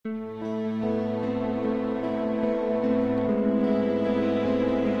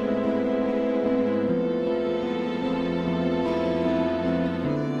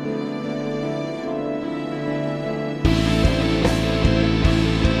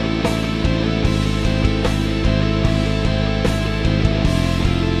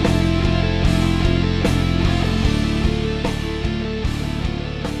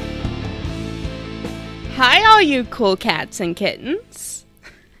you cool cats and kittens.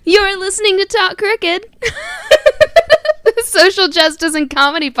 You're listening to Talk Crooked, the social justice and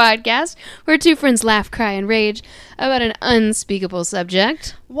comedy podcast where two friends laugh, cry, and rage about an unspeakable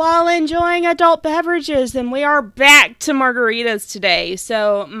subject While enjoying adult beverages, and we are back to margaritas today.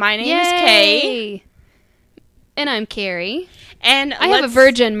 So, my name is Kay. And I'm Carrie. And I have a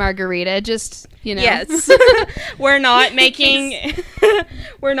virgin margarita, just, you know. Yes. We're not making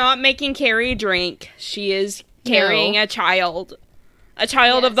Carrie drink. She is carrying a child. A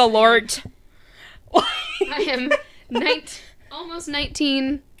child of the Lord. I am almost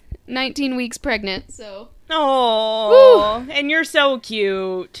 19 weeks pregnant, so. Oh, and you're so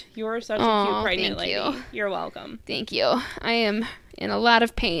cute. You're such a cute pregnant lady. You. You're welcome. Thank you. I am in a lot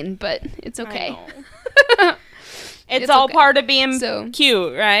of pain, but it's okay. It's all okay. Part of being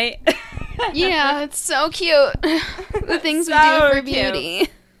cute, right? Yeah, it's so cute. The things we do for beauty.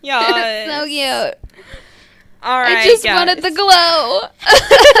 Yeah. So cute. All right, I just wanted the glow.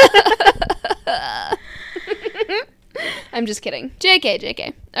 I'm just kidding.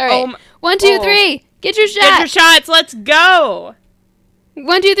 JK. All right. 1, 2, 3. Get your shot. Get your shots. Let's go.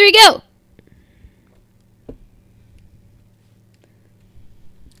 1, 2, 3, go.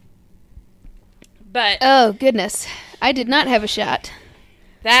 But oh goodness, I did not have a shot.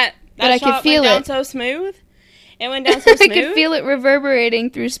 But I could feel went down it. So smooth. It went down so smooth. I could feel it reverberating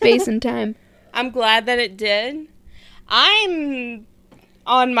through space and time. I'm glad that it did. I'm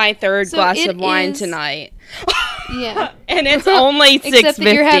on my third glass of wine tonight. Yeah. And it's only $6.50. Except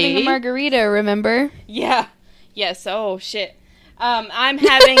that you're having a margarita, remember? Yeah. Yes. Oh, shit. I'm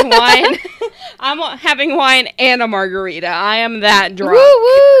having wine. I'm having wine and a margarita. I am that drunk.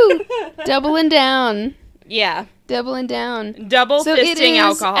 Woo! Doubling down. Yeah. Doubling down. Double fisting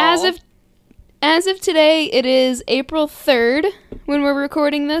alcohol. As of today, it is April 3rd when we're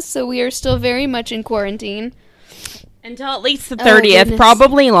recording this, so we are still very much in quarantine. Until at least the 30th,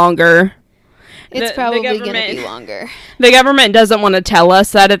 probably longer. It's probably going to be longer. The government doesn't want to tell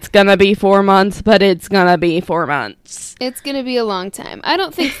us that it's going to be 4 months, but it's going to be 4 months. It's going to be a long time. I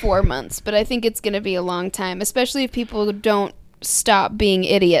don't think 4 months, but I think it's going to be a long time, especially if people don't stop being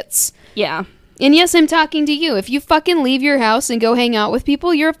idiots. Yeah. And yes, I'm talking to you. If you fucking leave your house and go hang out with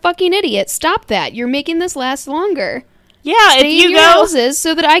people, you're a fucking idiot. Stop that. You're making this last longer. Yeah, Stay if you in your houses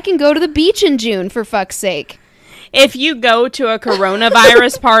so that I can go to the beach in June, for fuck's sake. If you go to a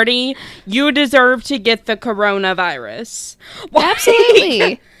coronavirus party, you deserve to get the coronavirus.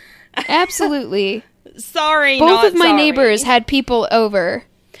 Absolutely. Absolutely. Sorry, Both of my neighbors had people over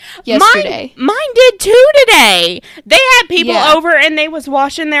yesterday. Mine did too today. They had people over and they was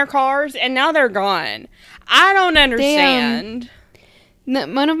washing their cars and now they're gone. I don't understand.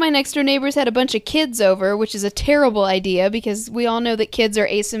 One of my next door neighbors had a bunch of kids over, which is a terrible idea because we all know that kids are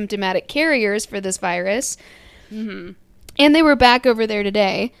asymptomatic carriers for this virus. Mm-hmm. And they were back over there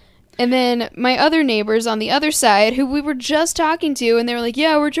today. And then my other neighbors on the other side, who we were just talking to, and they were like,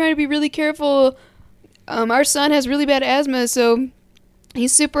 yeah, we're trying to be really careful. Our son has really bad asthma, so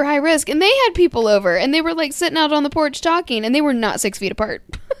he's super high risk. And they had people over, and they were like sitting out on the porch talking, and they were not 6 feet apart.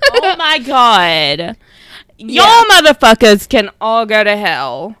 Oh my God. Y'all motherfuckers can all go to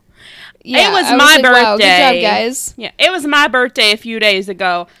hell. Yeah, it was my birthday. Wow, good job, guys. Yeah, it was my birthday a few days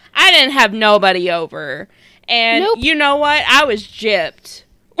ago. I didn't have nobody over. And you know what? I was gypped.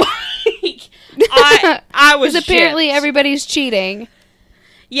 I was Because apparently everybody's cheating.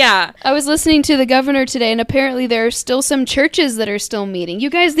 Yeah. I was listening to the governor today, and apparently there are still some churches that are still meeting. You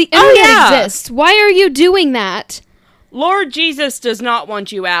guys, the internet exists. Why are you doing that? Lord Jesus does not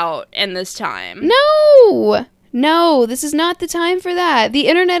want you out in this time. No, this is not the time for that. The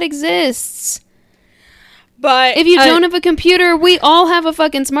internet exists. But if you don't have a computer, we all have a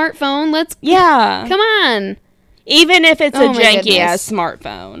fucking smartphone. Come on. Even if it's a janky ass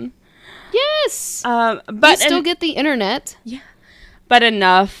smartphone. Yes. But you still get the internet. Yeah. But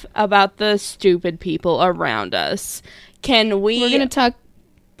enough about the stupid people around us. We're going to talk.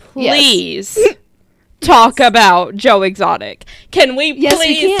 Please talk about Joe Exotic. Can we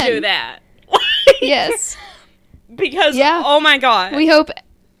please do that? Yes. Because, oh my God. We hope.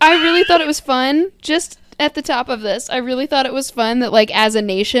 I really thought it was fun. Just at the top of this, I really thought it was fun that, like, as a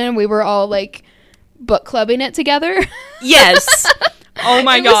nation, we were all, like, book clubbing it together. Yes. Oh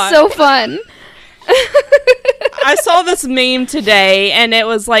my God. It was so fun. I saw this meme today, and it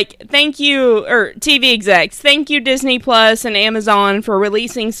was like, thank you, or TV execs, thank you Disney Plus and Amazon for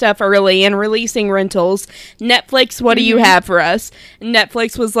releasing stuff early and releasing rentals. Netflix, what do you have for us? And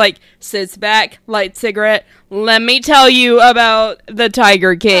Netflix was like, sits back, light cigarette, let me tell you about the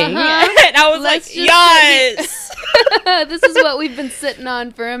Tiger King. And I was like, yes! This is what we've been sitting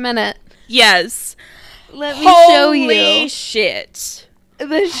on for a minute. Yes. Let me show Holy you. shit.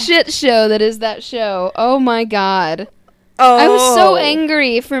 The shit show that is that show. Oh my god. Oh. I was so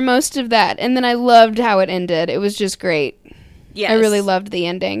angry for most of that, and then I loved how it ended. It was just great. Yes. I really loved the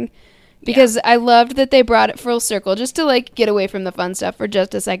ending. Because I loved that they brought it full circle, just to, like, get away from the fun stuff for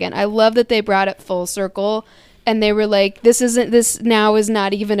just a second. I love that they brought it full circle, and they were like, this now is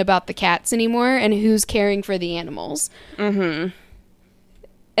not even about the cats anymore, and who's caring for the animals. Mm-hmm.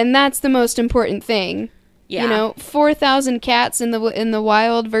 And that's the most important thing. Yeah. You know, 4,000 cats in the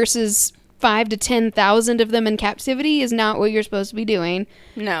wild versus 5 to 10,000 of them in captivity is not what you're supposed to be doing.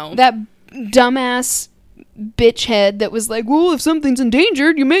 No. That dumbass bitch head that was like, well, if something's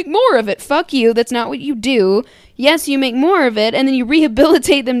endangered, you make more of it. Fuck you. That's not what you do. Yes, you make more of it, and then you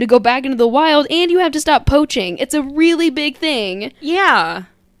rehabilitate them to go back into the wild, and you have to stop poaching. It's a really big thing. Yeah.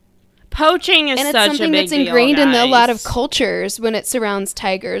 Poaching is And it's such a something big that's deal, ingrained in a lot of guys. cultures when it surrounds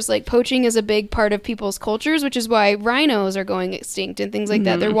tigers. Like, poaching is a big part of people's cultures, which is why rhinos are going extinct and things like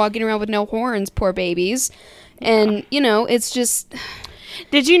that. They're walking around with no horns, poor babies. And, you know, it's just...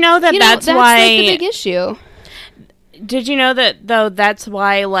 Did you know that that's like why... the big issue. Did you know that, though, that's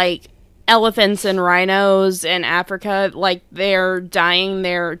why, like, elephants and rhinos in Africa, like, they're dyeing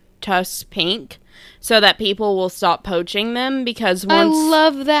their tusks pink so that people will stop poaching them? Because once... I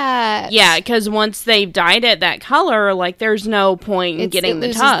love that. Yeah, because once they've dyed it that color, like, there's no point in getting it the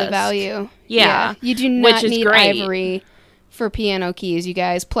loses tusk. the value. Yeah. You do Which not is need great. ivory for piano keys, you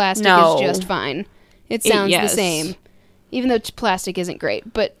guys. Plastic No. is just fine. It sounds yes. the same. Even though plastic isn't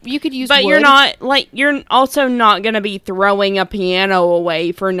great. But you could use But wood. you're not, like, you're also not going to be throwing a piano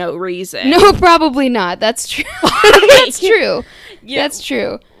away for no reason. No, probably not. That's true. That's true. Yeah. That's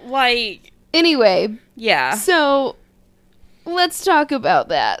true. Like, Anyway, yeah. so let's talk about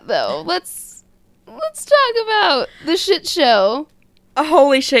that, though. Let's talk about the shit show.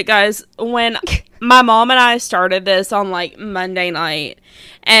 Holy shit, guys. When my mom and I started this on, like, Monday night,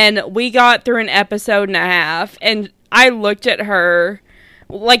 and we got through an episode and a half, and I looked at her,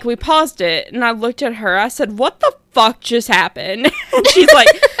 like, we paused it, and I looked at her, I said, what the fuck just happened? And she's like,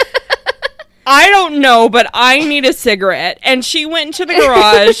 I don't know, but I need a cigarette. And she went into the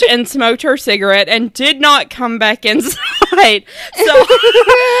garage and smoked her cigarette and did not come back inside. So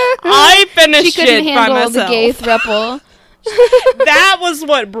I finished She couldn't it by handle the myself. gay throuple. That was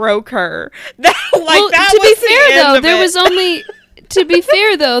what broke her. That, like, Well, that to was be the fair, end though, of there it. was only... To be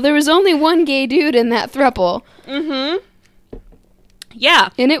fair, though, there was only one gay dude in that throuple. Mm-hmm. Yeah.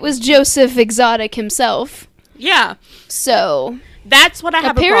 And it was Joseph Exotic himself. Yeah. So, That's what I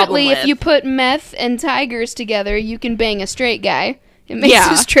have a problem apparently, with. if you put meth and tigers together, you can bang a straight guy. It makes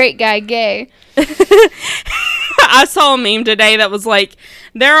Yeah. a straight guy gay. I saw a meme today that was like,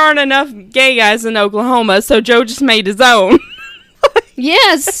 there aren't enough gay guys in Oklahoma, so Joe just made his own.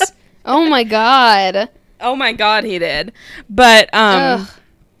 Yes! Oh my god. Oh my god, he did. But, Ugh.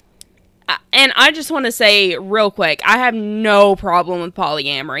 and I just want to say real quick, I have no problem with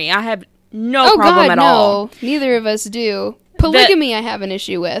polyamory. I have no Oh problem god, at no. all. Neither of us do. Polygamy I have an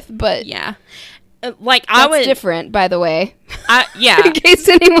issue with, but Yeah. Like, that's I would, different, by the way. yeah, In case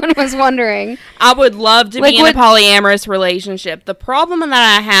anyone was wondering. I would love to Like be in what- a polyamorous relationship. The problem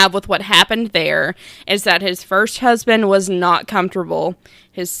that I have with what happened there is that his first husband was not comfortable.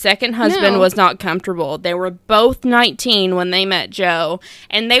 His second husband No. was not comfortable. They were both 19 when they met Joe,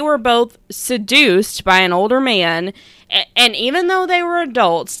 and they were both seduced by an older man. And even though they were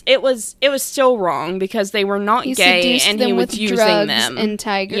adults, it was still wrong because they were not He gay seduced and them he was with using drugs them. and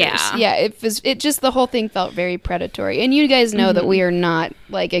tigers. Yeah. It just the whole thing felt very predatory. And you guys know Mm-hmm. that we are not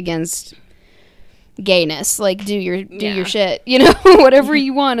like against gayness. Like do your Yeah. shit, you know, whatever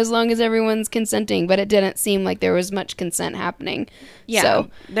you want as long as everyone's consenting. But it didn't seem like there was much consent happening. Yeah, So,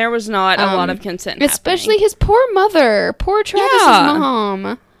 there was not a lot of consent especially happening. his poor mother, poor Travis's Yeah.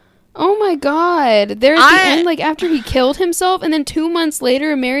 mom. Oh my god. There at the end, like after he killed himself and then 2 months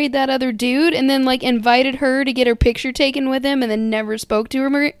later married that other dude and then like invited her to get her picture taken with him and then never spoke to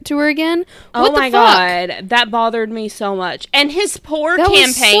her again. Oh What the my fuck? god, that bothered me so much. And his poor That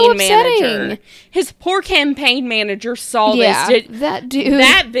was so campaign upsetting. manager. His poor campaign manager saw Yeah, this. that dude.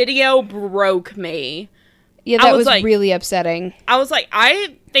 That video broke me. yeah, I that was was like- really upsetting. I was like,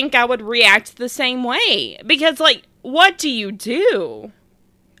 I think I would react the same way. Because, like, what do you do?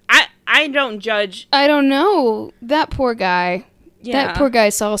 I don't judge. I don't know. That poor guy. Yeah. That poor guy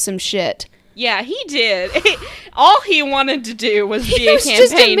saw some shit. Yeah, he did. All he wanted to do was be a was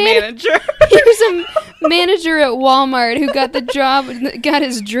just a campaign man- manager. He was a manager at Walmart who got the job, got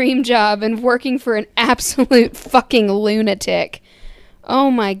his dream job, and working for an absolute fucking lunatic.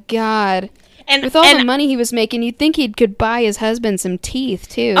 Oh my god. And with all the money he was making, you'd think he could buy his husband some teeth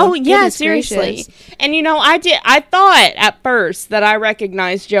too. Oh yeah, Goodness seriously. gracious. And I thought at first that I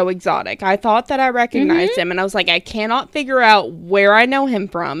recognized Joe Exotic. I thought that I recognized him, and I was like, I cannot figure out where I know him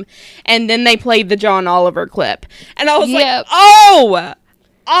from. And then they played the John Oliver clip, and I was like, oh,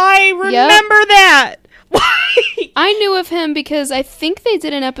 I remember that. I knew of him because I think they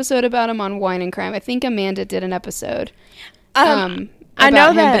did an episode about him on Wine and Crime. I think Amanda did an episode. I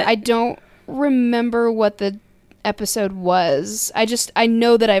know that, but I don't remember what the episode was. I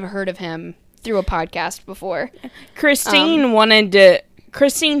know that I've heard of him through a podcast before. Christine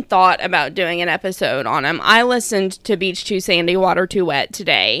thought about doing an episode on him. I listened to Beach Too Sandy, Water Too Wet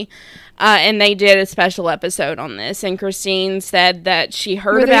today, and they did a special episode on this, and Christine said that she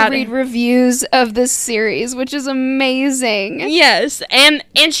heard about they read reviews of this series, which is amazing. Yes, and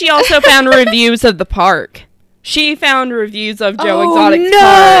she also found reviews of the park. She found reviews of Joe Exotic's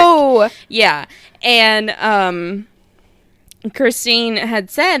park. Yeah. And Christine had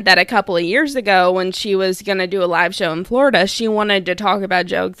said that a couple of years ago when she was going to do a live show in Florida, she wanted to talk about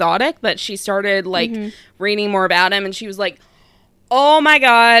Joe Exotic, but she started reading more about him, and she was like, oh my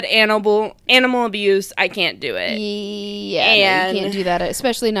God, animal abuse, I can't do it. Yeah, no, you can't do that,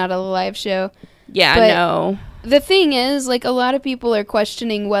 especially not a live show. Yeah, I know. The thing is, a lot of people are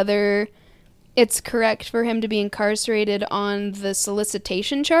questioning whether it's correct for him to be incarcerated on the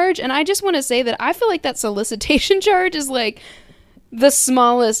solicitation charge. And I just want to say that I feel like that solicitation charge is the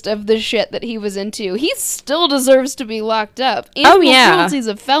smallest of the shit that he was into. He still deserves to be locked up. Animal cruelty is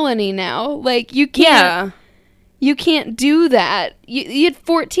a felony now. You can't. You can't do that. You had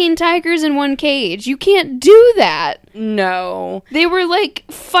 14 tigers in one cage. You can't do that. No. They were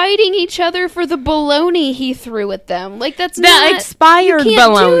fighting each other for the bologna he threw at them. That's that expired you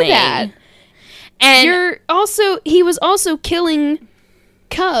can't bologna. Do that. And he was also killing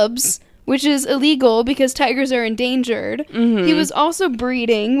cubs, which is illegal because tigers are endangered. Mm-hmm. He was also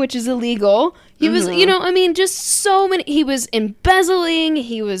breeding, which is illegal. He was, just so many. He was embezzling.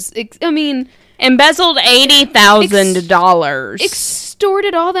 He was, embezzled $80,000.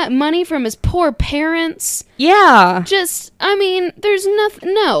 Extorted all that money from his poor parents. Yeah. There's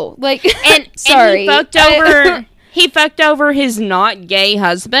nothing. No, and sorry. And he fucked over his not gay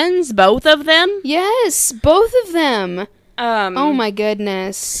husbands, both of them. Yes, both of them. Oh my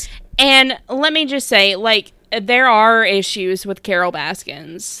goodness. And let me just say, there are issues with Carol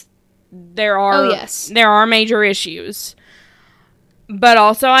Baskins. There are major issues. But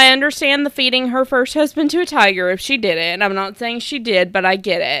also, I understand the feeding her first husband to a tiger if she did it. And I'm not saying she did, but I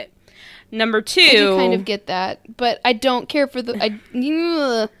get it. Number two, I do kind of get that, but I don't care for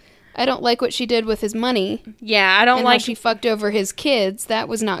I don't like what she did with his money. Yeah, I don't and like how she fucked over his kids. That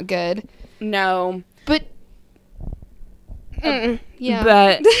was not good. No, but yeah,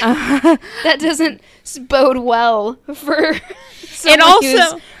 but that doesn't bode well for someone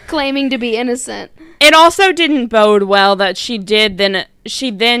who's claiming to be innocent. It also didn't bode well that she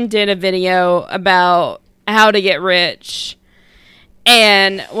then did a video about how to get rich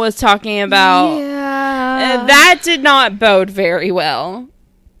and was talking about that did not bode very well.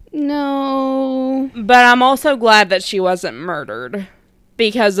 No. But I'm also glad that she wasn't murdered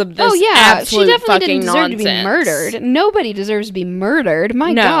because of this absolute she definitely fucking didn't deserve nonsense. to be murdered. Nobody deserves to be murdered.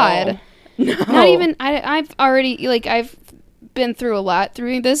 My God. No. Not even I've already I've been through a lot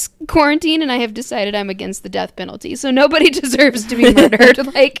through this quarantine, and I have decided I'm against the death penalty. So nobody deserves to be murdered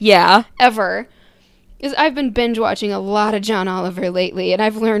ever. Because I've been binge watching a lot of John Oliver lately, and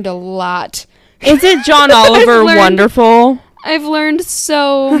I've learned a lot. Isn't John Oliver wonderful? I've learned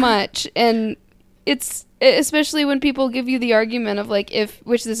so much, and it's especially when people give you the argument of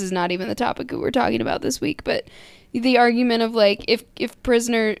which this is not even the topic that we're talking about this week, but the argument of if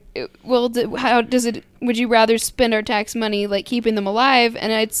prisoner, how does it? Would you rather spend our tax money keeping them alive,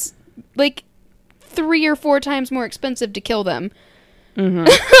 and it's 3 or 4 times more expensive to kill them,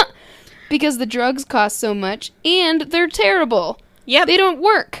 because the drugs cost so much and they're terrible. Yep, they don't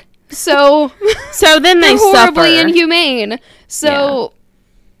work. So then they horribly suffer. Inhumane. So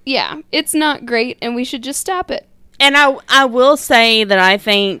yeah, it's not great, and we should just stop it. And I will say that I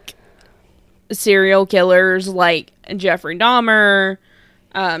think serial killers like Jeffrey Dahmer,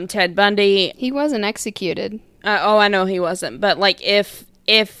 Ted Bundy. He wasn't executed. I know he wasn't. But if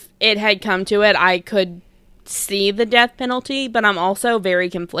it had come to it, I could see the death penalty, but I'm also very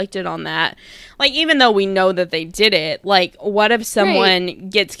conflicted on that. Even though we know that they did it, what if someone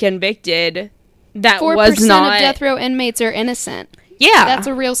gets convicted that 4% was not... of death row inmates are innocent. Yeah. That's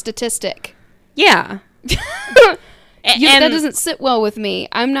a real statistic. Yeah. That doesn't sit well with me.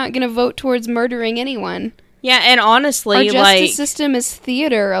 I'm not going to vote towards murdering anyone. Yeah, and Our honestly, justice like, system is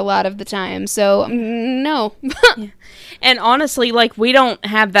theater a lot of the time, so no. and honestly, like, we don't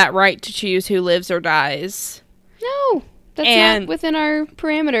have that right to choose who lives or dies. No, that's And- not within our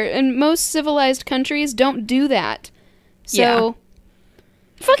parameter. And most civilized countries don't do that. So,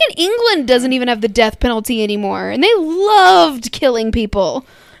 fucking England doesn't even have the death penalty anymore. And they loved killing people.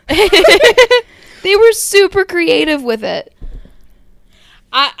 They were super creative with it.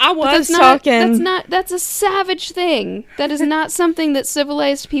 I But was talking. that's a savage thing. That is not something that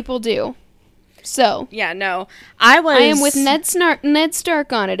civilized people do. So, Yeah, no. I am with Ned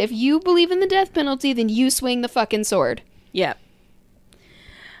Stark on it. If you believe in the death penalty, then you swing the fucking sword. Yep.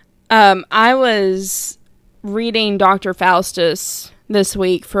 I was reading Dr. Faustus this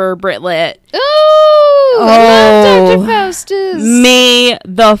week for Brit Lit. Oh, I love Dr. Oh, Faustus. Me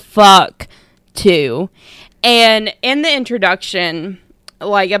the fuck too. And in the introduction,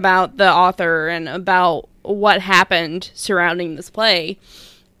 like, about the author and about what happened surrounding this play,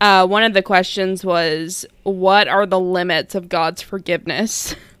 one of the questions was, what are the limits of God's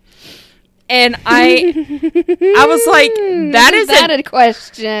forgiveness? And I was like, a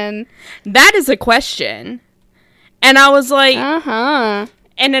question. that is a question. And I was like, Uh-huh.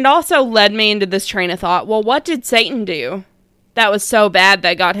 and it also led me into this train of thought. Well, what did Satan do that was so bad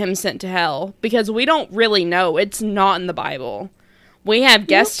that got him sent to hell? Because we don't really know. It's not in the Bible. We have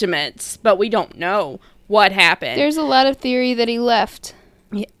guesstimates, but we don't know what happened. There's a lot of theory that he left.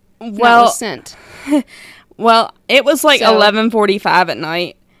 Not well, was sent. well, it was like So- 11:45 at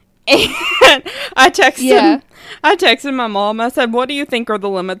night. And I texted my mom. I said, "What do you think are the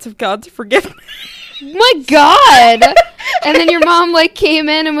limits of God's forgiveness?" My God! And then your mom like came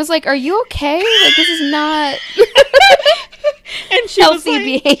in and was like, "Are you okay? Like this is not And she was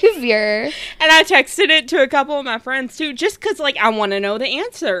healthy like, behavior." and I texted it to a couple of my friends too, just because, like, I want to know the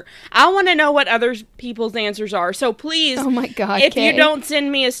answer. I want to know what other people's answers are. So please, Oh my God! if Kay. you don't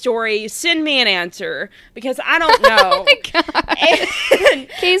send me a story, send me an answer, because I don't know. Oh my God! and,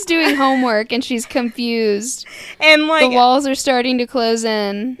 Kay's doing homework and she's confused. and, like, The walls are starting to close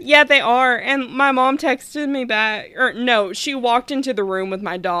in. yeah, they are. And my mom texted me back, or no, she walked into the room with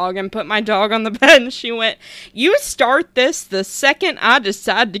my dog and put my dog on the bed, and she went, "You start this the second I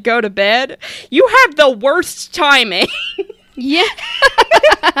decide to go to bed. You have the worst timing." Yeah.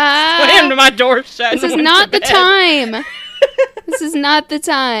 Slammed my door shut. This and is went not to the bed. time. This is not the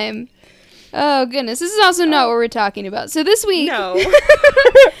time. Oh goodness, this is also not what we're talking about. So this week, No.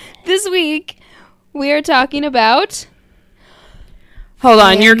 this week, we are talking about. Hold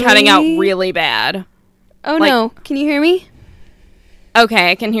on, you're cutting out Family. really bad. Oh Like- no, can you hear me?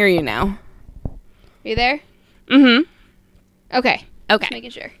 Okay, I can hear you now. Are you there? Mm-hmm. Okay. Okay. Just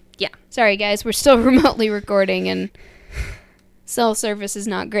making sure. Yeah. Sorry guys, we're still remotely recording and cell service is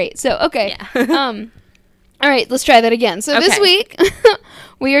not great. So okay. Yeah. All right, let's try that again. So this Okay. week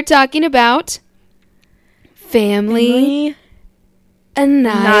we are talking about family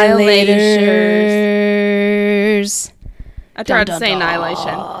annihilators. I tried to Dun, say dun, annihilation.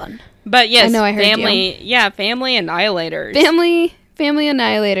 dun. But yes, I know, I heard family, yeah, family annihilators. Family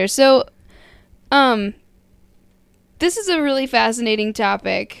annihilator. So, this is a really fascinating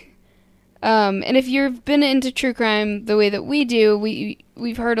topic. And if you've been into true crime the way that we do,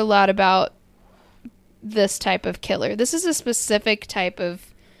 we've heard a lot about this type of killer. This is a specific type of.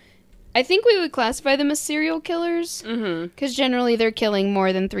 I think we would classify them as serial killers Mm-hmm. because generally they're killing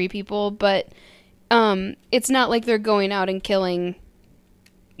more than 3 people, but it's not like they're going out and killing,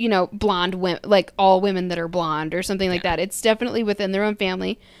 you know, blonde women, like all women that are blonde or something like that. It's definitely within their own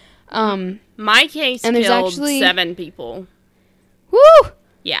family. My case And there's killed actually- 7 people. Woo!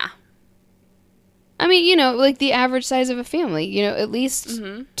 Yeah. I mean, you know, like the average size of a family, you know, at least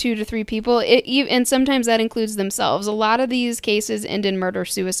Mm-hmm. 2 to 3 people. And sometimes that includes themselves. A lot of these cases end in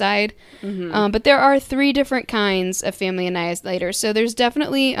murder-suicide. Mm-hmm. But there are 3 different kinds of family annihilators. So there's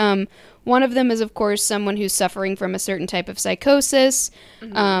definitely, one of them is, of course, someone who's suffering from a certain type of psychosis.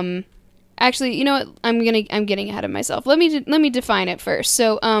 Actually, you know what? I'm getting ahead of myself. Let me define it first.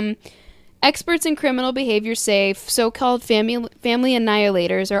 So, experts in criminal behavior say so-called family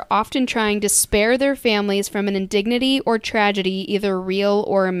annihilators are often trying to spare their families from an indignity or tragedy, either real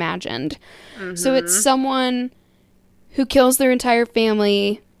or imagined. So it's someone who kills their entire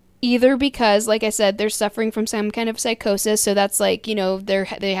family, either because, like I said, they're suffering from some kind of psychosis. So that's like, you know,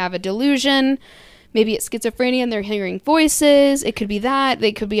 they have a delusion. Maybe it's schizophrenia and they're hearing voices. It could be that.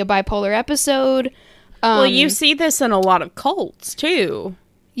 They could be a bipolar episode. Well, you see this in a lot of cults, too.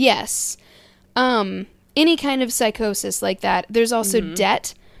 Yes. Any kind of psychosis like that. There's also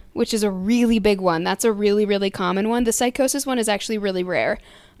debt, which is a really big one. That's a really, really common one. The psychosis one is actually really rare.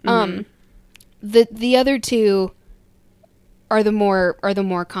 The other two are the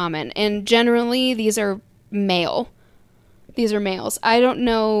more common, and generally these are male. These are males. I don't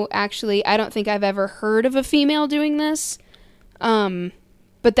know, actually. I don't think I've ever heard of a female doing this.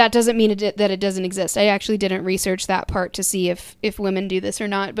 But that doesn't mean that it doesn't exist. I actually didn't research that part to see if women do this or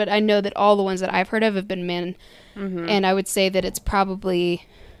not. But I know that all the ones that I've heard of have been men. Mm-hmm. And I would say that it's probably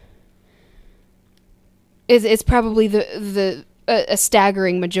a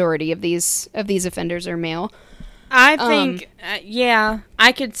staggering majority of these offenders are male. I think, yeah,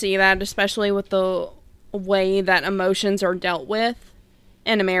 I could see that, especially with the way that emotions are dealt with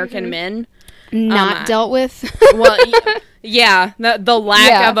in American men. Not dealt with. Well, yeah, the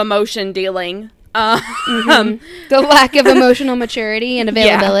lack of emotion dealing. The lack of emotional maturity and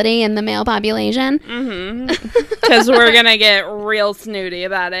availability in the male population. Because we're going to get real snooty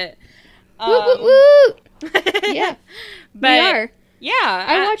about it. Yeah, but, we are. Yeah.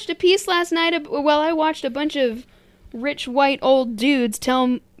 I watched a piece last night. I watched a bunch of rich white old dudes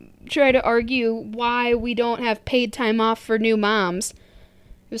try to argue why we don't have paid time off for new moms.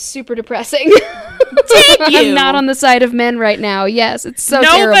 It was super depressing. Did you? I'm not on the side of men right now. Yes, it's so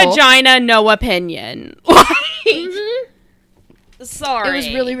no terrible. No vagina, no opinion. Sorry. It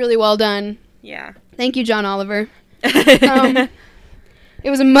was really, really well done. Yeah. Thank you, John Oliver. It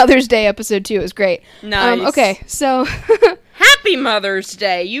was a Mother's Day episode, too. It was great. Nice. Okay, so... Happy Mother's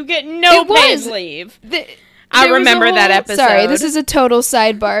Day. You get no paid leave. I remember that episode. Sorry, this is a total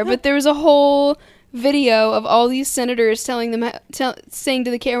sidebar, but there was a whole video of all these senators saying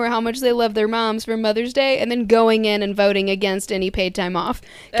to the camera how much they love their moms for Mother's Day, and then going in and voting against any paid time off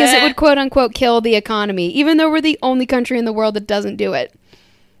because it would quote unquote kill the economy, even though we're the only country in the world that doesn't do it,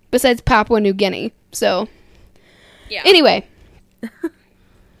 besides Papua New Guinea. So, yeah. Anyway,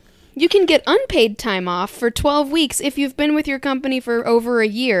 you can get unpaid time off for 12 weeks if you've been with your company for over a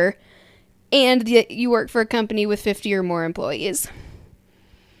year, and you work for a company with 50 or more employees.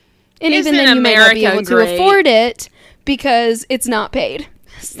 And even then, you might not be able to afford it because it's not paid.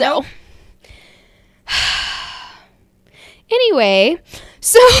 So, anyway,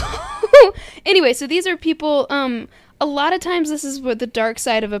 so these are people. A lot of times, this is what the dark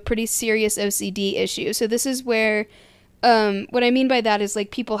side of a pretty serious OCD issue. So this is where, what I mean by that is like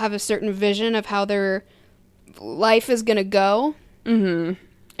people have a certain vision of how their life is gonna go, and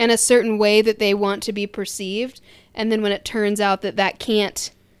a certain way that they want to be perceived, and then when it turns out that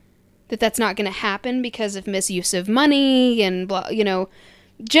that's not going to happen because of misuse of money and blah,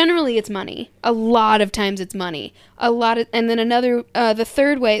 generally it's money. A lot of times it's money. And then the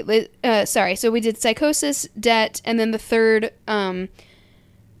third way, so we did psychosis, debt, and then the third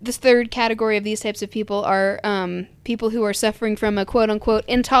category of these types of people are people who are suffering from a quote unquote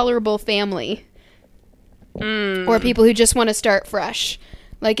intolerable family, or people who just want to start fresh.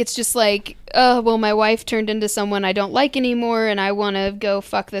 Like, it's just like, oh, well, my wife turned into someone I don't like anymore, and I want to go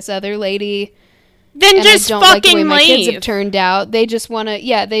fuck this other lady. Then just fucking like the way my leave. kids have turned out. They just want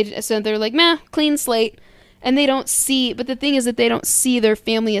to, so they're like, meh, clean slate. And they don't see, but the thing is that they don't see their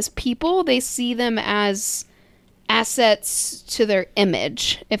family as people. They see them as assets to their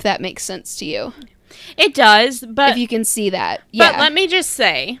image, if that makes sense to you. It does, but... If you can see that, yeah. But let me just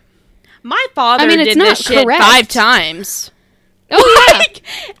say, my father did not this shit correct. 5 times. Oh, yeah.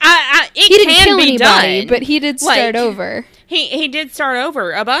 He didn't can kill be anybody, done. but he did start over. He did start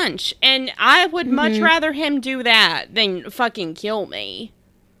over a bunch, and I would much rather him do that than fucking kill me.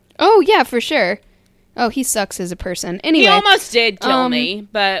 Oh, yeah, for sure. Oh, he sucks as a person. Anyway. He almost did kill me,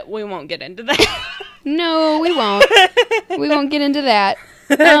 but we won't get into that. No, we won't. We won't get into that.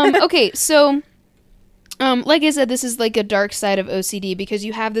 Okay, so... like I said, this is like a dark side of OCD because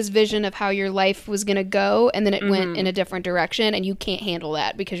you have this vision of how your life was going to go and then it went in a different direction and you can't handle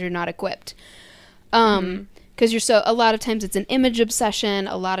that because you're not equipped. Because a lot of times it's an image obsession.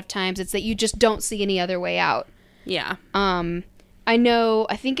 A lot of times it's that you just don't see any other way out. Yeah. I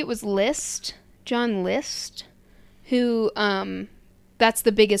think it was John List, who, that's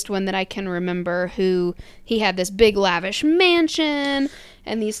the biggest one that I can remember, who he had this big lavish mansion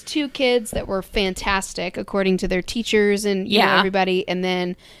and these 2 kids that were fantastic according to their teachers and you know, everybody. And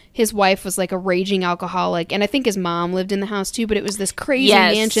then his wife was like a raging alcoholic. And I think his mom lived in the house too, but it was this crazy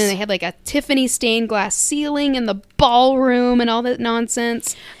mansion. They had like a Tiffany stained glass ceiling in the ballroom and all that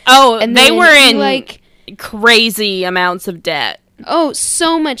nonsense. Oh, and they were in like crazy amounts of debt. Oh,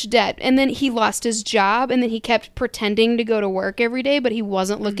 so much debt. And then he lost his job, and then he kept pretending to go to work every day, but he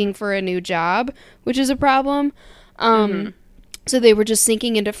wasn't looking for a new job, which is a problem. So they were just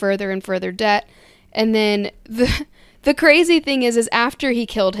sinking into further and further debt. And then the crazy thing is after he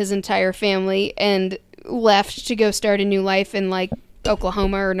killed his entire family and left to go start a new life in like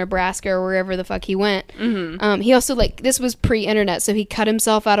Oklahoma or Nebraska or wherever the fuck he went. Mm-hmm. He also, like, this was pre-internet, so he cut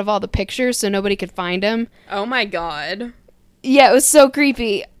himself out of all the pictures so nobody could find him. Oh my god. Yeah, it was so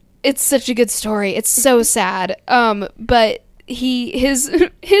creepy. It's such a good story. It's so sad. But his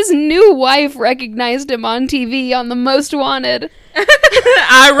new wife recognized him on TV on The Most Wanted.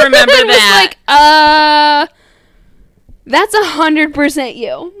 I remember that. Was like, that's 100%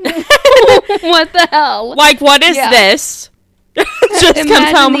 you. What the hell? Like, what is this? Just Imagine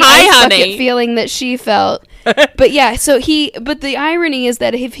comes home, the hi, ice bucket honey. feeling that she felt. But yeah, but the irony is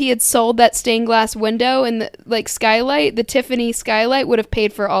that if he had sold that stained glass window and the, like, skylight, the Tiffany skylight would have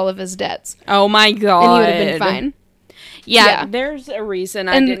paid for all of his debts. Oh my god. And he would have been fine. Yeah, there's a reason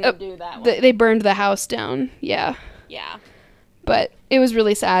I didn't do that one. They burned the house down. Yeah. Yeah. But it was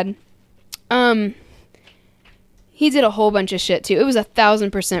really sad. He did a whole bunch of shit too. It was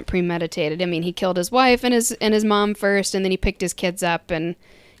 1,000% premeditated. I mean, he killed his wife and his mom first, and then he picked his kids up and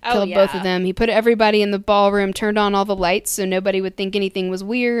killed both of them. He put everybody in the ballroom, turned on all the lights so nobody would think anything was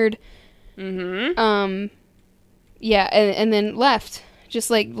weird. Mm-hmm. Yeah, and then left. Just,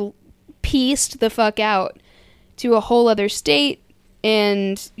 like, pieced the fuck out to a whole other state.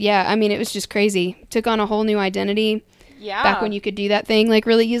 And, yeah, I mean, it was just crazy. Took on a whole new identity. Yeah. Back when you could do that thing, like,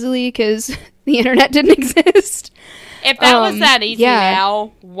 really easily because the internet didn't exist. If that was that easy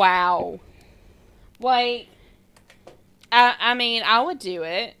now, wow. Like, I mean, I would do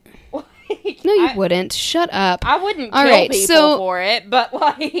it. Like, No, you wouldn't. Shut up. I wouldn't kill people for it, but,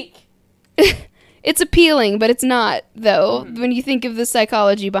 like... It's appealing, but it's not, though. When you think of the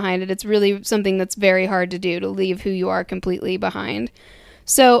psychology behind it, it's really something that's very hard to do, to leave who you are completely behind.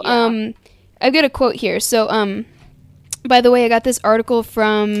 So, I've got a quote here. So, by the way, I got this article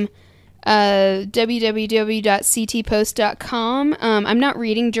from www.ctpost.com. I'm not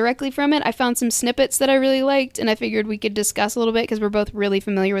reading directly from it. I found some snippets that I really liked, and I figured we could discuss a little bit because we're both really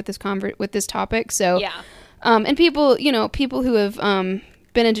familiar with this topic. So, yeah. And people who have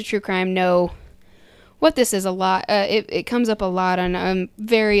been into true crime know what this is a lot. It comes up a lot on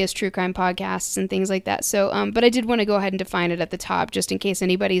various true crime podcasts and things like that. So, but I did want to go ahead and define it at the top just in case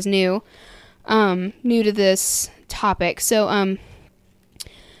anybody's new to this topic. So,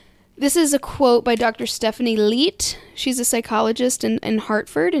 this is a quote by Dr. Stephanie Leet. She's a psychologist in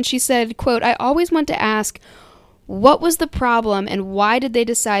Hartford, and she said, quote, "I always want to ask, what was the problem and why did they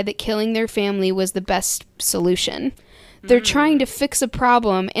decide that killing their family was the best solution? They're trying to fix a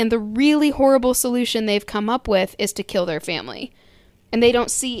problem, and the really horrible solution they've come up with is to kill their family. And they don't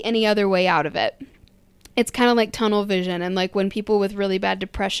see any other way out of it. It's kind of like tunnel vision, and like when people with really bad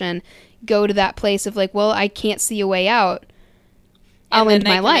depression go to that place of like, well, I can't see a way out. I'll end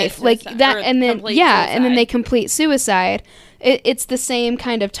my life. Like that, and then, yeah, and then they complete suicide. It's the same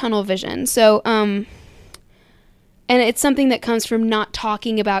kind of tunnel vision. So, and it's something that comes from not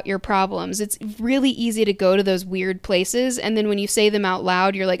talking about your problems. It's really easy to go to those weird places, and then when you say them out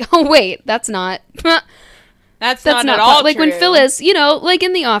loud, you're like, oh, wait, that's not... That's not at all like true. when Phyllis, like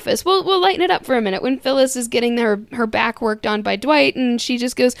in The Office, we'll lighten it up for a minute. When Phyllis is getting her back worked on by Dwight, and she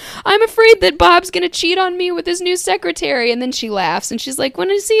just goes, I'm afraid that Bob's going to cheat on me with his new secretary. And then she laughs, and she's like,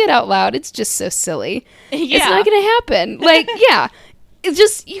 when I see it out loud, it's just so silly. Yeah. It's not going to happen. Like, yeah. It's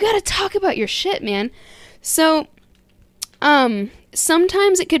just, you got to talk about your shit, man. So...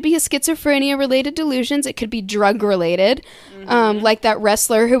 sometimes it could be a schizophrenia-related delusions. It could be drug-related, like that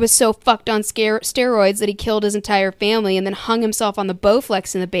wrestler who was so fucked on steroids that he killed his entire family and then hung himself on the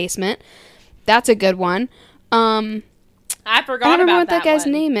Bowflex in the basement. That's a good one. I forgot I don't remember about what that guy's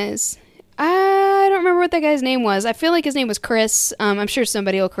name is. I don't remember what that guy's name was. I feel like his name was Chris. I'm sure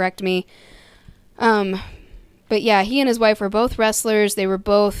somebody will correct me. But yeah, he and his wife were both wrestlers. They were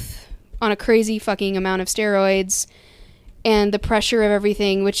both on a crazy fucking amount of steroids. And the pressure of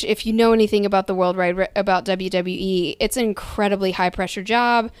everything, which if you know anything about the world, right, about WWE, it's an incredibly high-pressure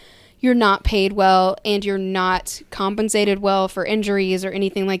job. You're not paid well, and you're not compensated well for injuries or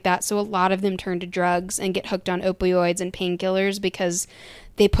anything like that. So a lot of them turn to drugs and get hooked on opioids and painkillers because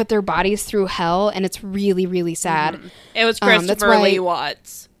they put their bodies through hell, and it's really, really sad. Mm-hmm. It was Christopher Lee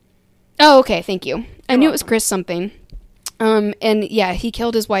Watts. Oh, okay, thank you. I knew it was Chris something. And yeah, he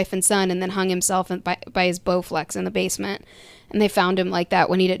killed his wife and son and then hung himself by his Bowflex in the basement. And they found him like that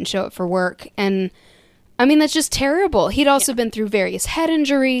when he didn't show up for work. And I mean, that's just terrible. He'd also been through various head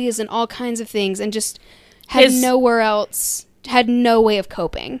injuries and all kinds of things and just had nowhere else, had no way of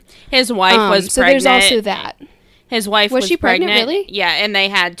coping. His wife was so pregnant. So there's also that. His wife was she pregnant, really? Yeah, and they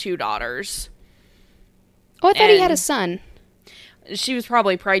had 2 daughters. Oh, I thought he had a son. She was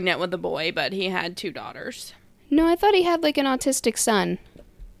probably pregnant with a boy, but he had 2 daughters. No, I thought he had, like, an autistic son.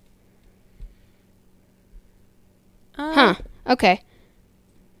 Huh. Okay.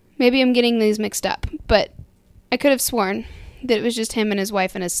 Maybe I'm getting these mixed up, but I could have sworn that it was just him and his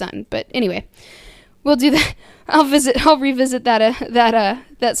wife and his son. But anyway, we'll do that. I'll revisit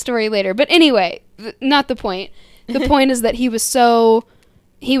that story later. But anyway, not the point. The point is that he was so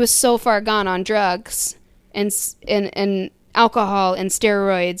far gone on drugs and alcohol and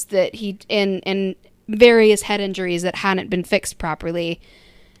steroids that and various head injuries that hadn't been fixed properly,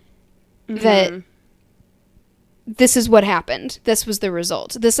 that this is what happened. This was the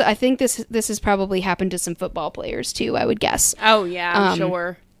result. I think this has probably happened to some football players too, I would guess. Oh yeah, I'm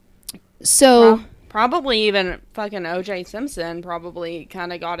sure. So probably even fucking O.J. Simpson probably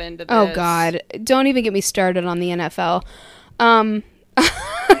kind of got into this. Oh God, don't even get me started on the NFL. I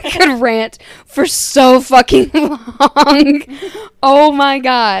could rant for so fucking long. Oh my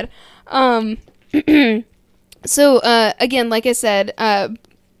God. So again, like I said,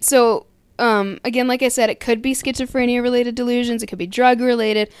 it could be schizophrenia-related delusions. It could be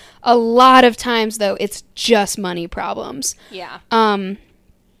drug-related. A lot of times, though, it's just money problems. Yeah.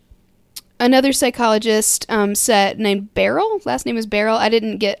 Another psychologist said, named Beryl. Last name is Beryl. I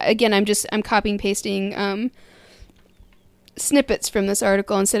didn't get. Again, I'm copying pasting snippets from this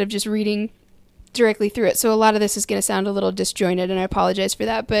article instead of just reading directly through it. So a lot of this is going to sound a little disjointed, and I apologize for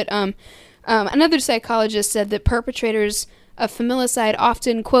that. But another psychologist said that perpetrators of familicide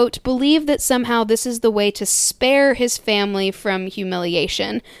often, quote, believe that somehow this is the way to spare his family from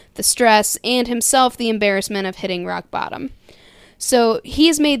humiliation, the stress, and himself the embarrassment of hitting rock bottom. So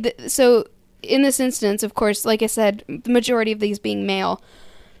he's made so in this instance, of course, like I said, the majority of these being male,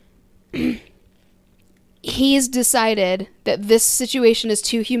 he's decided that this situation is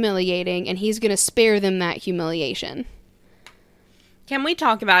too humiliating, and he's going to spare them that humiliation. Can we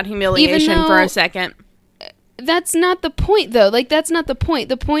talk about humiliation for a second? That's not the point, though. Like, that's not the point.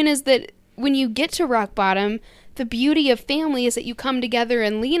 The point is that when you get to rock bottom, the beauty of family is that you come together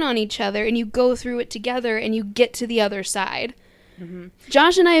and lean on each other, and you go through it together, and you get to the other side. Mm-hmm.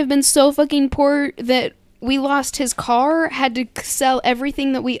 Josh and I have been so fucking poor that we lost his car, had to sell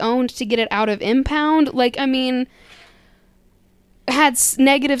everything that we owned to get it out of impound. Like, I mean, had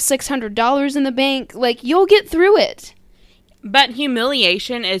negative $600 in the bank. Like, you'll get through it. But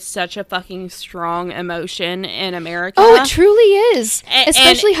humiliation is such a fucking strong emotion in America. Oh, it truly is.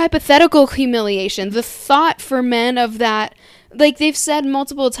 Especially hypothetical humiliation. The thought for men of that, like they've said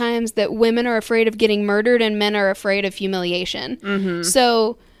multiple times that women are afraid of getting murdered and men are afraid of humiliation. Mm-hmm.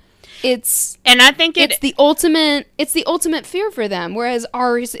 So I think it's the ultimate fear for them, whereas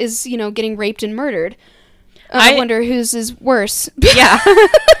ours is, getting raped and murdered. I wonder whose is worse. Yeah.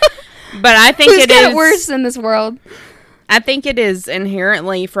 But I think who's got it worse in this world. I think it is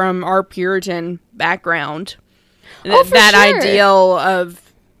inherently from our Puritan background. Oh, for that sure. ideal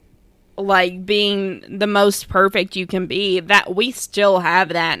of like being the most perfect you can be, that we still have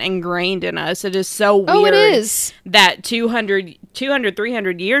that ingrained in us. It is so weird. Oh, it is. That 200,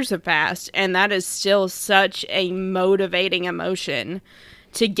 300 years have passed, and that is still such a motivating emotion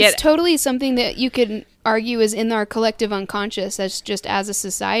to get. It's totally something that you could argue is in our collective unconscious as a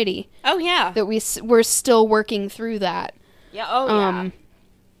society. Oh, yeah. That we're still working through that. Yeah. Oh, yeah.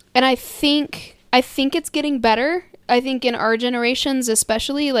 And I think it's getting better. I think in our generations,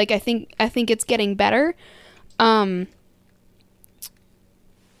 especially, like I think it's getting better. I'm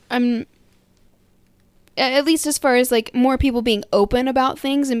at least as far as like more people being open about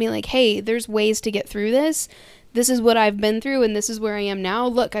things and being like, hey, there's ways to get through this. This is what I've been through, and this is where I am now.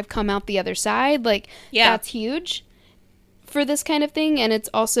 Look, I've come out the other side. Like, That's huge for this kind of thing, and it's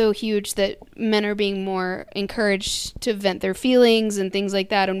also huge that men are being more encouraged to vent their feelings and things like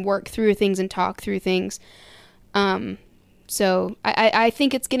that and work through things and talk through things. So I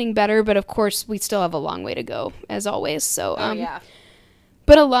think it's getting better, but of course we still have a long way to go, as always. So,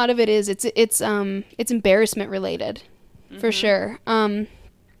 but a lot of it is, it's embarrassment related, for sure.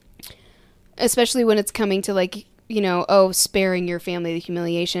 Especially when it's coming to like, sparing your family the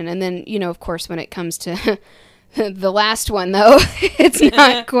humiliation. And then, of course, when it comes to the last one, though, it's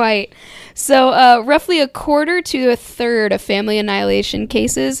not quite. So roughly a quarter to a third of family annihilation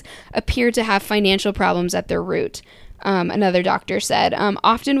cases appear to have financial problems at their root. Another doctor said,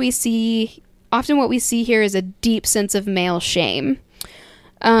 often what we see here is a deep sense of male shame.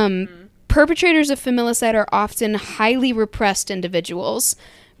 Perpetrators of familicide are often highly repressed individuals,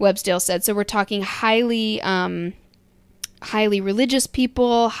 Websdale said. So we're talking highly religious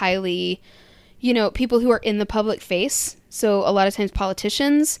people, highly, people who are in the public face. So a lot of times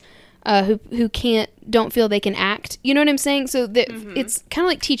politicians who don't feel they can act. You know what I'm saying? So it's kind of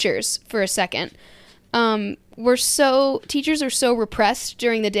like teachers for a second. teachers are so repressed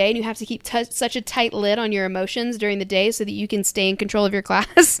during the day, and you have to keep such a tight lid on your emotions during the day so that you can stay in control of your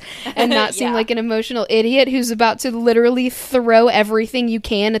class and not seem like an emotional idiot who's about to literally throw everything you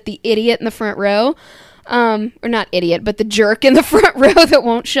can at the idiot in the front row. Or not idiot, but the jerk in the front row that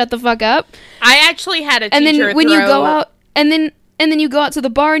won't shut the fuck up. I actually had a teacher and then when you go out, and then you go out to the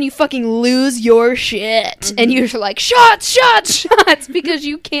bar and you fucking lose your shit, and you're like, shots, because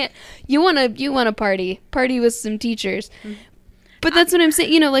you can't. You wanna party with some teachers. But that's what I'm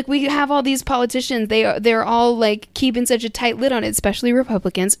saying. You know, like, we have all these politicians. They're all like keeping such a tight lid on it, especially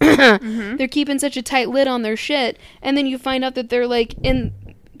Republicans. They're keeping such a tight lid on their shit, and then you find out that they're like in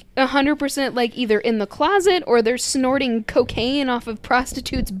 100% like either in the closet or they're snorting cocaine off of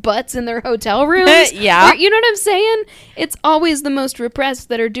prostitutes' butts in their hotel rooms. Yeah. Or, you know what I'm saying? It's always the most repressed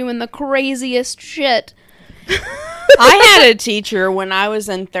that are doing the craziest shit. I had a teacher when I was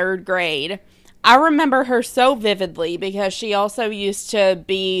in 3rd grade. I remember her so vividly because she also used to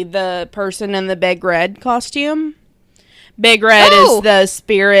be the person in the Big Red costume. Big Red is the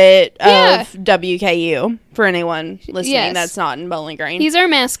spirit of WKU, for anyone listening that's not in Bowling Green. He's our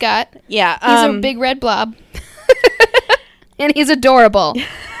mascot. Yeah. He's a big red blob. And he's adorable. He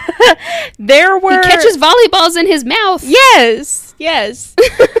catches volleyballs in his mouth. Yes.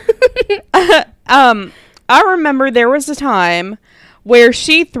 I remember there was a time where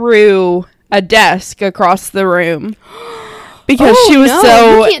she threw a desk across the room because she was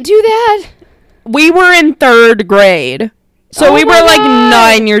you can't do that. We were in 3rd grade. So we were like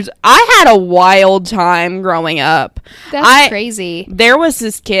 9 years. I had a wild time growing up. That's crazy. There was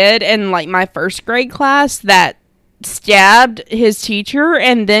this kid in like my 1st grade class that stabbed his teacher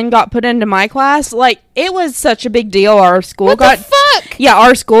and then got put into my class. Like, it was such a big deal. Our school the fuck? Yeah,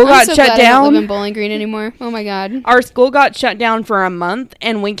 our school got shut down. I don't live in Bowling Green anymore. Oh my god. Our school got shut down for a month,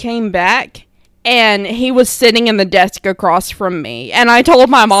 and we came back. And he was sitting in the desk across from me. And I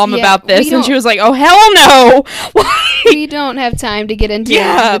told my mom about this, and she was like, oh, hell no. We don't have time to get into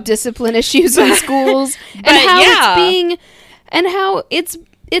the discipline issues in schools. And how it's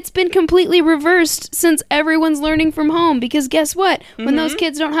been completely reversed since everyone's learning from home. Because guess what? When those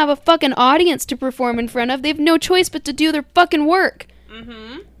kids don't have a fucking audience to perform in front of, they have no choice but to do their fucking work.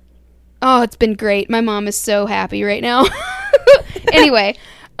 Oh, it's been great. My mom is so happy right now. Anyway...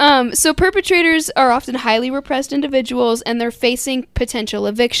 So perpetrators are often highly repressed individuals, and they're facing potential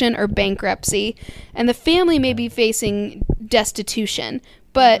eviction or bankruptcy, and the family may be facing destitution,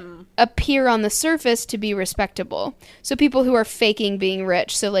 but appear on the surface to be respectable. So people who are faking being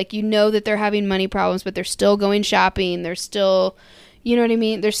rich, so like, you know that they're having money problems, but they're still going shopping, they're still, you know what I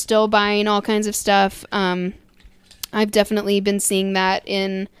mean, they're still buying all kinds of stuff. I've definitely been seeing that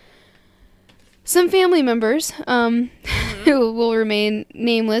in some family members who will remain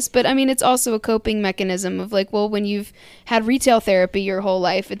nameless, but I mean, it's also a coping mechanism of like, well, when you've had retail therapy your whole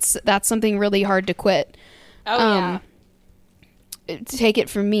life, that's something really hard to quit. Take it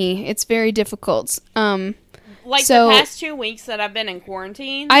from me, it's very difficult. Like, the past 2 weeks that I've been in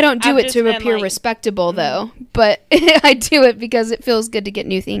quarantine, I don't do it to appear respectable, though, but I do it because it feels good to get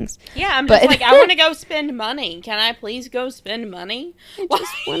new things. Yeah, I'm just like, I want to go spend money. Can I please go spend money? I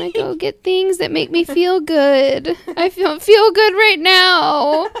just want to go get things that make me feel good. I feel good right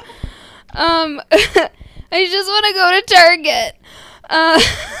now. I just want to go to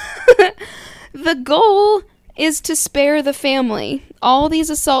Target. The goal is to spare the family all these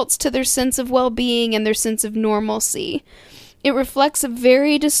assaults to their sense of well-being and their sense of normalcy. It reflects a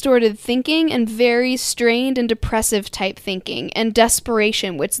very distorted thinking and very strained and depressive type thinking and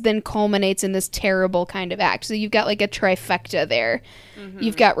desperation, which then culminates in this terrible kind of act. So you've got like a trifecta there.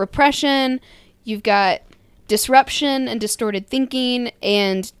 You've got repression, you've got disruption and distorted thinking,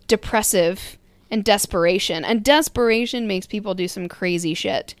 and depressive and desperation. And desperation makes people do some crazy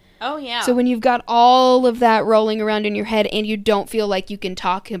shit. Oh, yeah. So when you've got all of that rolling around in your head and you don't feel like you can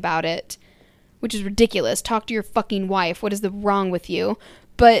talk about it, which is ridiculous. Talk to your fucking wife. What is wrong with you?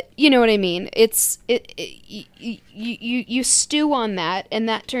 But you know what I mean. You stew on that, and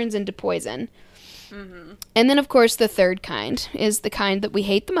that turns into poison. And then, of course, the third kind is the kind that we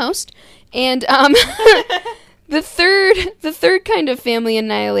hate the most. And the third kind of family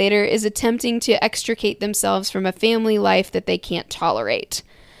annihilator is attempting to extricate themselves from a family life that they can't tolerate.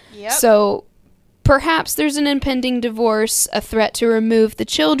 Yep. So perhaps there's an impending divorce, a threat to remove the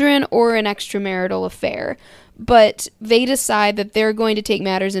children, or an extramarital affair. But they decide that they're going to take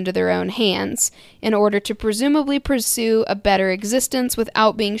matters into their own hands in order to presumably pursue a better existence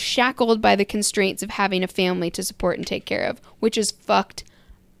without being shackled by the constraints of having a family to support and take care of, which is fucked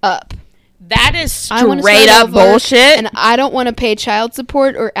up. That is straight up bullshit. And I don't want to pay child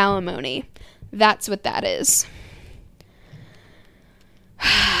support or alimony. That's what that is.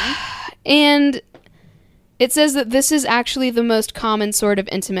 And it says that this is actually the most common sort of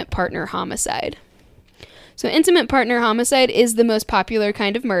intimate partner homicide. So intimate partner homicide is the most popular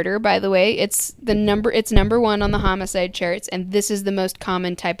kind of murder, by the way. It's number 1 on the homicide charts, and this is the most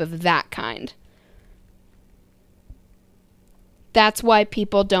common type of that kind. That's why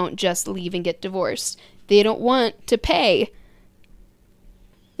people don't just leave and get divorced. They don't want to pay.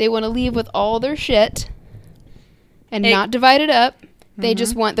 They want to leave with all their shit and not divide it up. They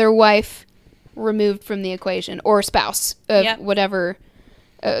just want their wife removed from the equation, or spouse, whatever.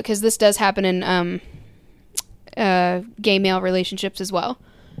 Because this does happen in gay male relationships as well.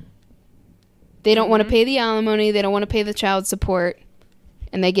 They don't want to pay the alimony. They don't want to pay the child support.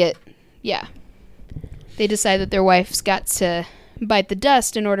 And they decide that their wife's got to bite the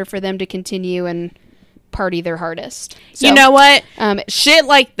dust in order for them to continue and party their hardest. So, you know what? Shit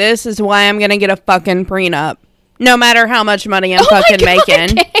like this is why I'm going to get a fucking prenup. No matter how much money I'm fucking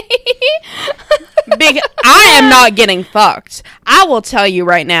making. I am not getting fucked. I will tell you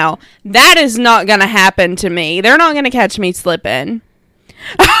right now, that is not going to happen to me. They're not going to catch me slipping.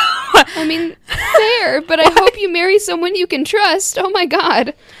 I mean, fair, but I hope you marry someone you can trust. Oh my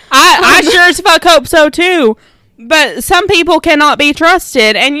God. I sure as fuck hope so too. But some people cannot be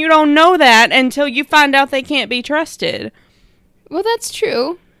trusted, and you don't know that until you find out they can't be trusted. Well, that's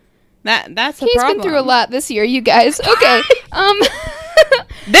true. That's a problem. He's been through a lot this year, you guys. Okay.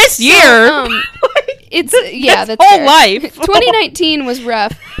 This year? It's that's whole fair. life. 2019 was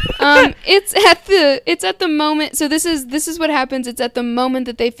rough. It's at the moment. So this is what happens. It's at the moment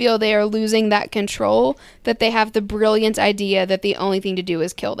that they feel they are losing that control, that they have the brilliant idea that the only thing to do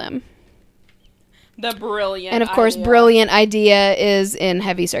is kill them. The brilliant And of course, idea. Brilliant idea is in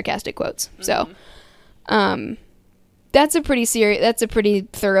heavy sarcastic quotes. So, that's a pretty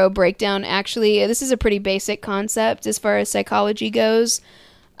thorough breakdown, actually. This is a pretty basic concept as far as psychology goes.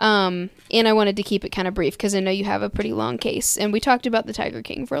 And I wanted to keep it kind of brief because I know you have a pretty long case. And we talked about the Tiger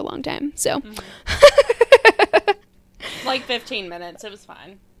King for a long time, so. Like 15 minutes. It was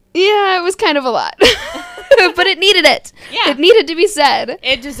fine. Yeah, it was kind of a lot. But it needed it. Yeah. It needed to be said.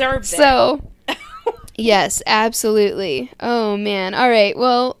 It deserves it. So, yes, absolutely. Oh, man. All right,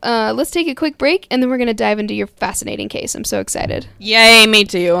 well, let's take a quick break, and then we're going to dive into your fascinating case. I'm so excited. Yay, me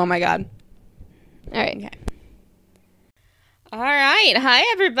too. Oh, my God. All right. Okay. All right. Hi,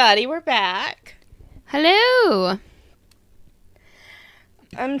 everybody. We're back. Hello.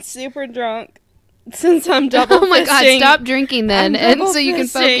 I'm super drunk since I'm double Oh, my God. fisting- Stop drinking then, I'm and so you can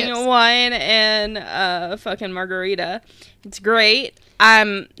double-fisting focus. wine and fucking margarita. It's great.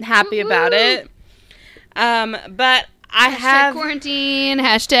 I'm happy about it. But I have quarantine,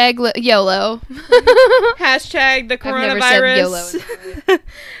 hashtag YOLO. hashtag the I've never said coronavirus. YOLO.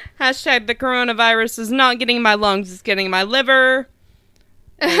 Hashtag the coronavirus is not getting my lungs, it's getting my liver.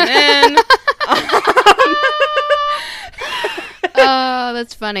 Amen. Oh,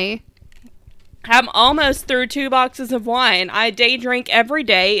 that's funny. I'm almost through 2 boxes of wine. I day drink every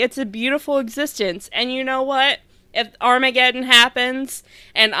day. It's a beautiful existence. And you know what? If Armageddon happens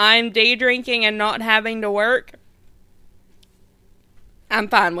and I'm day drinking and not having to work, I'm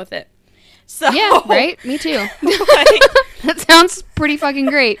fine with it. So, Yeah, right? Me too. like, That sounds pretty fucking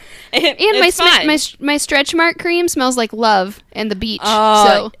great. And it's fine. my stretch mark cream smells like love and the beach. Oh,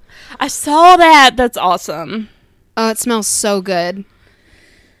 So, I saw that. That's awesome. oh, it smells so good.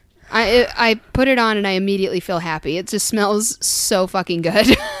 I put it on and I immediately feel happy. It just smells so fucking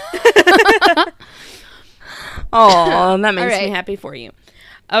good. Oh, that makes right. me happy for you.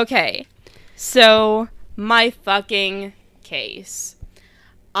 Okay, so my fucking case.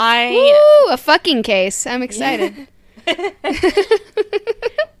 Woo, a fucking case. I'm excited.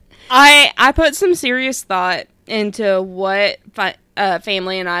 I put some serious thought into what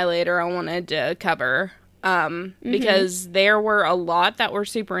family annihilator I wanted to cover, because there were a lot that were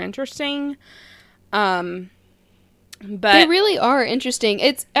super interesting. But They really are interesting.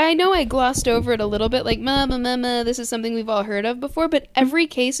 I know I glossed over it a little bit, like, mama, this is something we've all heard of before, but every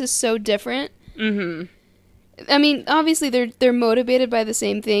case is so different. mm-hmm. I mean, obviously they're motivated by the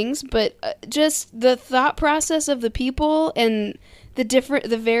same things, but just the thought process of the people and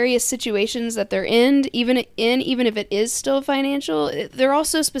the various situations that they're in, even if it is still financial, they're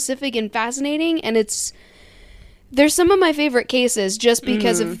also specific and fascinating, and they're some of my favorite cases just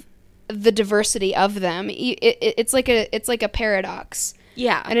because of the diversity of them. It's like a paradox.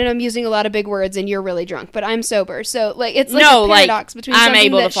 Yeah. I know I'm using a lot of big words and you're really drunk, but I'm sober. So like it's like No, a like, paradox between I'm something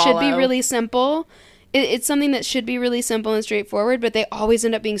able to that should be follow. really simple. It's something that should be really simple and straightforward, but they always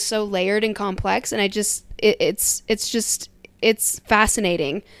end up being so layered and complex, and it's just it's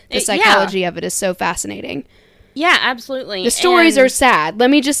fascinating. The Yeah. psychology of it is so fascinating. Yeah, absolutely. The stories And are sad. Let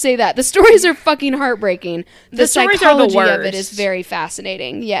me just say that. The stories are fucking heartbreaking. The stories are the psychology of it is worst. very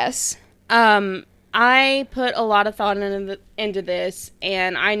fascinating. Yes. I put a lot of thought into this,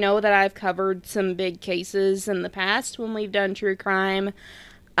 and I know that I've covered some big cases in the past when we've done true crime.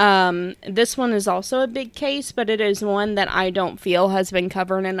 This one is also a big case, but it is one that I don't feel has been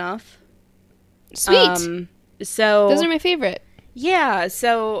covered enough. Sweet. So Those are my favorite. yeah,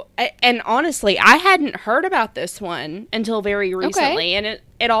 so, and honestly, I hadn't heard about this one until very recently, and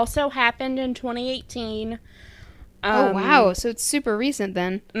it also happened in 2018. Oh, wow. So it's super recent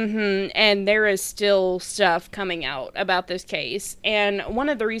then. And there is still stuff coming out about this case, and one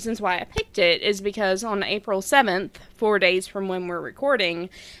of the reasons why I picked it is because on April 7th, 4 days from when we're recording,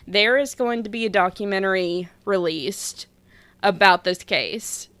 there is going to be a documentary released about this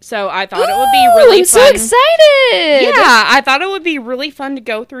case. So I thought it would be really I'm fun. so excited! Yeah, I thought it would be really fun to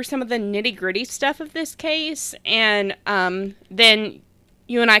go through some of the nitty-gritty stuff of this case, and then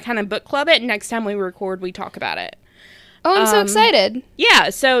you and I kind of book club it, and next time we record, we talk about it. Oh, I'm so excited.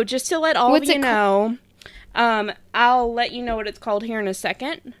 Yeah, so just to let all What's of you it know, I'll let you know what it's called here in a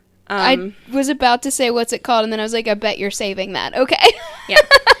second. I was about to say what's it called, and then I was like, I bet you're saving that. Okay. Yeah.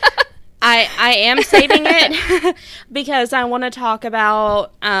 I am saving it because I want to talk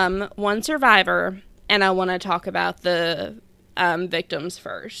about one survivor, and I want to talk about the victims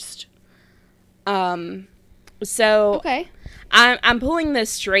first. So Okay. I'm pulling this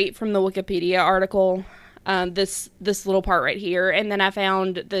straight from the Wikipedia article, this little part right here, and then I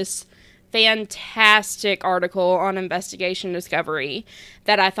found this fantastic article on Investigation Discovery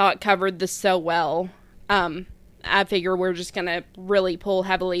that I thought covered this so well. I figure we're just going to really pull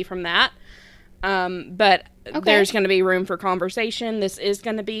heavily from that. But there's going to be room for conversation. This is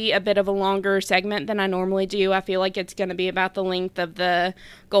going to be a bit of a longer segment than I normally do. I feel like it's going to be about the length of the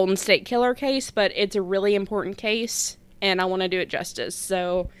Golden State Killer case, but it's a really important case, and I want to do it justice.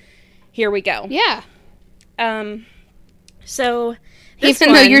 So here we go. Yeah. So this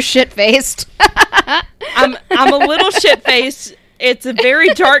Even though one- you're shit-faced. I'm a little shit-faced. It's a very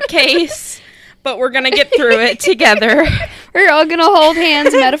dark case, but we're going to get through it together. We're all going to hold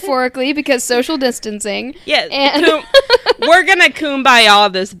hands metaphorically because social distancing. Yeah, And we're going to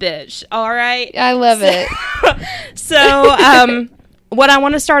kumbaya this bitch, all right? I love it. So, what I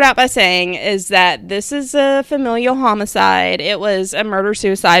want to start out by saying is that this is a familial homicide. It was a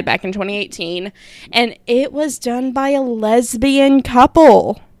murder-suicide back in 2018, and it was done by a lesbian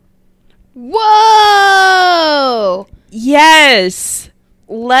couple. Whoa! Yes.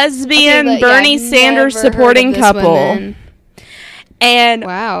 Lesbian Okay, Bernie I've Sanders never heard supporting of this couple. woman. And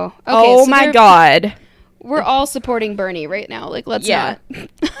Wow. Okay, oh so my they're- god. We're all supporting Bernie right now. Like, let's Yeah. not.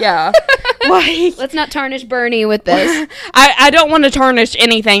 Yeah. Like, Let's not tarnish Bernie with this. I don't want to tarnish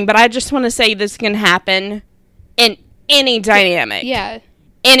anything, but I just want to say this can happen in any dynamic. Yeah.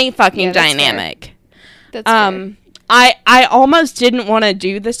 Any fucking Yeah, that's fair. dynamic. That's fair. I almost didn't want to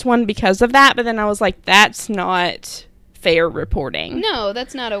do this one because of that, but then I was like, that's not fair reporting. No,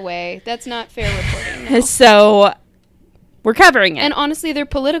 that's not a way. That's not fair reporting. No. So we're covering it. And honestly, their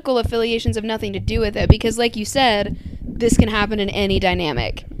political affiliations have nothing to do with it because, like you said, this can happen in any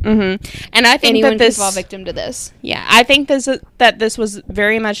dynamic. Mm-hmm. And I think Anyone that this can fall victim to this. Yeah, I think that this was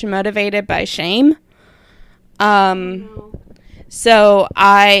very much motivated by shame. So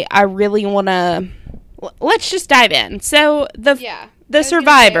I really want to let's just dive in. So Yeah. the I was gonna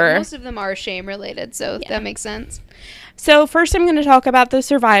survivor. say, most of them are shame related, so that makes sense. So first I'm going to talk about the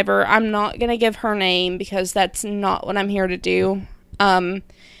survivor. I'm not going to give her name because that's not what I'm here to do.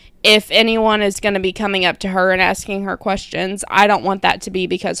 If anyone is going to be coming up to her and asking her questions, I don't want that to be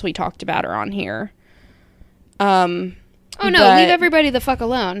because we talked about her on here. Oh no, but- leave everybody the fuck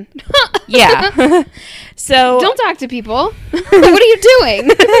alone. Yeah. So Don't talk to people. What are you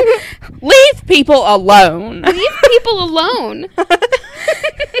doing? leave people alone. Leave people alone.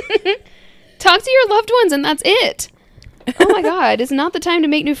 Talk to your loved ones and that's it. Oh my god, it's not the time to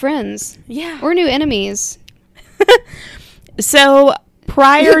make new friends. Yeah. Or new enemies. So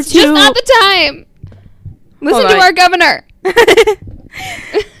prior It's to just not the time. Listen Hold to on. our governor.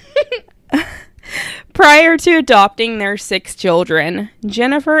 prior to adopting their 6 children,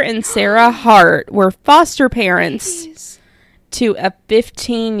 Jennifer and Sarah Hart were foster parents to a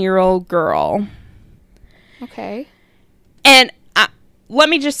 15-year-old girl. Okay. And let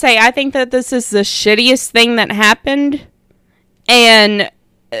me just say, I think that this is the shittiest thing that happened, and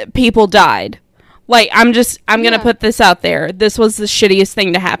people died. Like, I'm going to put this out there. This was the shittiest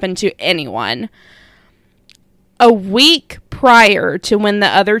thing to happen to anyone. A week prior to when the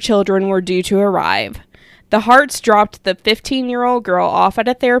other children were due to arrive, The Harts dropped the 15-year-old girl off at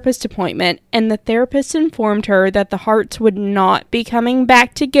a therapist appointment, and the therapist informed her that the Harts would not be coming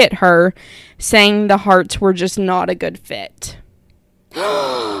back to get her, saying the Harts were just not a good fit.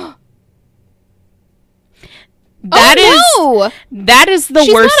 That is the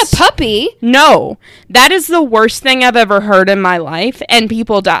She's worst. She's not a puppy. No. That is the worst thing I've ever heard in my life, and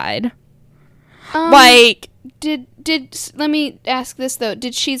people died. Let me ask this, though.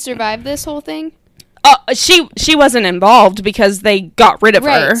 Did she survive this whole thing? She wasn't involved because they got rid of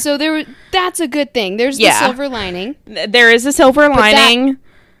her. Right, so that's a good thing. There's the silver lining. There is a silver lining. That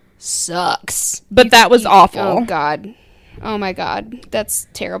sucks. But that was awful. Oh, God. Oh, my God. That's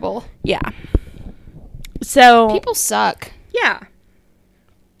terrible. Yeah. So... people suck. Yeah.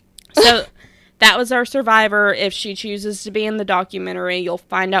 So... that was our survivor. If she chooses to be in the documentary, you'll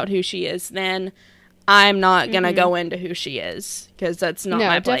find out who she is then. I'm not going to go into who she is, because that's not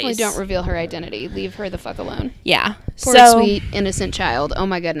my place. No, definitely don't reveal her identity. Leave her the fuck alone. Yeah. Poor, sweet, innocent child. Oh,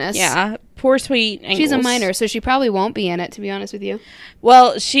 my goodness. Yeah. Poor, sweet Ankles. She's a minor, so she probably won't be in it, to be honest with you.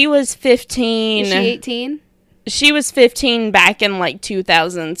 Well, she was 15. Is she 18? She was 15 back in,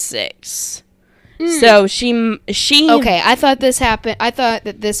 2006. So she okay, I thought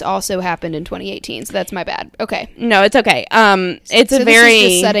that this also happened in 2018, so that's my bad. Okay. No, it's okay. It's so a very... this is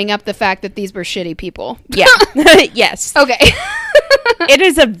just setting up the fact that these were shitty people. Yeah. Yes. Okay. It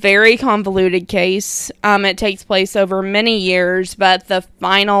is a very convoluted case. It takes place over many years, but the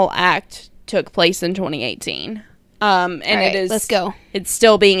final act took place in 2018. And right, it is... let's go. It's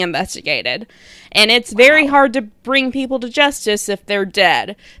still being investigated. And it's very hard to bring people to justice if they're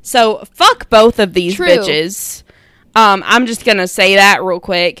dead. So, fuck both of these bitches. I'm just gonna say that real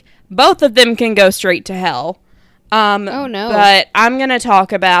quick. Both of them can go straight to hell. Oh, no. But I'm gonna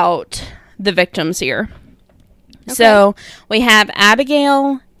talk about the victims here. Okay. So, we have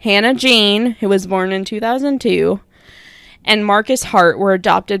Abigail Hannah Jean, who was born in 2002, and Marcus Hart were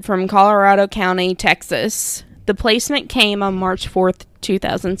adopted from Colorado County, Texas. The placement came on March 4th,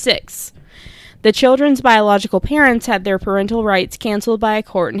 2006. The children's biological parents had their parental rights canceled by a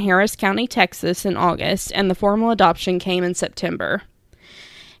court in Harris County, Texas in August, and the formal adoption came in September.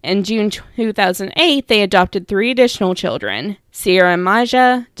 In June 2008, they adopted 3 additional children, Sierra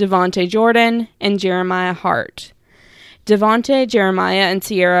Maja, Devontae Jordan, and Jeremiah Hart. Devontae, Jeremiah, and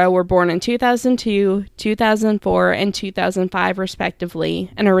Sierra were born in 2002, 2004, and 2005,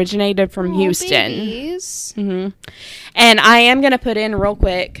 respectively, and originated from Houston. Babies. Mm-hmm. And I am going to put in real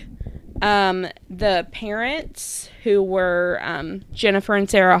quick, the parents, who were Jennifer and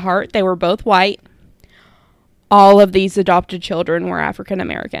Sarah Hart, they were both white. All of these adopted children were African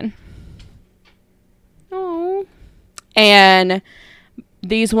American. Oh. And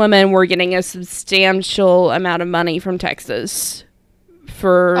these women were getting a substantial amount of money from Texas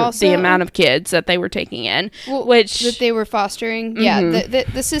for also, the amount of kids that they were taking in. Well, which that they were fostering. Mm-hmm. Yeah,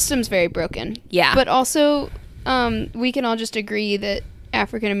 the system's very broken. Yeah. But also, we can all just agree that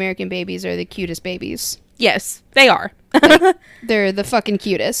African American babies are the cutest babies. Yes, they are. They're the fucking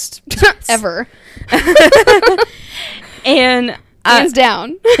cutest ever. And hands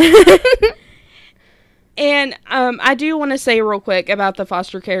down. And I do want to say real quick about the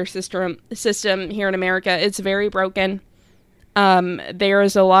foster care system here in America. It's very broken. There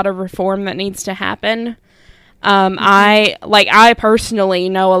is a lot of reform that needs to happen. I personally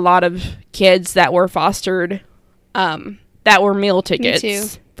know a lot of kids that were fostered, that were meal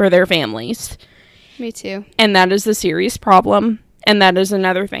tickets for their families. Me too. And that is a serious problem. And that is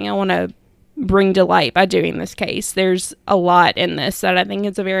another thing I want to bring to light by doing this case. There's a lot in this that I think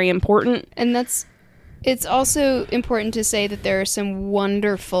is very important. And it's also important to say that there are some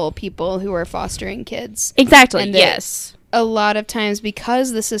wonderful people who are fostering kids. Exactly, and yes. A lot of times,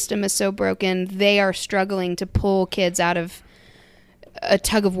 because the system is so broken, they are struggling to pull kids out of a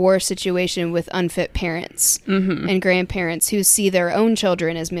tug-of-war situation with unfit parents and grandparents who see their own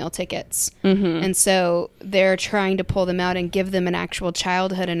children as meal tickets. Mm-hmm. And so they're trying to pull them out and give them an actual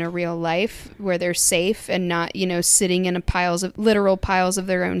childhood and a real life where they're safe and not, sitting in literal piles of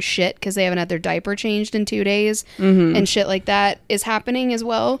their own shit because they haven't had their diaper changed in 2 days and shit like that is happening as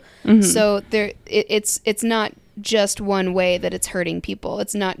well. Mm-hmm. So it's not just one way that it's hurting people.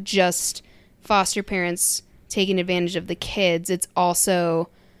 It's not just foster parents taking advantage of the kids. It's also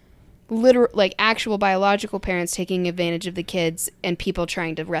actual biological parents taking advantage of the kids and people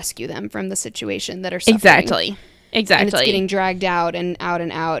trying to rescue them from the situation that are suffering. Exactly. And it's getting dragged out and out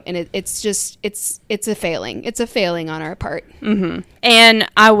and out, and it's a failing. It's a failing on our part. Mm-hmm. And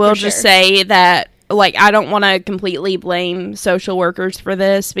I will just say that, I don't want to completely blame social workers for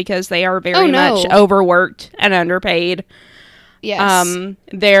this because they are very much overworked and underpaid. Yes.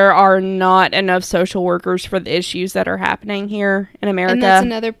 There are not enough social workers for the issues that are happening here in America. And that's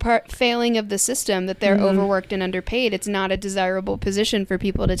another failing of the system, that they're overworked and underpaid. It's not a desirable position for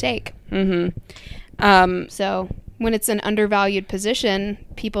people to take. So when it's an undervalued position,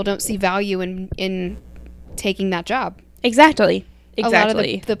 people don't see value in taking that job. Exactly. A lot of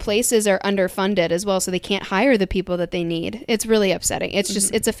the places are underfunded as well, so they can't hire the people that they need. It's really upsetting. It's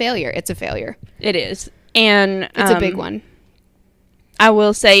just, it's a failure. It's a failure. It is. And it's a big one. I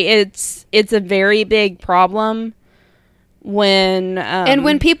will say it's a very big problem when... and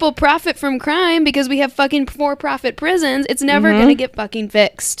when people profit from crime because we have fucking for-profit prisons, it's never going to get fucking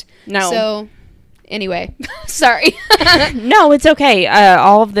fixed. No. So, anyway, sorry. No, it's okay.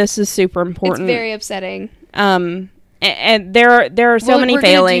 All of this is super important. It's very upsetting. And there are so many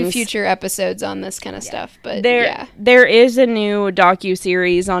failings. We're gonna do future episodes on this kind of stuff, but there is a new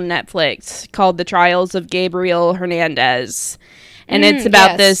docu-series on Netflix called The Trials of Gabriel Hernandez, and it's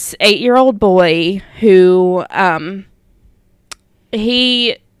about this 8-year-old boy who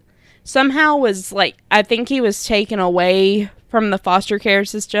he somehow was I think he was taken away from the foster care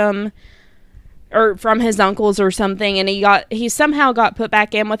system or from his uncles or something, and he somehow got put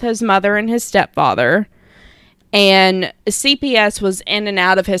back in with his mother and his stepfather. And CPS was in and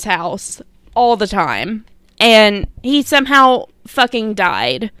out of his house all the time. And he somehow fucking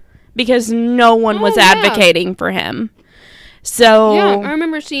died because no one was advocating for him. So yeah, I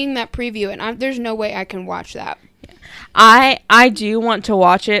remember seeing that preview, and there's no way I can watch that. I do want to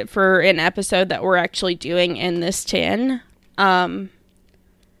watch it for an episode that we're actually doing in this 10. And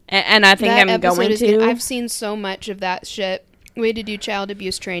I think I'm going to. I've seen so much of that shit. We had to do child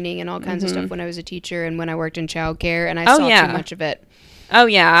abuse training and all kinds of stuff when I was a teacher and when I worked in childcare, and I saw too much of it. Oh,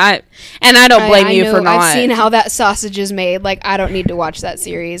 yeah. I don't blame you for not. I've seen how that sausage is made. I don't need to watch that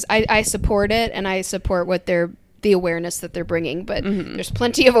series. I support it, and I support what the awareness that they're bringing, but there's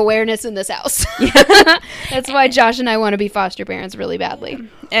plenty of awareness in this house. That's why Josh and I want to be foster parents really badly.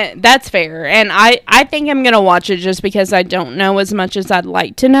 That's fair. And I think I'm going to watch it just because I don't know as much as I'd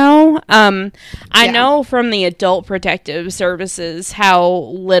like to know. I know from the Adult Protective Services how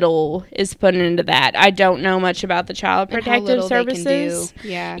little is put into that. I don't know much about the Child Protective Services. They can do.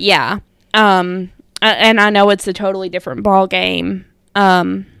 Yeah. Yeah. And I know it's a totally different ball game.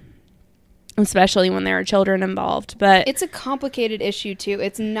 Especially when there are children involved, but it's a complicated issue too.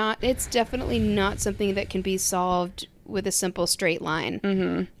 It's definitely not something that can be solved with a simple straight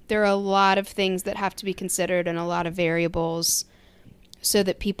line. There are a lot of things that have to be considered and a lot of variables so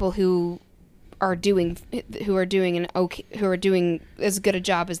that people who are doing as good a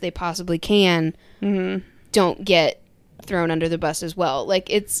job as they possibly can don't get thrown under the bus as well.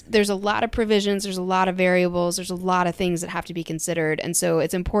 There's a lot of provisions, there's a lot of variables, there's a lot of things that have to be considered, and so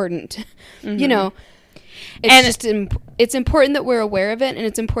it's important, it's important that we're aware of it, and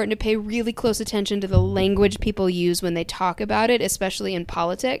it's important to pay really close attention to the language people use when they talk about it, especially in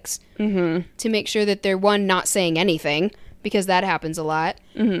politics, to make sure that they're, one, not saying anything, because that happens a lot,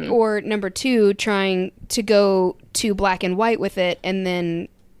 or number two, trying to go too black and white with it, and then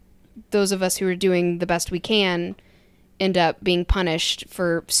those of us who are doing the best we can end up being punished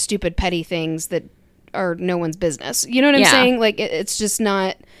for stupid petty things that are no one's business. You know what I'm saying? It's just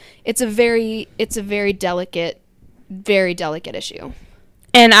not, it's a very delicate issue.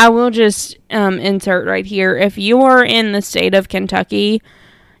 And I will just insert right here, if you are in the state of Kentucky,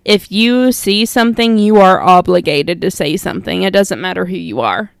 if you see something, you are obligated to say something. It doesn't matter who you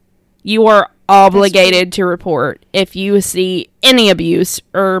are. You are obligated to report if you see any abuse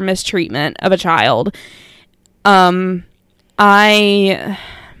or mistreatment of a child. I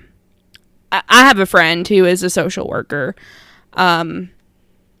have a friend who is a social worker. I've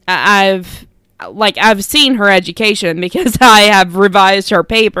seen her education because I have revised her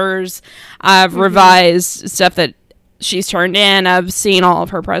papers. I've revised stuff that she's turned in. I've seen all of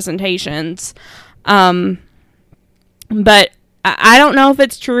her presentations. But I don't know if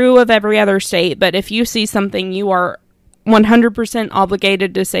it's true of every other state, but if you see something, you are 100%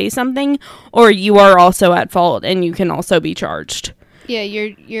 obligated to say something, or you are also at fault and you can also be charged. Yeah,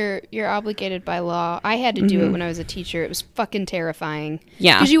 you're obligated by law. I had to do it when I was a teacher. It was fucking terrifying.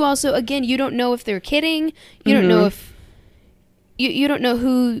 Yeah. Because you also, again, you don't know if they're kidding. You don't know if you don't know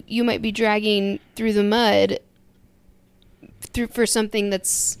who you might be dragging through the mud for something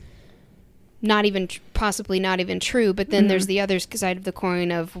that's not even possibly not even true, but then there's the other side of the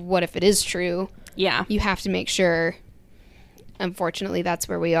coin of what if it is true. Yeah. You have to make sure. Unfortunately, that's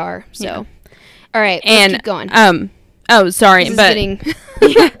where we are. So, all right, and keep going. Oh, sorry, but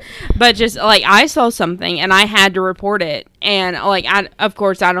yeah, but just I saw something and I had to report it, and of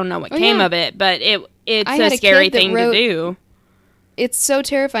course I don't know what came of it, but it's a scary thing to do. it's so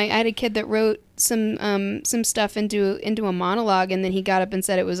terrifying. I had a kid that wrote some stuff into a monologue, and then he got up and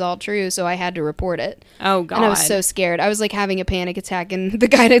said it was all true, so I had to report it. Oh, God. And I was so scared. I was like having a panic attack in the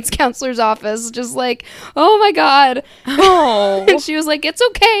guidance counselor's office, just like, oh my God. Oh. And she was like, it's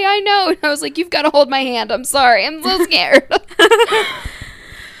okay, I know. And I was like, you've got to hold my hand. I'm sorry. I'm so scared.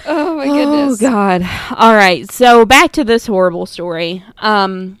 Oh my goodness. Oh, God. All right. So back to this horrible story.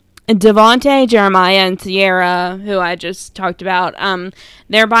 Devontae, Jeremiah, and Sierra, who I just talked about,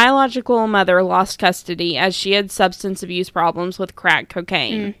 their biological mother lost custody as she had substance abuse problems with crack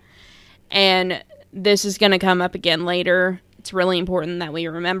cocaine. And this is going to come up again later. It's really important that we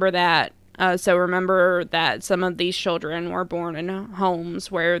remember that. So remember that some of these children were born in homes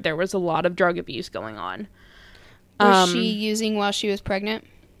where there was a lot of drug abuse going on. Was she using while she was pregnant?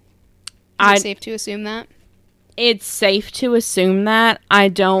 Is it safe to assume that? It's safe to assume that. I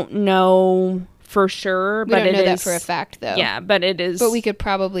don't know for sure, but we don't know that for a fact, though. Yeah, but it is. But we could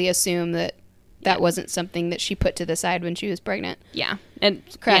probably assume that wasn't something that she put to the side when she was pregnant. Yeah,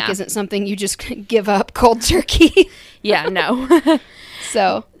 crack isn't something you just give up cold turkey. Yeah, no.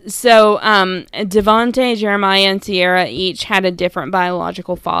 So Devontae, Jeremiah, and Sierra each had a different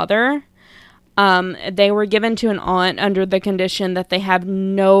biological father. They were given to an aunt under the condition that they have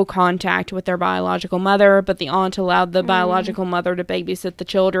no contact with their biological mother, but the aunt allowed the biological mother to babysit the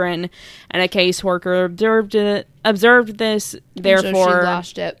children, and a caseworker observed this, therefore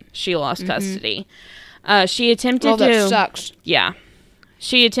she lost custody. She attempted that sucks. Yeah.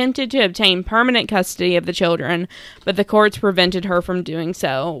 She attempted to obtain permanent custody of the children, but the courts prevented her from doing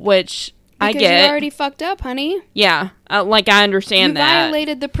so, which I get. Because you already fucked up, honey. Yeah, I understand that. You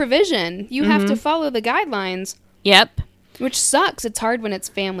violated the provision. You have to follow the guidelines. Yep. Which sucks. It's hard when it's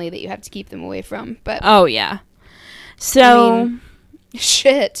family that you have to keep them away from. But oh, yeah. So.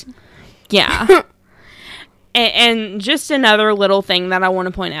 Shit. Yeah. and just another little thing that I want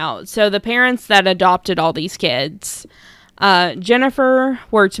to point out. So the parents that adopted all these kids, Jennifer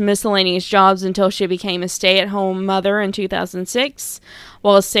worked miscellaneous jobs until she became a stay-at-home mother in 2006.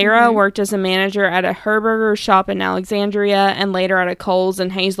 While Sarah worked as a manager at a Herberger shop in Alexandria and later at a Kohl's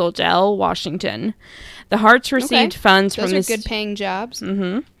in Hazel Dell, Washington. The Harts received funds from Those are good-paying jobs.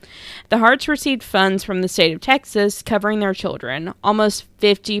 The Harts received funds from the state of Texas covering their children. Almost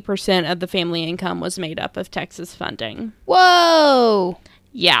 50% of the family income was made up of Texas funding. Whoa!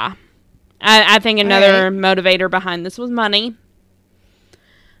 Yeah. I think another motivator behind this was money.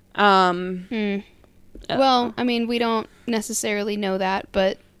 Well, I mean, we don't necessarily know that,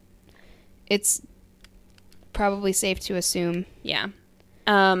 but it's probably safe to assume. Yeah.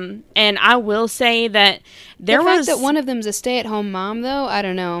 And I will say that the fact that one of them's a stay-at-home mom, though, I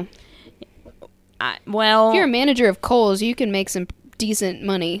don't know. If you're a manager of Kohl's, you can make some decent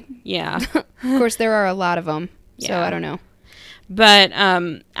money. Yeah. Of course, there are a lot of them, so I don't know. But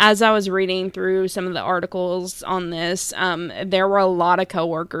as I was reading through some of the articles on this, there were a lot of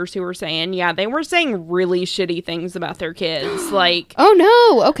coworkers who were saying, they were saying really shitty things about their kids. Like, oh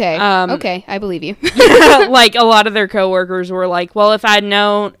no, okay, okay, I believe you. Like a lot of their coworkers were like, well, if I'd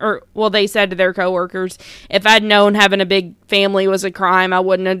known, they said to their coworkers, if I'd known having a big family was a crime, I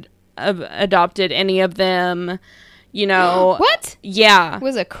wouldn't have adopted any of them. You know what? Yeah,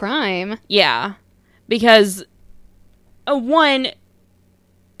 was a crime. Yeah, because.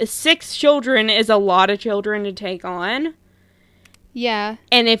 6 children is a lot of children to take on. Yeah.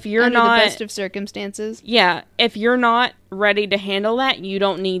 And if you're under not... the best of circumstances. Yeah. If you're not ready to handle that, you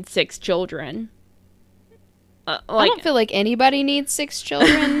don't need 6 children. I don't feel like anybody needs 6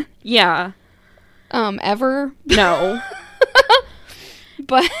 children. Yeah. Ever. No.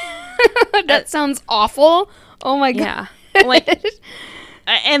 But that sounds awful. Oh my God. Yeah. Like...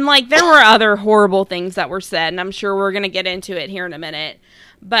 And, there were other horrible things that were said, and I'm sure we're going to get into it here in a minute.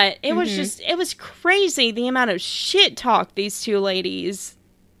 But it was it was crazy the amount of shit talk these 2 ladies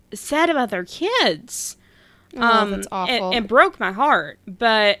said about their kids. That's awful. It broke my heart.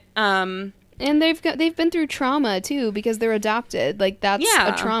 But, and they've been through trauma, too, because they're adopted. Like, that's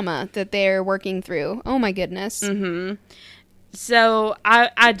a trauma that they're working through. Oh, my goodness. Mm-hmm. So,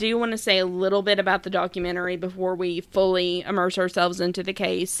 I do want to say a little bit about the documentary before we fully immerse ourselves into the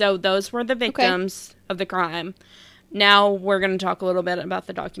case. So, those were the victims of the crime. Now, we're going to talk a little bit about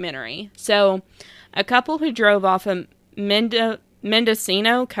the documentary. So, a couple who drove off a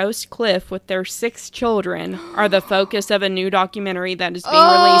Mendocino Coast cliff with their 6 children are the focus of a new documentary that is being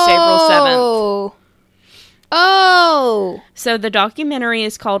released April 7th. Oh! So, the documentary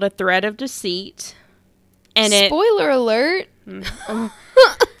is called A Thread of Deceit. And spoiler alert.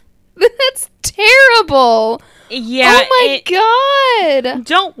 That's terrible. Yeah. Oh my God.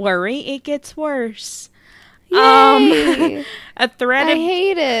 Don't worry. It gets worse. Yay! A thread I of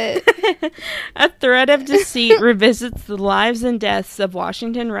hate it. A thread of deceit revisits the lives and deaths of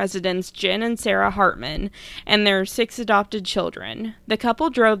Washington residents Jen and Sarah Hartman and their 6 adopted children. The couple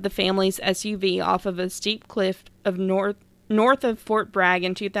drove the family's SUV off of a steep cliff of north of Fort Bragg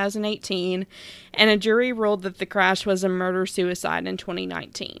in 2018, and a jury ruled that the crash was a murder-suicide in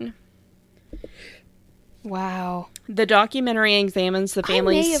 2019. Wow. The documentary examines the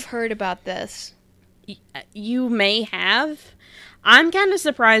family's... I may have heard about this. You may have. I'm kind of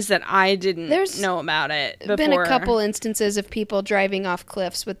surprised that I didn't know about it before. Been a couple instances of people driving off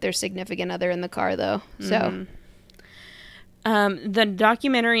cliffs with their significant other in the car, though. So, the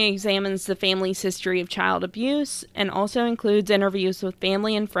documentary examines the family's history of child abuse and also includes interviews with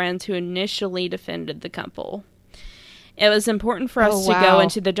family and friends who initially defended the couple. It was important for us to go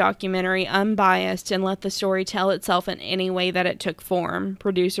into the documentary unbiased and let the story tell itself in any way that it took form,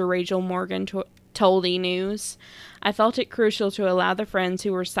 producer Rachel Morgan told E! News. I felt it crucial to allow the friends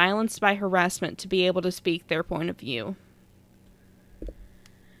who were silenced by harassment to be able to speak their point of view.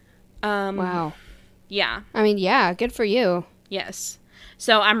 Wow. Yeah. I mean, yeah, good for you. Yes.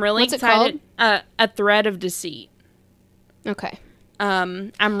 So I'm really excited. A Thread of Deceit. Okay.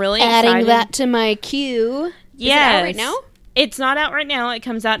 I'm really excited. Adding that to my queue. Yes. Is it out right now? It's not out right now. It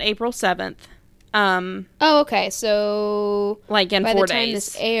comes out April 7th. Oh, okay. So like in 4 days. By the time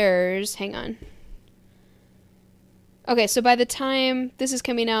this airs, hang on. Okay, so by the time this is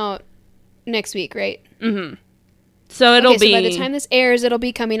coming out next week, right? Mm-hmm. So it'll be... So by the time this airs, it'll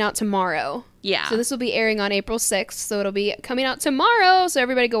be coming out tomorrow. Yeah. So this will be airing on April 6th, so it'll be coming out tomorrow, so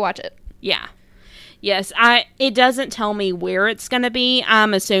everybody go watch it. Yeah. Yes, it doesn't tell me where it's going to be.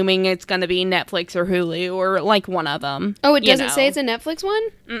 I'm assuming it's going to be Netflix or Hulu or like one of them. Oh, it doesn't say it's a Netflix one?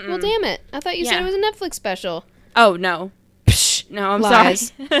 Mm-mm. Well, damn it. I thought you said it was a Netflix special. Oh, no. No, I'm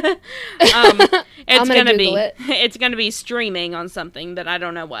Lies. sorry. It's going to be it. It's going to be streaming on something that I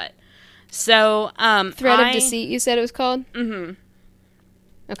don't know what. So, Thread of Deceit, you said it was called? Mm-hmm.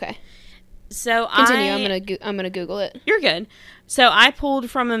 Okay. So continue. I'm gonna Google it. You're good. So I pulled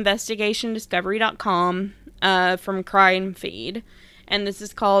from investigationdiscovery.com from Crime Feed, and this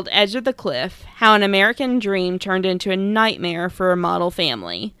is called Edge of the Cliff: How an American Dream Turned into a Nightmare for a Model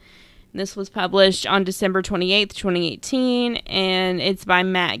Family. This was published on December 28th, 2018, and it's by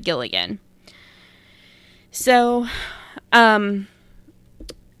Matt Gilligan. So,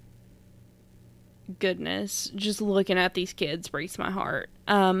 goodness, just looking at these kids breaks my heart.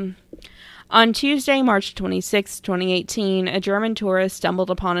 On Tuesday, March 26, 2018, a German tourist stumbled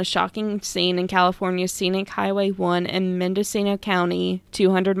upon a shocking scene in California's scenic Highway 1 in Mendocino County,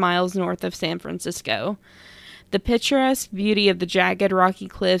 200 miles north of San Francisco. The picturesque beauty of the jagged rocky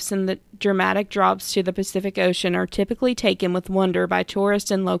cliffs and the dramatic drops to the Pacific Ocean are typically taken with wonder by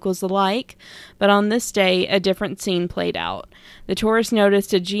tourists and locals alike, but on this day, a different scene played out. The tourists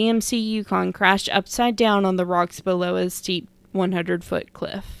noticed a GMC Yukon crashed upside down on the rocks below a steep 100-foot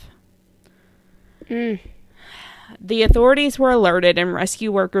cliff. The authorities were alerted and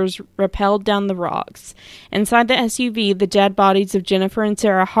rescue workers rappelled down the rocks. Inside the SUV, the dead bodies of Jennifer and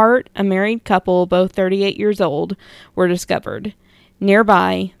Sarah Hart, a married couple, both 38 years old, were discovered.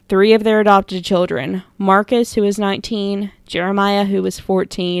 Nearby, 3 of their adopted children, Marcus, who was 19, Jeremiah, who was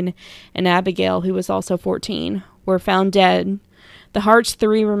 14, and Abigail, who was also 14, were found dead. The Harts'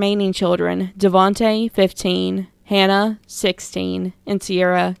 3 remaining children, Devontae, 15, Hannah, 16, and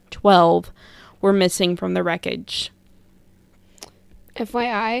Sierra, 12, were missing from the wreckage.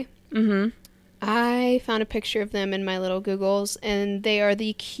 FYI, I found a picture of them in my little Googles, and they are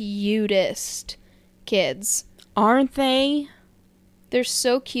the cutest kids. Aren't they? They're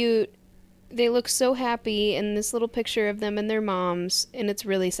so cute. They look so happy in this little picture of them and their moms, and it's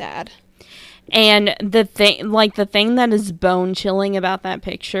really sad. And the thing that is bone chilling about that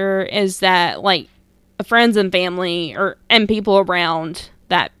picture is that, like, friends and family and people around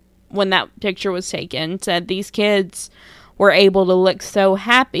that when that picture was taken said these kids were able to look so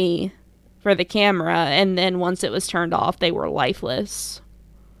happy for the camera, and then once it was turned off, they were lifeless.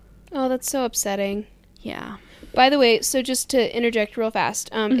 Oh, that's so upsetting. Yeah. By the way, so just to interject real fast,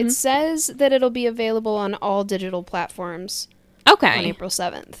 it says that it'll be available on all digital platforms. Okay. On April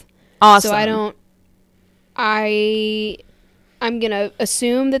 7th. Awesome. So I'm going to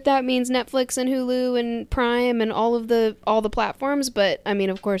assume that means Netflix and Hulu and Prime and all the platforms, but I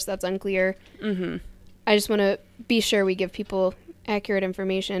mean, of course, that's unclear. Mm-hmm. I just want to be sure we give people accurate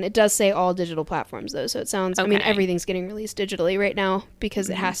information. It does say all digital platforms, though, so it sounds, I mean, everything's getting released digitally right now because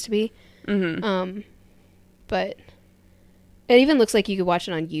it has to be. Mm-hmm. But it even looks like you could watch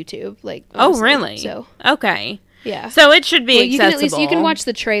it on YouTube. Like, honestly, honestly, really? So okay. Yeah. So it should be Well, you can accessible. you can watch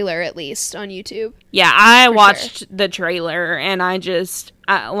the trailer at least on YouTube. Yeah, I watched the trailer, and I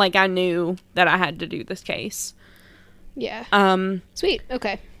knew that I had to do this case. Yeah. Sweet.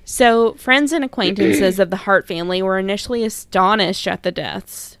 Okay. So, friends and acquaintances of the Hart family were initially astonished at the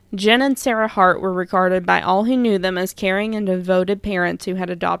deaths. Jen and Sarah Hart were regarded by all who knew them as caring and devoted parents who had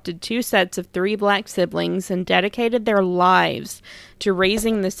adopted 2 sets of 3 black siblings and dedicated their lives to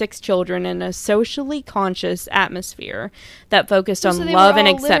raising the 6 children in a socially conscious atmosphere that focused on love and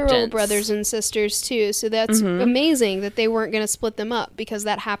acceptance. Literal brothers and sisters too, so that's amazing that they weren't going to split them up because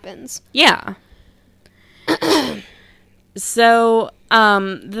that happens. Yeah. So,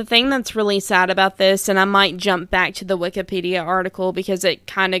 the thing that's really sad about this, and I might jump back to the Wikipedia article because it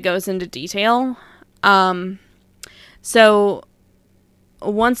kind of goes into detail. So,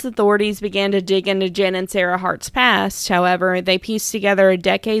 once authorities began to dig into Jen and Sarah Hart's past, however, they pieced together a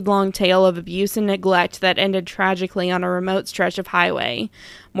decade-long tale of abuse and neglect that ended tragically on a remote stretch of highway,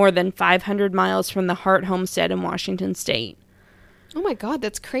 more than 500 miles from the Hart homestead in Washington state. Oh my god,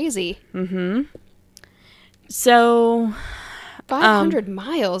 that's crazy. So... 500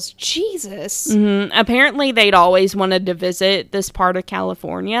 miles? Jesus. Apparently, they'd always wanted to visit this part of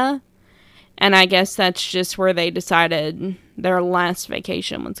California. And I guess that's just where they decided their last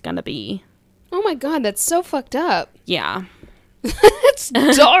vacation was going to be. Oh my god, that's so fucked up. Yeah. It's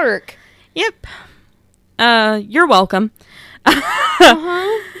dark. Yep. You're welcome.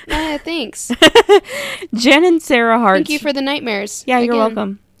 Thanks. Jen and Sarah Hart. Thank you for the nightmares. Yeah, you're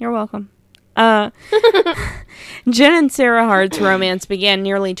welcome. You're welcome. Jen and Sarah Hart's romance began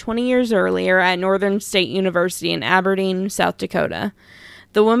nearly 20 years earlier at Northern State University in Aberdeen, South Dakota.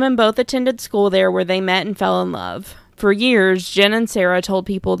 The women both attended school there where they met and fell in love. For years, Jen and Sarah told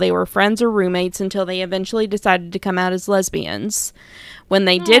people they were friends or roommates until they eventually decided to come out as lesbians. When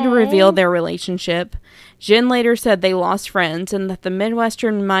they did reveal their relationship, Jen later said they lost friends and that the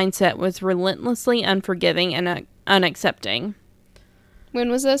Midwestern mindset was relentlessly unforgiving and unaccepting.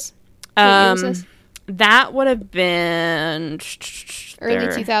 When was this? What year was this? That would have been... Early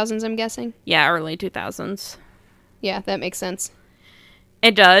 2000s, I'm guessing? Yeah, early 2000s. Yeah, that makes sense.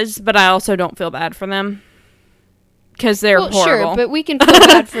 It does, but I also don't feel bad for them. Because they're horrible. Sure, but we can feel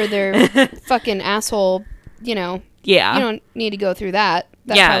bad for their fucking asshole, Yeah. You don't need to go through that.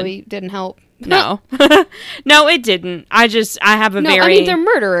 That probably didn't help. No. No, it didn't. I have a very... No, I mean, they're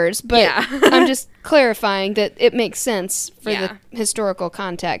murderers, but I'm just clarifying that it makes sense for the historical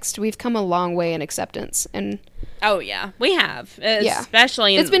context. We've come a long way in acceptance. And oh, yeah. We have.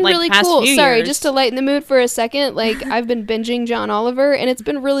 Especially in, it's been really past cool. few Sorry, years. just to lighten the mood for a second, I've been binging John Oliver, and it's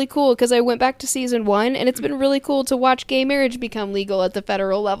been really cool because I went back to season 1, and it's been really cool to watch gay marriage become legal at the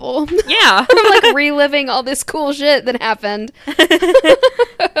federal level. Yeah. I'm, reliving all this cool shit that happened.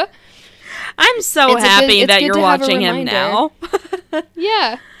 I'm so happy that you're watching him now.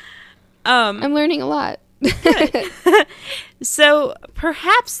 Yeah. I'm learning a lot. So,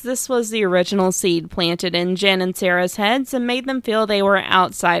 perhaps this was the original seed planted in Jen and Sarah's heads and made them feel they were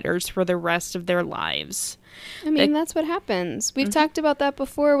outsiders for the rest of their lives. I mean, that's what happens. We've talked about that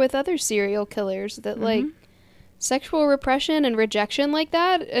before with other serial killers, that, sexual repression and rejection like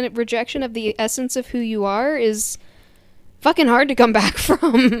that, and rejection of the essence of who you are is fucking hard to come back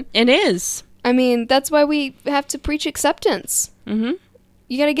from. It is. I mean, that's why we have to preach acceptance. You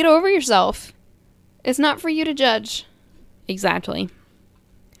gotta get over yourself. It's not for you to judge. Exactly.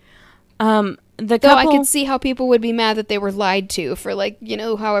 Though I could see how people would be mad that they were lied to for,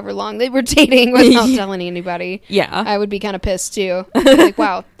 however long they were dating without telling anybody. Yeah. I would be kind of pissed, too. Like,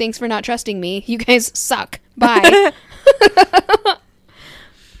 wow, thanks for not trusting me. You guys suck. Bye.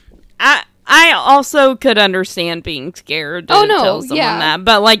 I also could understand being scared to tell someone that.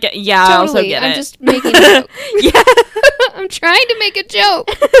 But, totally. I also get it. I'm just making a joke. Yeah. I'm trying to make a joke.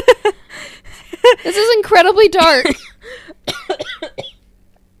 This is incredibly dark.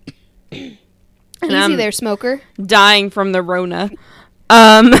 Easy there, smoker. Dying from the Rona.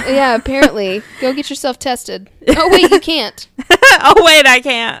 Yeah, apparently. Go get yourself tested. Oh, wait, you can't. Oh, wait, I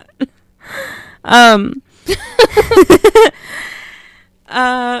can't.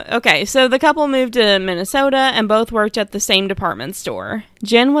 Okay, so the couple moved to Minnesota and both worked at the same department store.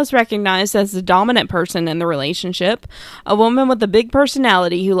 Jen was recognized as the dominant person in the relationship, a woman with a big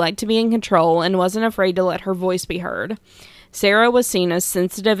personality who liked to be in control and wasn't afraid to let her voice be heard. Sarah was seen as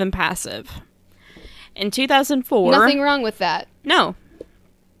sensitive and passive. In 2004... Nothing wrong with that. No.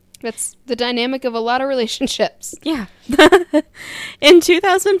 That's the dynamic of a lot of relationships. Yeah. In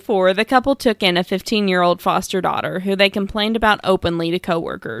 2004, the couple took in a 15-year-old foster daughter who they complained about openly to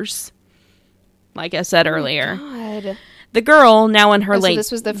coworkers. Like I said earlier. God. The girl, now in her late... So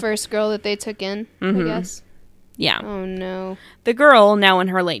this was the first girl that they took in, I guess? Yeah. Oh, no. The girl, now in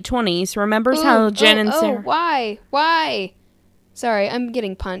her late 20s, remembers how Jen and Sarah... why? Why? Sorry, I'm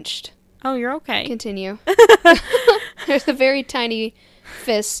getting punched. Oh, you're okay. Continue. There's a very tiny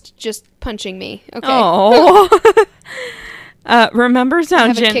fist just punching me. Okay. Oh. Remembers how I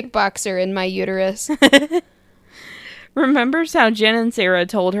have Jen... a kickboxer in my uterus. Remembers how Jen and Sarah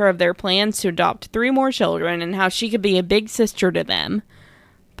told her of their plans to adopt 3 more children and how she could be a big sister to them.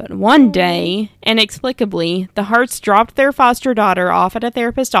 But one day, inexplicably, the Harts dropped their foster daughter off at a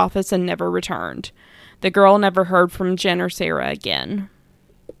therapist's office and never returned. The girl never heard from Jen or Sarah again.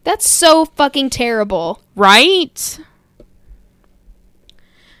 That's so fucking terrible. Right?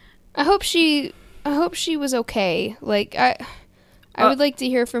 I hope she was okay. Like, I would like to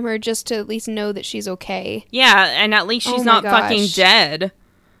hear from her just to at least know that she's okay. Yeah, and at least she's not fucking dead.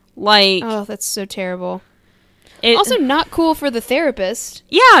 Like... Oh, that's so terrible. Also not cool for the therapist.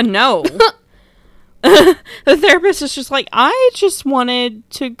 Yeah, no. The therapist is just like, I just wanted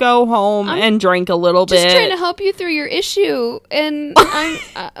to go home and drink a little bit. Just trying to help you through your issue, and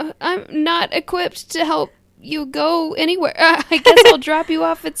I'm not equipped to help you go anywhere. I guess I'll drop you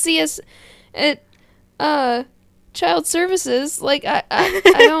off at CS at Child Services. Like I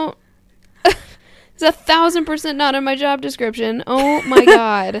don't. It's 1,000% not in my job description. Oh my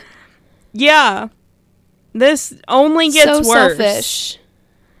god. Yeah. This only gets so worse. Selfish.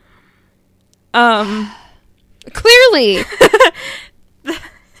 Clearly.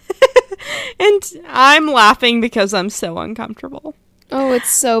 And I'm laughing because I'm so uncomfortable. Oh, it's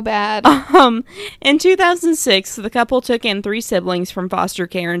so bad. In 2006, the couple took in 3 siblings from foster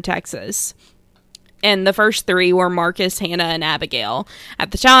care in Texas. And the first 3 were Marcus, Hannah, and Abigail.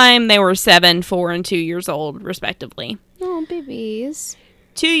 At the time, they were 7, 4, and 2 years old, respectively. Oh, babies.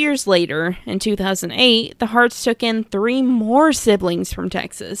 2 years later, in 2008, the Harts took in 3 more siblings from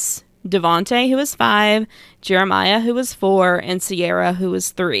Texas. Devontae, who was 5, Jeremiah, who was 4, and Sierra, who was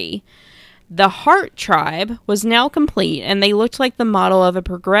 3. The Hart tribe was now complete, and they looked like the model of a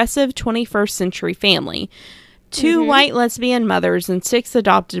progressive 21st century family. 2 white lesbian mothers and 6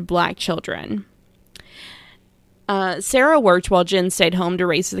 adopted black children. Sarah worked while Jen stayed home to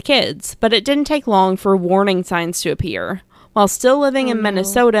raise the kids, but it didn't take long for warning signs to appear. While still living in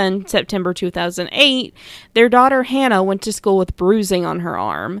Minnesota in September 2008, their daughter Hannah went to school with bruising on her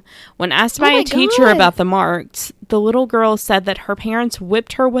arm. When asked by a teacher about the marks, the little girl said that her parents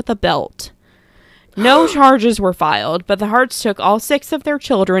whipped her with a belt. No charges were filed, but the Harts took all 6 of their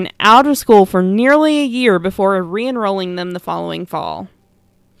children out of school for nearly a year before re-enrolling them the following fall.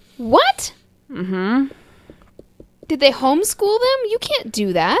 What? Mm-hmm. Did they homeschool them? You can't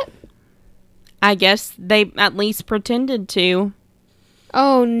do that. I guess they at least pretended to.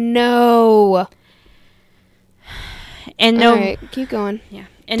 Oh, no. And all right, keep going. Yeah.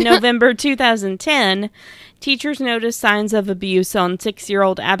 In November 2010, teachers noticed signs of abuse on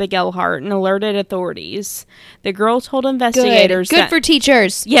 6-year-old Abigail Hart and alerted authorities. The girl told investigators Good for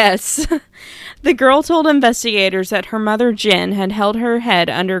teachers. Yes. The girl told investigators that her mother, Jen, had held her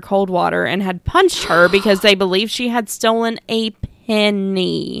head under cold water and had punched her because they believed she had stolen a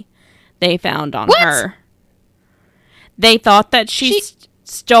penny they found on her. They thought that she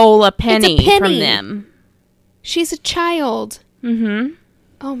stole a penny from them. She's a child. Mm-hmm.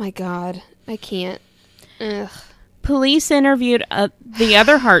 Oh my god. I can't. Ugh. Police interviewed the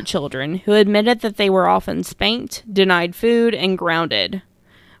other Hart children, who admitted that they were often spanked, denied food, and grounded.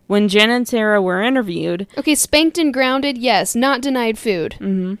 When Jen and Sarah were interviewed... Okay, spanked and grounded, yes. Not denied food.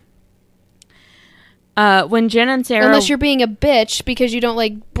 Mm-hmm. When Jen and Sarah... Unless you're being a bitch because you don't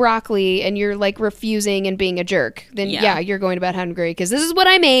like broccoli and you're like refusing and being a jerk. Then yeah you're going about hungry because this is what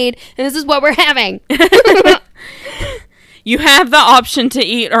I made and this is what we're having. You have the option to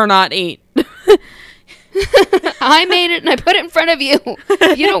eat or not eat. I made it and I put it in front of you.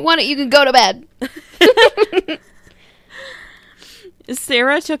 If you don't want it, you can go to bed.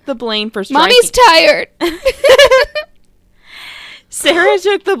 Sarah took the blame for striking... Mommy's tired. Sarah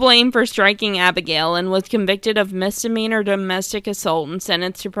took the blame for striking Abigail and was convicted of misdemeanor domestic assault and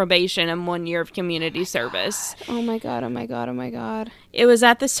sentenced to probation and 1 year of community service. Oh my god, oh my god, oh my god. It was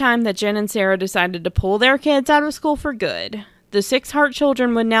at this time that Jen and Sarah decided to pull their kids out of school for good. The 6 Hart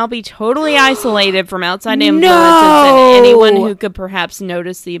children would now be totally isolated from outside influences and anyone who could perhaps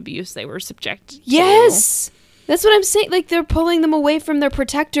notice the abuse they were subjected to. Yes! That's what I'm saying. Like, they're pulling them away from their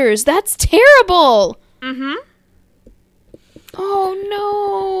protectors. That's terrible! Mm-hmm. Oh,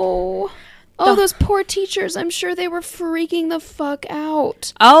 no. Oh, those poor teachers. I'm sure they were freaking the fuck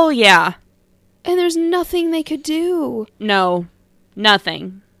out. Oh, yeah. And there's nothing they could do. No.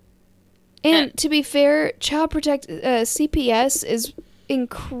 Nothing. And to be fair, Child Protect CPS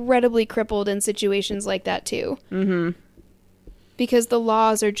incredibly crippled in situations like that too. Mm-hmm. Because the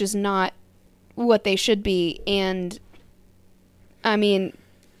laws are just not what they should be. And, I mean,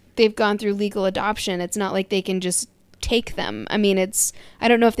 they've gone through legal adoption. It's not like they can just take them. I mean, I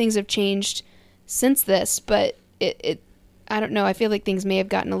don't know if things have changed since this, but I don't know. I feel like things may have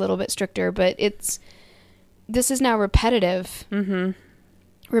gotten a little bit stricter, but this is now repetitive. Mm-hmm.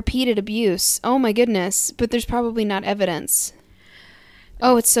 Repeated abuse. Oh my goodness. But there's probably not evidence.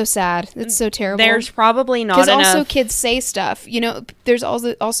 Oh, it's so sad. It's so terrible. There's probably not enough. Because also kids say stuff. You know, there's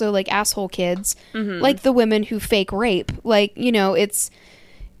also like asshole kids, like the women who fake rape. Like, you know, it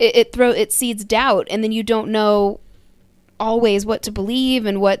seeds doubt, and then you don't know always what to believe,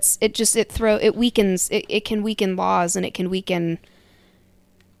 and it weakens. It can weaken laws, and it can weaken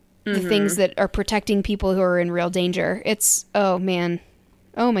the things that are protecting people who are in real danger. Oh man,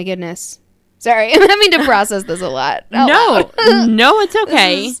 oh my goodness. Sorry, I'm having to process this a lot. No, it's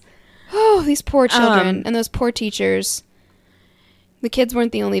okay. These poor children and those poor teachers. The kids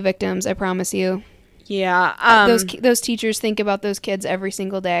weren't the only victims, I promise you. Yeah. Those teachers think about those kids every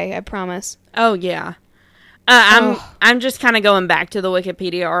single day, I promise. Oh, yeah. I'm just kind of going back to the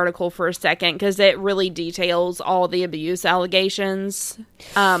Wikipedia article for a second because it really details all the abuse allegations.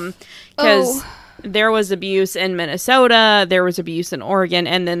 Because there was abuse in Minnesota, there was abuse in Oregon,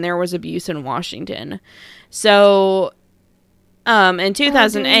 and then there was abuse in Washington. So, in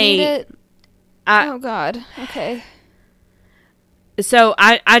 2008... oh, God. Okay. So,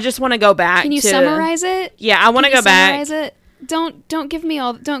 I just want to go back. Can you summarize it? Yeah, I want to go back. Summarize it? Don't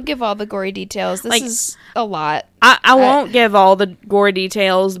give all the gory details. This is a lot. I won't give all the gory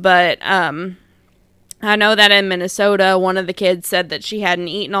details, but I know that in Minnesota, one of the kids said that she hadn't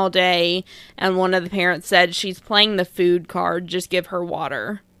eaten all day, and one of the parents said she's playing the food card, just give her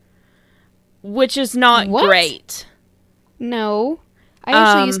water. Which is not great. No. I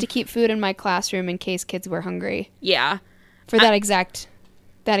actually used to keep food in my classroom in case kids were hungry. Yeah. For that exact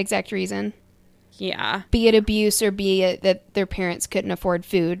reason. Yeah. Be it abuse or be it that their parents couldn't afford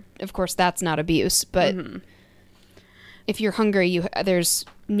food. Of course, that's not abuse, but if you're hungry, there's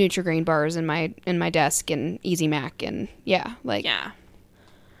Nutri-Grain bars in my desk and Easy Mac, and you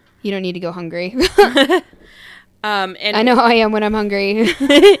don't need to go hungry. And I know how I am when I'm hungry.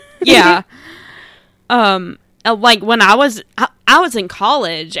 Yeah. Like when I was in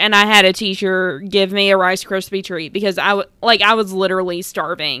college and I had a teacher give me a Rice Krispie treat because I was literally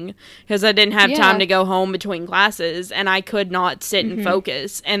starving because I didn't have time to go home between classes and I could not sit and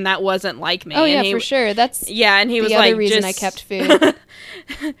focus, and that wasn't like me. Oh yeah, for sure. That's and he was the like, other reason I kept food.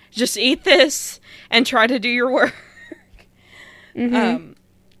 Just eat this and try to do your work.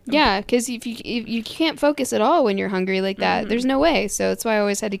 Yeah, because if you can't focus at all when you're hungry like that, there's no way. So that's why I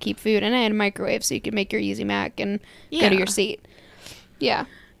always had to keep food, and I had a microwave so you could make your Easy Mac and go to your seat. Yeah.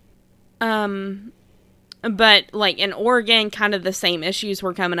 But like in Oregon, kind of the same issues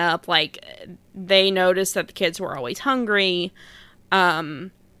were coming up. Like they noticed that the kids were always hungry. They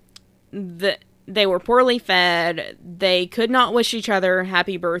were poorly fed. They could not wish each other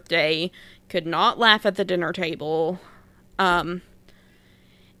happy birthday. Could not laugh at the dinner table. And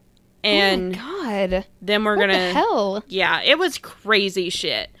oh my God. Then we're what gonna the hell? Yeah, it was crazy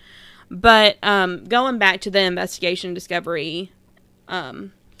shit. But going back to the Investigation Discovery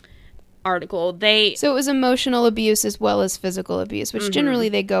article, so it was emotional abuse as well as physical abuse, which generally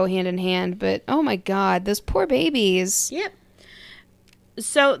they go hand in hand, but oh my God, those poor babies. Yep.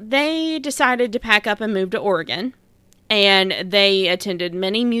 So they decided to pack up and move to Oregon. And they attended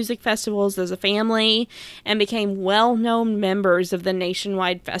many music festivals as a family and became well-known members of the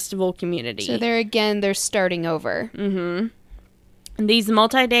nationwide festival community. So they're starting over. And these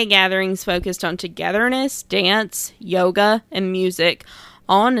multi-day gatherings focused on togetherness, dance, yoga, and music,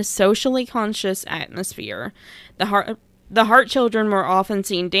 all in a socially conscious atmosphere. The Hart children were often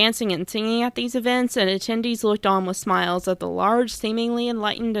seen dancing and singing at these events, and attendees looked on with smiles at the large, seemingly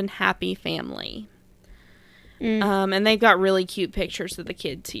enlightened and happy family. And they've got really cute pictures of the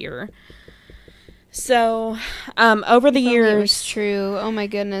kids here. So, over the years... It was true. Oh my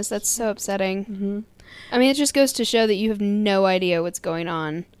goodness, that's so upsetting. I mean, it just goes to show that you have no idea what's going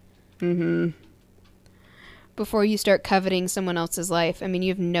on. Before you start coveting someone else's life. I mean,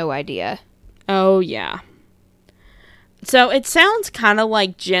 you have no idea. Oh, yeah. So, it sounds kind of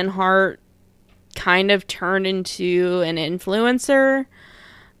like Jen Hart kind of turned into an influencer.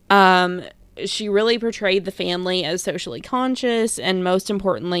 She really portrayed the family as socially conscious and, most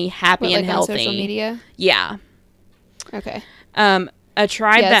importantly, happy and healthy. On social media? Yeah. Okay. A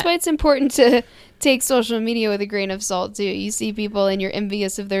tribe that's why it's important to take social media with a grain of salt, too. You see people and you're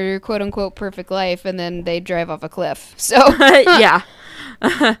envious of their quote-unquote perfect life, and then they drive off a cliff. So yeah.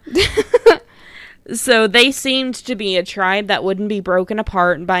 So they seemed to be a tribe that wouldn't be broken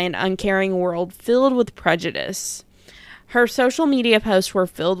apart by an uncaring world filled with prejudice. Her social media posts were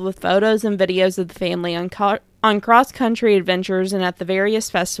filled with photos and videos of the family on cross-country adventures and at the various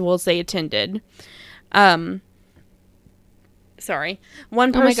festivals they attended. Sorry.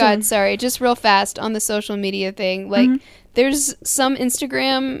 One person... Oh my god, sorry. Just real fast on the social media thing. Like, there's some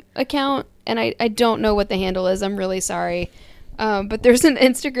Instagram account, and I don't know what the handle is. I'm really sorry. But there's an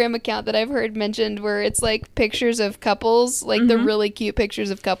Instagram account that I've heard mentioned where it's, like, pictures of couples. Like, the really cute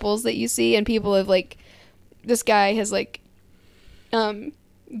pictures of couples that you see, and people have, like... This guy has, like...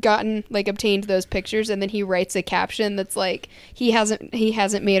 obtained those pictures, and then he writes a caption that's like, he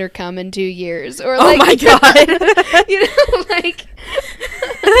hasn't made her come in 2 years, or like, oh my god, you know, like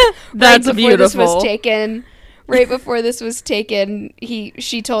that's right beautiful. Right before this was taken,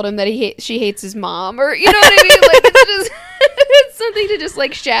 she told him that she hates his mom, or you know what I mean? Like, it's just it's something to just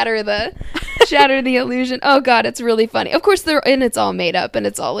like shatter the illusion. Oh god, it's really funny. Of course, it's all made up and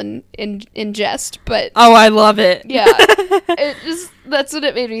it's all in jest, but oh, I love it. Yeah, that's what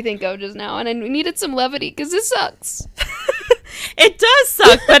it made me think of just now, and I needed some levity because this sucks. It does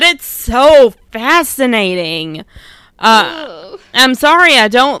suck, but it's so fascinating. I'm sorry,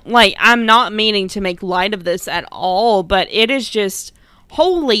 I'm not meaning to make light of this at all, but it is just,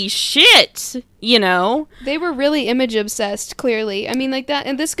 holy shit, you know? They were really image obsessed, clearly. I mean, like that,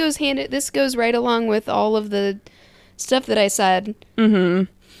 and this goes right along with all of the stuff that I said.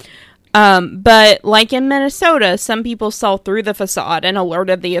 But like in Minnesota, some people saw through the facade and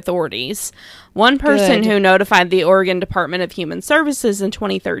alerted the authorities. One person who notified the Oregon Department of Human Services in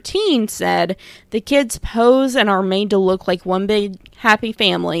 2013 said, the kids pose and are made to look like one big happy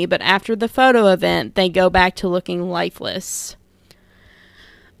family, but after the photo event, they go back to looking lifeless.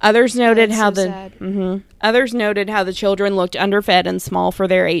 Others noted how the children looked underfed and small for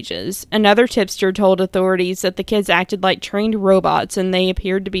their ages. Another tipster told authorities that the kids acted like trained robots and they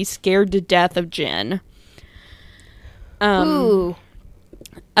appeared to be scared to death of Jen. Ooh,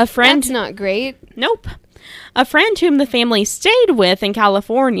 a friend. That's not great. Nope. A friend whom the family stayed with in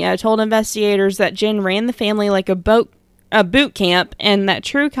California told investigators that Jen ran the family like a boot camp, and that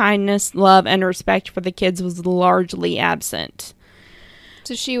true kindness, love, and respect for the kids was largely absent.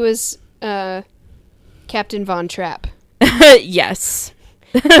 So she was Captain Von Trapp. Yes.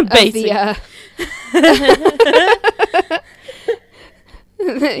 Basically.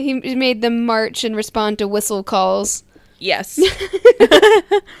 He made them march and respond to whistle calls. Yes.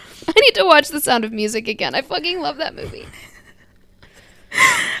 I need to watch The Sound of Music again. I fucking love that movie.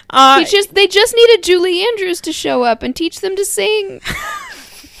 They just needed Julie Andrews to show up and teach them to sing.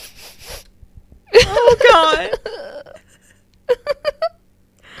 Oh, God.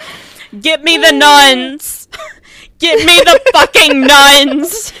 Get me the nuns. Get me the fucking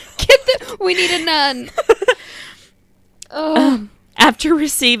nuns. We need a nun. After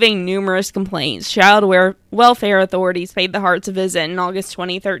receiving numerous complaints, child welfare authorities paid the Harts a visit in August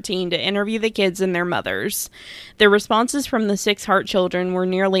 2013 to interview the kids and their mothers. The responses from the 6 Hart children were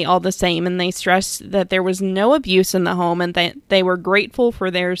nearly all the same, and they stressed that there was no abuse in the home and that they were grateful for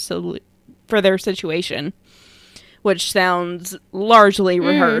their situation, which sounds largely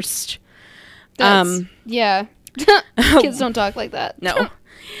rehearsed. Yeah. Kids don't talk like that. No.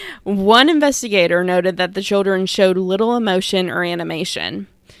 One investigator noted that the children showed little emotion or animation.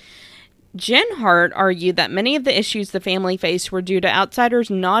 Jen Hart argued that many of the issues the family faced were due to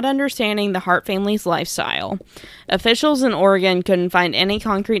outsiders not understanding the Hart family's lifestyle. Officials in Oregon couldn't find any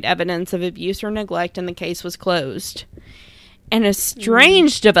concrete evidence of abuse or neglect, and the case was closed. And a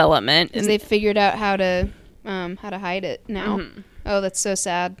strange development, because they figured out how to hide it now. Oh, that's so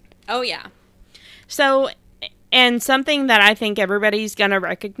sad. Oh, yeah. So, and something that I think everybody's going to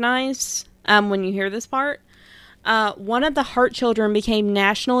recognize when you hear this part, one of the Hart children became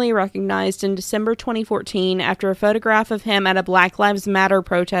nationally recognized in December 2014 after a photograph of him at a Black Lives Matter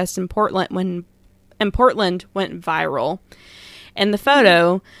protest in Portland went viral. In the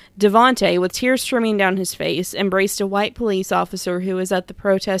photo, Devontae, with tears streaming down his face, embraced a white police officer who was at the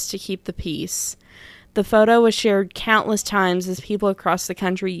protest to keep the peace. The photo was shared countless times as people across the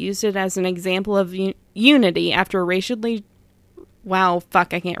country used it as an example of unity after a racially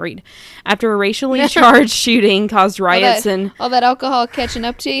charged shooting caused riots and all that alcohol catching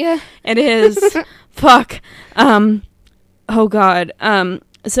up to you. It is. Oh God.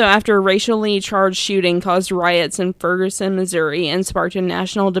 So after a racially charged shooting caused riots in Ferguson, Missouri, and sparked a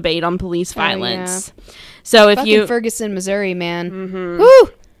national debate on police violence. Yeah. So if fucking Ferguson, Missouri, man. Woo!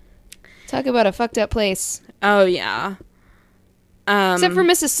 Talk about a fucked up place. Oh, yeah. Except for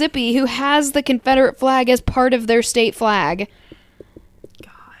Mississippi, who has the Confederate flag as part of their state flag.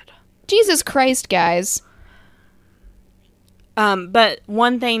 Jesus Christ, guys. But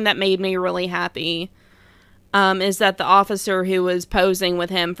one thing that made me really happy is that the officer who was posing with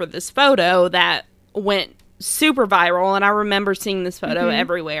him for this photo that went super viral, and I remember seeing this photo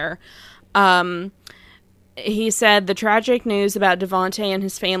everywhere. He said, "The tragic news about Devontae and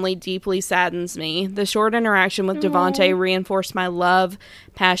his family deeply saddens me. The short interaction with Devontae reinforced my love,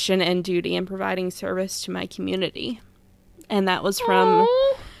 passion, and duty in providing service to my community." And that was from...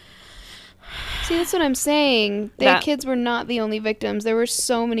 See, that's what I'm saying. The kids were not the only victims. There were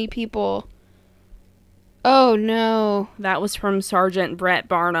so many people. Oh, no. That was from Sergeant Brett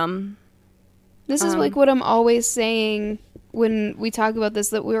Barnum. This is like what I'm always saying when we talk about this,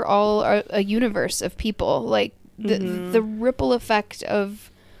 that we're all a universe of people. Like, the ripple effect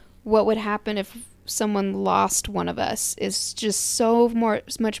of what would happen if someone lost one of us is just so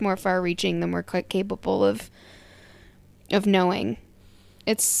much more far-reaching than we're quite capable of knowing.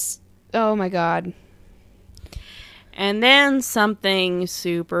 It's... Oh, my God. And then something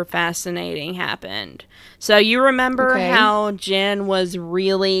super fascinating happened. So you remember how Jen was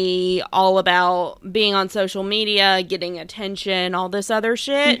really all about being on social media, getting attention, all this other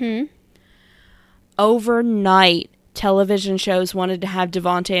shit? Mm-hmm. Overnight, television shows wanted to have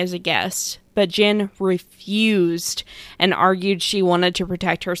Devontae as a guest, but Jen refused and argued she wanted to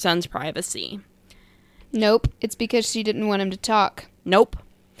protect her son's privacy. Nope. It's because she didn't want him to talk. Nope.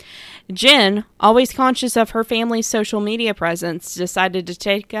 Jen, always conscious of her family's social media presence, decided to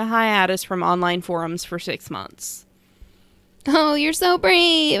take a hiatus from online forums for 6 months. Oh, you're so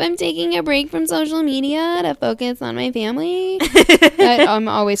brave. I'm taking a break from social media to focus on my family. I'm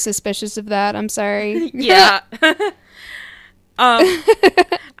always suspicious of that. I'm sorry. Yeah.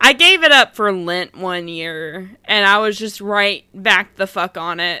 I gave it up for Lent one year, and I was just right back the fuck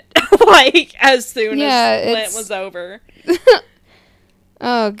on it. Like, as soon as Lent was over.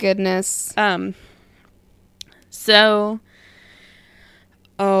 Oh, goodness. Okay.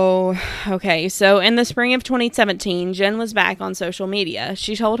 So in the spring of 2017, Jen was back on social media.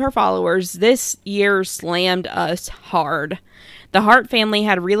 She told her followers, "This year slammed us hard. The Hart family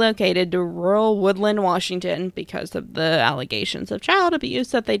had relocated to rural Woodland, Washington because of the allegations of child abuse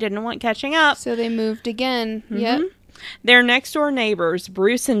that they didn't want catching up. So they moved again. Mm-hmm. Yep. Their next-door neighbors,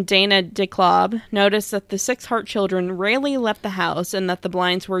 Bruce and Dana DeClob, noticed that the 6 Hart children rarely left the house and that the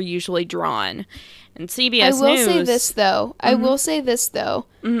blinds were usually drawn. And CBS News... I will say this, though.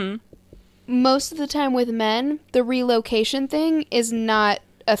 Mm-hmm. Most of the time with men, the relocation thing is not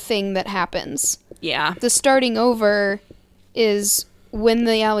a thing that happens. Yeah. The starting over is when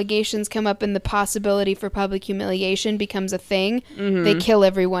the allegations come up and the possibility for public humiliation becomes a thing, they kill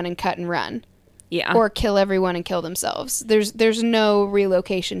everyone and cut and run. Yeah. Or kill everyone and kill themselves. There's no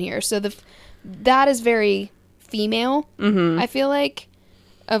relocation here. So that is very female, I feel like.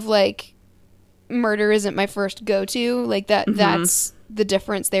 Of, like, murder isn't my first go-to. Like, that's the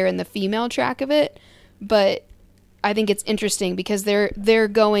difference there in the female track of it. But I think it's interesting because they're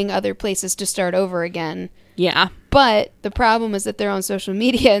going other places to start over again. Yeah. But the problem is that they're on social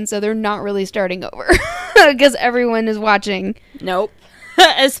media, and so they're not really starting over. Because everyone is watching. Nope.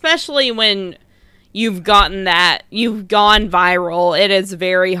 Especially when... you've gone viral. It is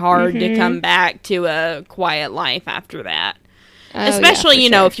very hard to come back to a quiet life after that. Especially,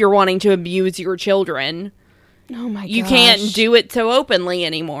 if you're wanting to abuse your children. Oh my gosh. You can't do it so openly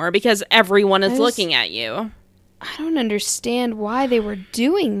anymore because everyone is looking at you. I don't understand why they were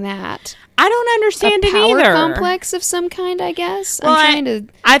doing that. I don't understand it either. A power complex of some kind, I guess. Well,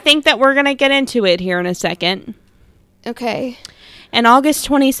 I think that we're going to get into it here in a second. Okay. In August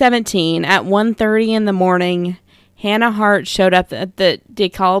 2017, at 1:30 in the morning, Hannah Hart showed up at the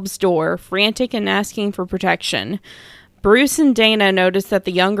DeKalb's door, frantic and asking for protection. Bruce and Dana noticed that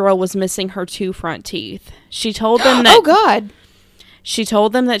the young girl was missing her 2 front teeth. She told them that... Oh, God! She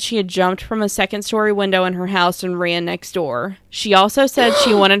told them that she had jumped from a second-story window in her house and ran next door. She also said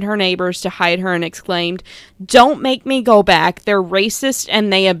she wanted her neighbors to hide her and exclaimed, "Don't make me go back. They're racist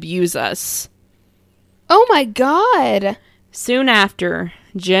and they abuse us." Oh, my God! Soon after,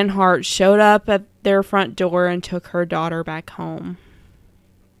 Jen Hart showed up at their front door and took her daughter back home.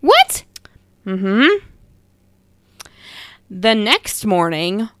 What? Mm-hmm. The next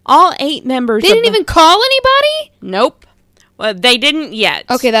morning, all 8 members... They didn't even call anybody? Nope. Well, they didn't yet.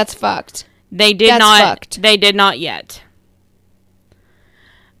 Okay, that's fucked. They did not. Fucked. They did not yet.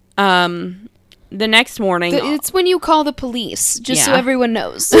 The next morning... It's when you call the police, just so everyone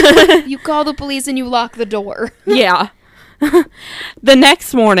knows. You call the police and you lock the door. Yeah. The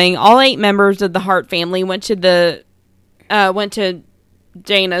next morning, all 8 members of the Hart family went to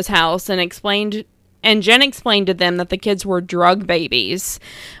Dana's house and explained And Jen explained to them that the kids were drug babies,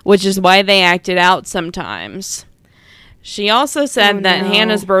 which is why they acted out sometimes. She also said that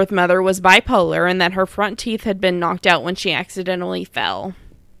Hannah's birth mother was bipolar and that her front teeth had been knocked out when she accidentally fell.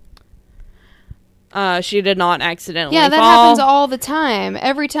 She did not accidentally fall. Yeah, that happens all the time.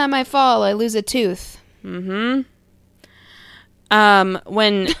 Every time I fall, I lose a tooth. Mm-hmm.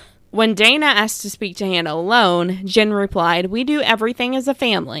 When Dana asked to speak to Hannah alone, Jen replied, "We do everything as a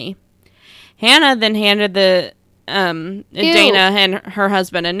family." Hannah then handed Dana and her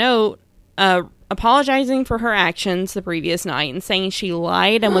husband a note apologizing for her actions the previous night and saying she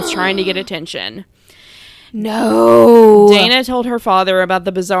lied and was trying to get attention. No. Dana told her father about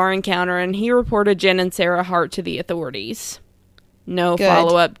the bizarre encounter, and he reported Jen and Sarah Hart to the authorities. No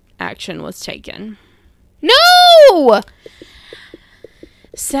follow-up action was taken. No!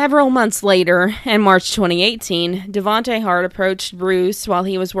 Several months later, in March 2018, Devontae Hart approached Bruce while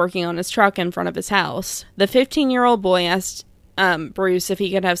he was working on his truck in front of his house. The 15-year-old boy asked Bruce if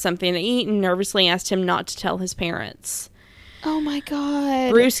he could have something to eat and nervously asked him not to tell his parents. Oh my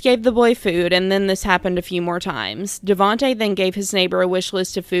God. Bruce gave the boy food, and then this happened a few more times. Devontae then gave his neighbor a wish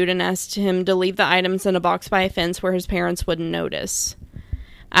list of food and asked him to leave the items in a box by a fence where his parents wouldn't notice.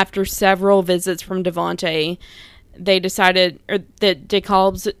 After several visits from Devontae, that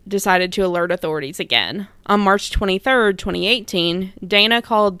DeKalb's decided to alert authorities again. On March 23rd, 2018, Dana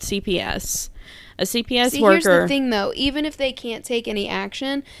called CPS. A CPS worker... Here's the thing, though. Even if they can't take any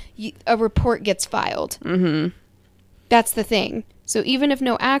action, a report gets filed. Mm-hmm. That's the thing. So even if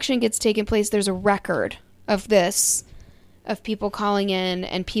no action gets taken place, there's a record of this, of people calling in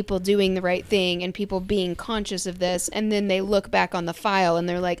and people doing the right thing and people being conscious of this, and then they look back on the file and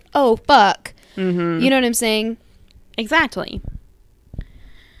they're like, oh, fuck. Mm-hmm. You know what I'm saying? Exactly.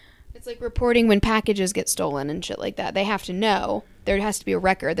 It's like reporting when packages get stolen and shit like that. They have to know. There has to be a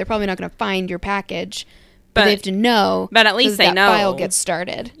record. They're probably not going to find your package, but they have to know. But at least they know. File gets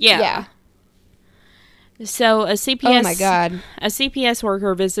started. Yeah. So a CPS... Oh my God. A CPS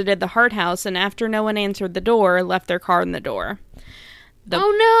worker visited the Hart house and after no one answered the door, left their car in the door.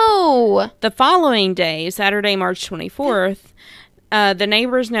 Oh no! The following day, Saturday, March 24th, the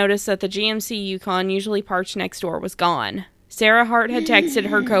neighbors noticed that the GMC Yukon usually parked next door was gone. Sarah Hart had texted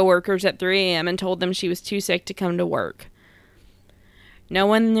her coworkers at 3 a.m. and told them she was too sick to come to work. No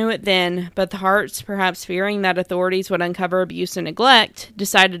one knew it then, but the Harts, perhaps fearing that authorities would uncover abuse and neglect,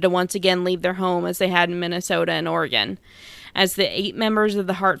 decided to once again leave their home as they had in Minnesota and Oregon. As the 8 members of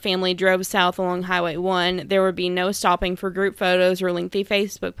the Hart family drove south along Highway 1, there would be no stopping for group photos or lengthy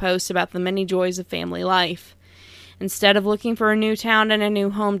Facebook posts about the many joys of family life. Instead of looking for a new town and a new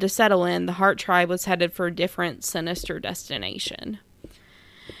home to settle in, the Hart tribe was headed for a different, sinister destination.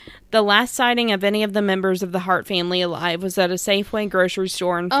 The last sighting of any of the members of the Hart family alive was at a Safeway grocery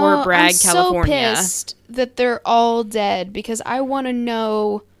store in Fort Bragg, California. I'm so pissed that they're all dead because I want to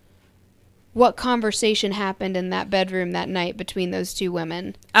know what conversation happened in that bedroom that night between those 2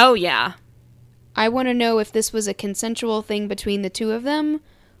 women. Oh, yeah. I want to know if this was a consensual thing between the 2 of them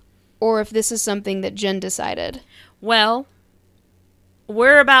or if this is something that Jen decided. Well,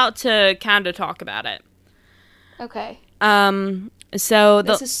 we're about to kind of talk about it. Okay. So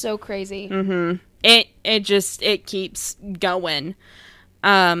this is so crazy. Mm-hmm. It keeps going.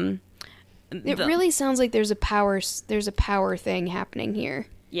 It really sounds like there's a power thing happening here.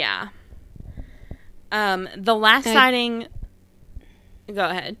 Yeah. The last sighting. Go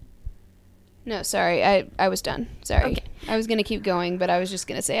ahead. No, sorry. I was done. Sorry. Okay. I was gonna keep going, but I was just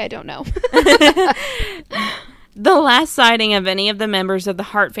gonna say I don't know. The last sighting of any of the members of the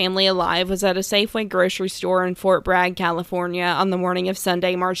Hart family alive was at a Safeway grocery store in Fort Bragg, California, on the morning of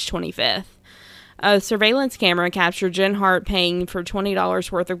Sunday, March 25th. A surveillance camera captured Jen Hart paying for $20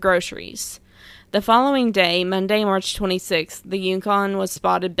 worth of groceries. The following day, Monday, March 26th, the Yukon was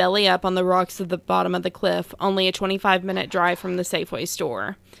spotted belly up on the rocks at the bottom of the cliff, only a 25-minute drive from the Safeway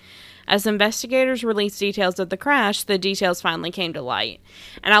store. As investigators released details of the crash, the details finally came to light.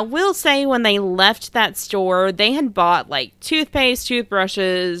 And I will say, when they left that store, they had bought, like, toothpaste,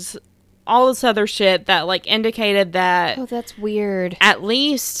 toothbrushes, all this other shit that, like, indicated that... Oh, that's weird. At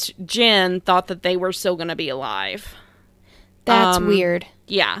least Jen thought that they were still going to be alive. That's weird.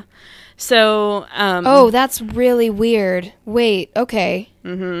 Yeah. So, oh, that's really weird. Wait, okay.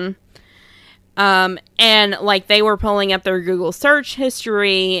 Mm-hmm. And, like, they were pulling up their Google search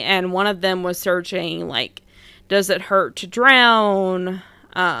history, and one of them was searching, like, does it hurt to drown?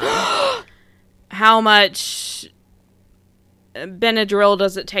 How much Benadryl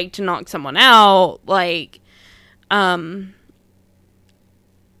does it take to knock someone out? Like, For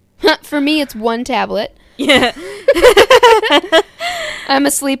me, it's 1 tablet. Yeah. I'm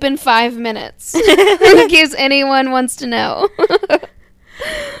asleep in 5 minutes. In case anyone wants to know.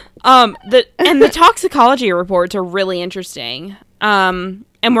 The toxicology reports are really interesting. And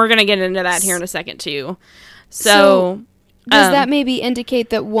we're gonna get into that here in a second too. So does that maybe indicate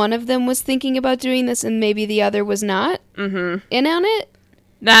that one of them was thinking about doing this and maybe the other was not in on it?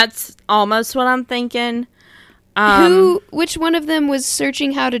 That's almost what I'm thinking. Which one of them was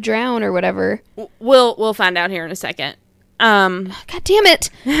searching how to drown or whatever? We'll find out here in a second. God damn it!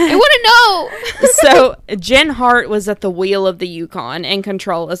 I want to know. So Jen Hart was at the wheel of the Yukon, in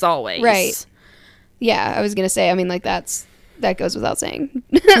control as always. Right. Yeah, I was gonna say. I mean, like that goes without saying.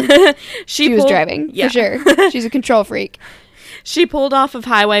 She was driving for sure. She's a control freak. She pulled off of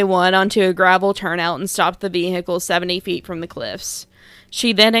Highway 1 onto a gravel turnout and stopped the vehicle 70 feet from the cliffs.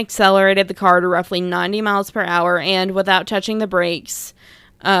 She then accelerated the car to roughly 90 miles per hour and, without touching the brakes,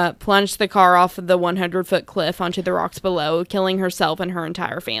 plunged the car off of the 100-foot cliff onto the rocks below, killing herself and her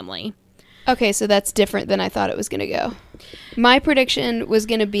entire family. Okay, so that's different than I thought it was going to go. My prediction was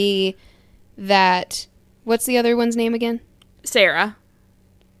going to be that... What's the other one's name again? Sarah.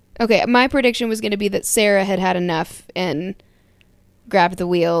 Okay, my prediction was going to be that Sarah had had enough and grabbed the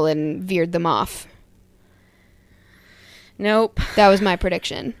wheel and veered them off. Nope. That was my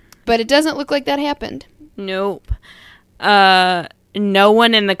prediction. But it doesn't look like that happened. Nope. No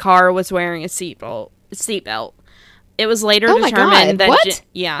one in the car was wearing a seatbelt. It was later determined that what?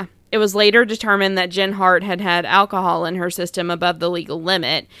 It was later determined that Jen Hart had alcohol in her system above the legal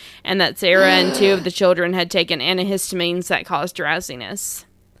limit, and that Sarah and 2 of the children had taken antihistamines that caused drowsiness.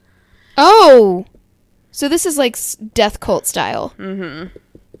 Oh! So this is like death cult style. Mm-hmm.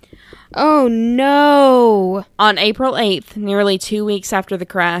 Oh, no. On April 8th, nearly 2 weeks after the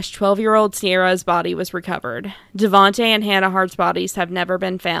crash, 12-year-old Sierra's body was recovered. Devontae and Hannah Hart's bodies have never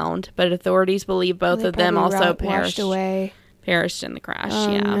been found, but authorities believe both of them also perished in the crash.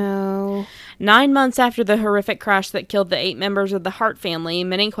 Oh, no. 9 months after the horrific crash that killed the 8 members of the Hart family,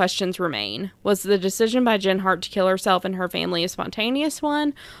 many questions remain. Was the decision by Jen Hart to kill herself and her family a spontaneous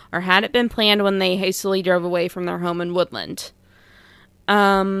one, or had it been planned when they hastily drove away from their home in Woodland?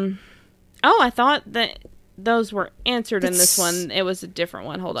 Oh, I thought that those were answered in this one. It was a different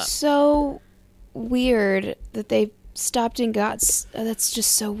one. Hold up. So weird that they stopped and got... that's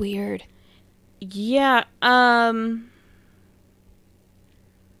just so weird. Yeah, I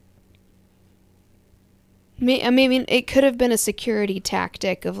mean, it could have been a security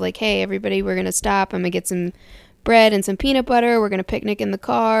tactic of like, hey, everybody, we're going to stop. I'm going to get some bread and some peanut butter. We're going to picnic in the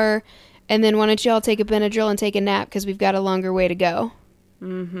car. And then why don't you all take a Benadryl and take a nap because we've got a longer way to go.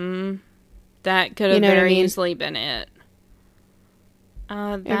 Mm-hmm. That could have very easily been it.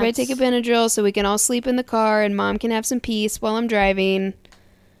 Everybody take a Benadryl so we can all sleep in the car and Mom can have some peace while I'm driving.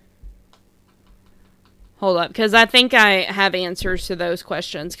 Hold up, because I think I have answers to those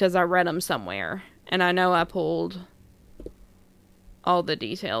questions because I read them somewhere. And I know I pulled all the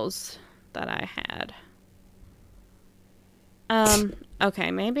details that I had. Okay,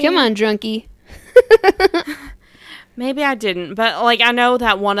 maybe... Come on, drunkie. Maybe I didn't, but, like, I know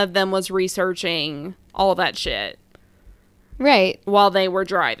that one of them was researching all that shit. Right. While they were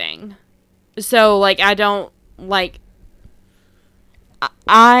driving. So, like, I don't, like...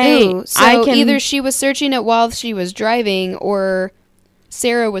 So either she was searching it while she was driving, or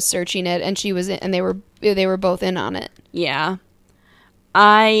Sarah was searching it, and they were both in on it. Yeah.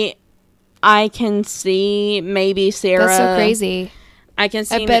 I can see maybe Sarah... That's so crazy. I can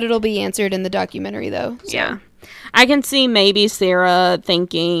see... I bet it'll be answered in the documentary, though. So. Yeah. I can see maybe Sarah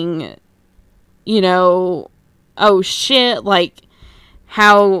thinking, you know, oh shit, like,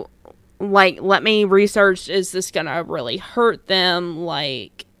 how, like, let me research, is this gonna really hurt them?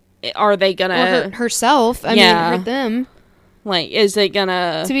 Like, are they gonna... Or hurt herself. I mean, hurt them. Like, is it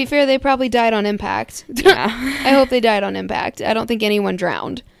gonna... To be fair, they probably died on impact. Yeah. I hope they died on impact. I don't think anyone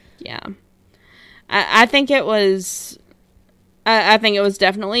drowned. Yeah. I think it was... I think it was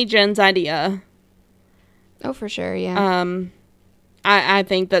definitely Jen's idea. Oh, for sure, yeah. I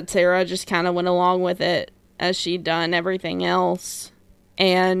think that Sarah just kind of went along with it as she'd done everything else.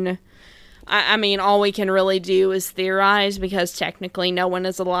 And, I mean, all we can really do is theorize because technically no one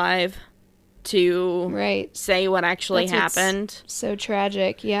is alive to say what actually happened. So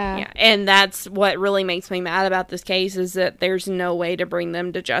tragic, yeah. And that's what really makes me mad about this case is that there's no way to bring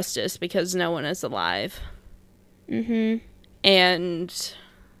them to justice because no one is alive. Mm-hmm. And...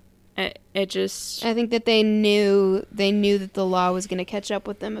 It just... I think that they knew that the law was going to catch up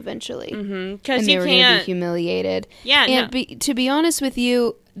with them eventually. Mm-hmm. And they were going to be humiliated. Yeah, and to be honest with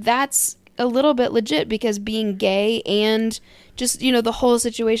you, that's a little bit legit because being gay and just, you know, the whole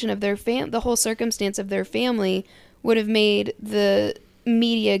situation of their the whole circumstance of their family would have made the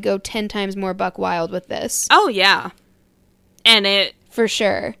media go 10 times more buck wild with this. Oh, yeah. And it... For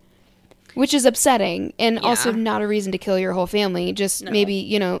sure. Which is upsetting, and Yeah. also not a reason to kill your whole family. Just No. maybe,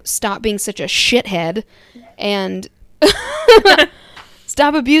 you know, stop being such a shithead, and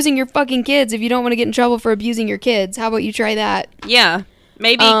stop abusing your fucking kids if you don't want to get in trouble for abusing your kids. How about you try that? Yeah.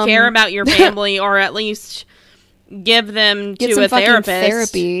 Maybe care about your family, or at least give them Get to some a fucking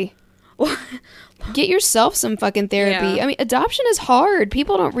therapist. therapy. Get yourself some fucking therapy. Yeah. I mean, adoption is hard.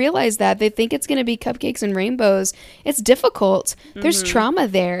 People don't realize that. They think it's going to be cupcakes and rainbows. It's difficult. There's trauma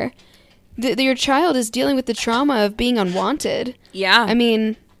there. Your child is dealing with the trauma of being unwanted. Yeah. I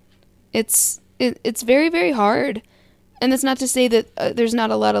mean, it's very, very hard. And that's not to say that there's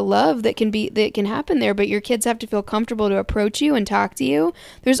not a lot of love that can happen there, but your kids have to feel comfortable to approach you and talk to you.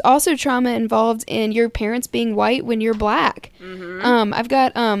 There's also trauma involved in your parents being white when you're black. I've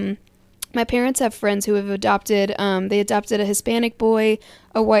got my parents have friends who have adopted. They adopted a Hispanic boy,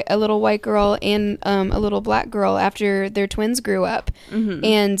 a little white girl, and a little black girl after their twins grew up.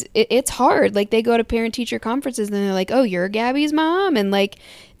 And it's hard. Like, they go to parent-teacher conferences and they're like, "Oh, you're Gabby's mom," and like,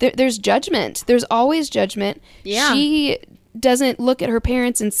 there's judgment. There's always judgment. Yeah. She doesn't look at her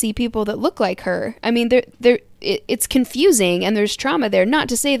parents and see people that look like her. I mean, it's confusing, and there's trauma there. Not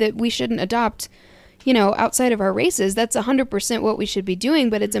to say that we shouldn't adopt, you know, outside of our races. That's 100% what we should be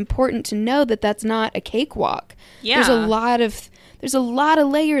doing, but it's important to know that that's not a cakewalk. Yeah. There's a lot of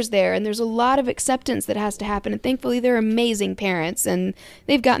layers there, and there's a lot of acceptance that has to happen, and thankfully they're amazing parents, and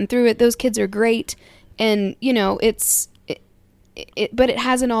they've gotten through it. Those kids are great, and, you know, but it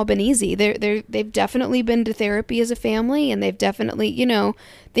hasn't all been easy. They've definitely been to therapy as a family, and they've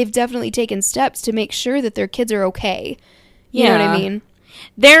definitely taken steps to make sure that their kids are okay. You know what I mean?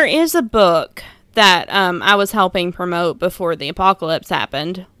 There is a book that I was helping promote before the apocalypse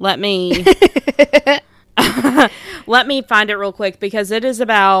happened. Let me find it real quick, because it is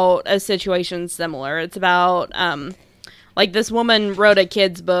about a situation similar. It's about like, this woman wrote a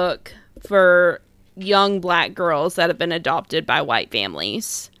kid's book for young black girls that have been adopted by white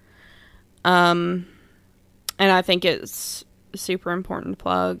families. And I think it's a super important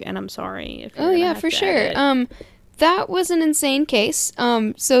plug, and I'm sorry if you're Oh gonna yeah, have for to sure. edit. That was an insane case.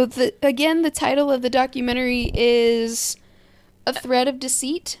 So the title of the documentary is A Thread of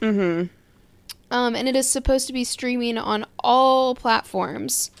Deceit. Mm-hmm. And it is supposed to be streaming on all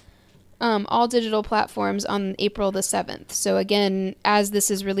platforms, all digital platforms, on April the 7th. So again, as this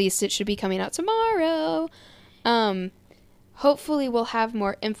is released, it should be coming out tomorrow. Hopefully we'll have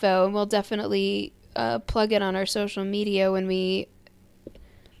more info, and we'll definitely plug it on our social media when we...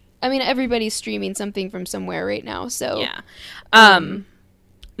 I mean, everybody's streaming something from somewhere right now, so... Yeah.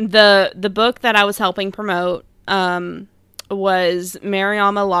 The book that I was helping promote was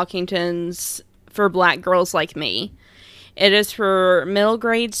Mariama Lockington's For Black Girls Like Me. It is for middle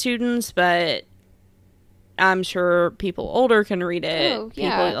grade students, but I'm sure people older can read it. Oh,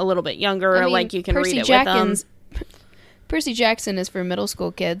 yeah. People a little bit younger, I mean, like, you can Percy read it Jackson's, with them. Percy Jackson is for middle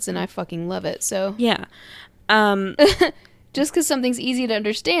school kids, and I fucking love it, so... Yeah. Just because something's easy to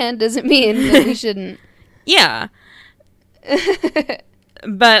understand doesn't mean that we shouldn't. Yeah.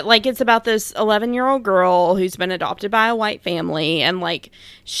 But, like, it's about this 11-year-old girl who's been adopted by a white family, and, like,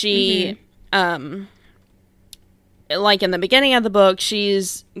 she, like, in the beginning of the book,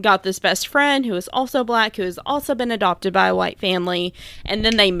 she's got this best friend who is also black, who has also been adopted by a white family, and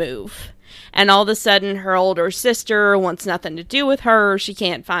then they move. And all of a sudden, her older sister wants nothing to do with her. She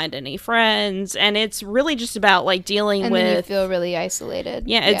can't find any friends. And it's really just about, like, dealing And with... then you feel really isolated.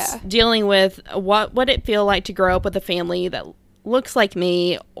 Yeah, it's dealing with what would it feel like to grow up with a family that looks like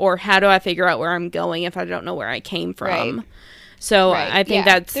me, or how do I figure out where I'm going if I don't know where I came from? Right. So Right. I think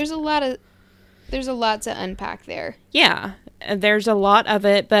Yeah. that's... There's a lot to unpack there. Yeah, there's a lot of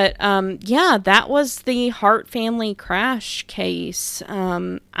it, but yeah, that was the Hart family crash case.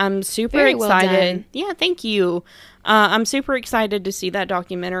 I'm super Very well excited. done. Yeah, thank you. I'm super excited to see that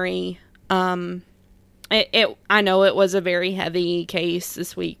documentary. I know it was a very heavy case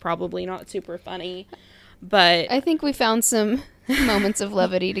this week, probably not super funny, but I think we found some moments of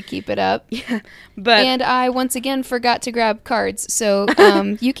levity to keep it up. but And I once again forgot to grab cards, so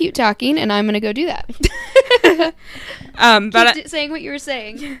you keep talking, and I'm gonna go do that. but Keep saying what you were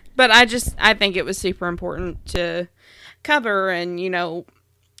saying. But I think it was super important to cover, and, you know,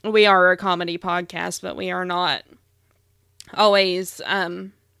 we are a comedy podcast, but we are not always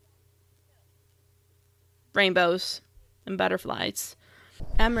rainbows and butterflies.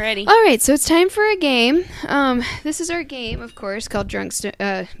 I'm ready. All right, so it's time for a game. This is our game, of course, called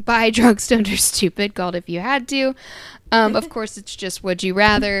by Drunk Stoned or Stupid, called If You Had To. Of course, it's just Would You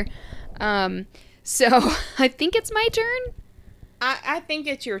Rather. So I think it's my turn. I think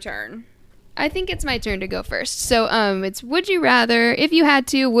it's your turn. I think it's my turn to go first. So, it's would you rather, if you had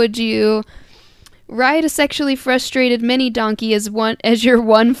to, would you ride a sexually frustrated mini donkey as your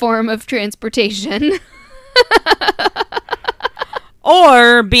one form of transportation?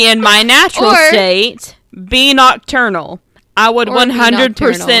 Or be in my natural state, be nocturnal. I would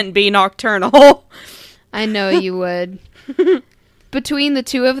 100% be nocturnal. I know you would. Between the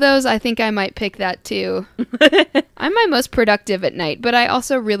two of those, I think I might pick that too. I'm my most productive at night, but I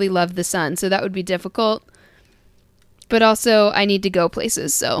also really love the sun, so that would be difficult. But also, I need to go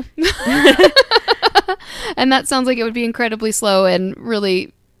places, so. And that sounds like it would be incredibly slow and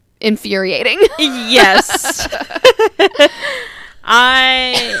really infuriating. Yes.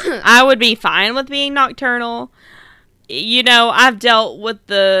 I would be fine with being nocturnal. You know, I've dealt with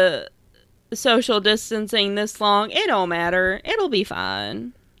the social distancing this long. It don't matter. It'll be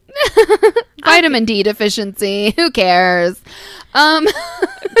fine. Vitamin D deficiency. Who cares?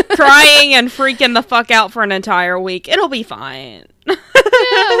 Crying and freaking the fuck out for an entire week. It'll be fine. Yeah,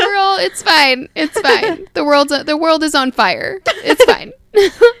 it's fine. It's fine. The world is on fire. It's fine.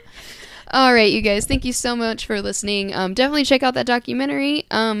 All right, you guys. Thank you so much for listening. Definitely check out that documentary.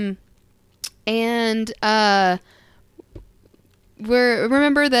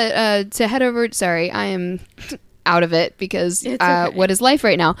 Remember that to head over. Sorry, I am out of it because okay. What is life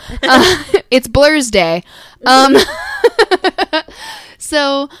right now? It's Blur's Day.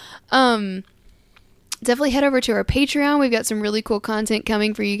 So definitely head over to our Patreon. We've got some really cool content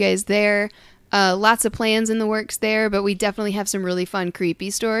coming for you guys there. Lots of plans in the works there, but we definitely have some really fun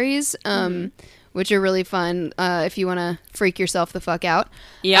creepy stories. Which are really fun if you want to freak yourself the fuck out.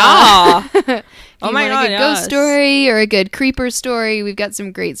 Yeah. If you want a good ghost story or a good creeper story, we've got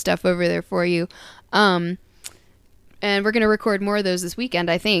some great stuff over there for you. And we're going to record more of those this weekend,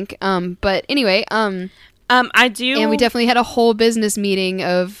 I think. But anyway, I do. And we definitely had a whole business meeting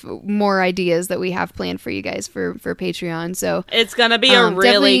of more ideas that we have planned for you guys for Patreon. So it's going to be a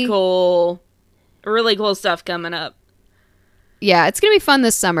really cool stuff coming up. Yeah, it's going to be fun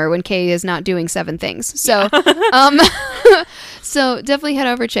this summer when Kay is not doing 7 things. So, so definitely head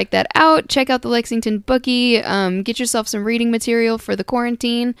over, check that out. Check out the Lexington Bookie. Get yourself some reading material for the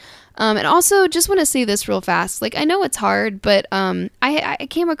quarantine. And also, just want to say this real fast. Like, I know it's hard, but I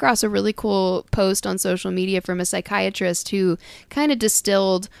came across a really cool post on social media from a psychiatrist who kind of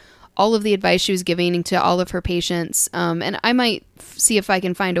distilled all of the advice she was giving to all of her patients. And I might see if I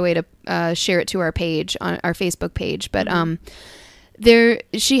can find a way to share it to our page, on our Facebook page. But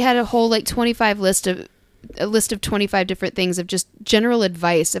she had a whole 25 list of 25 different things of just general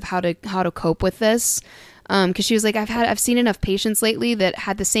advice of how to cope with this. Because she was like, I've seen enough patients lately that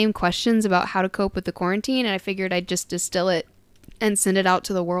had the same questions about how to cope with the quarantine, and I figured I'd just distill it and send it out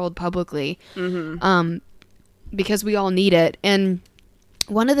to the world publicly. Because we all need it. And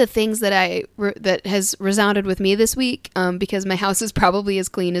one of the things that that has resounded with me this week, because my house is probably as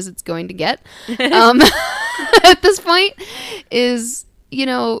clean as it's going to get at this point, is,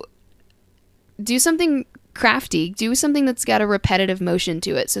 do something crafty. Do something that's got a repetitive motion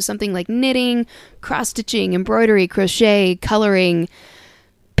to it. So something like knitting, cross-stitching, embroidery, crochet, coloring,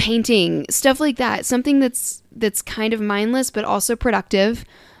 painting, stuff like that. Something that's kind of mindless but also productive.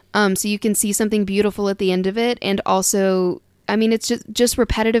 So you can see something beautiful at the end of it, and also, I mean, it's just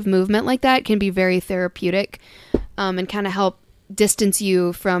repetitive movement like that can be very therapeutic, and kind of help distance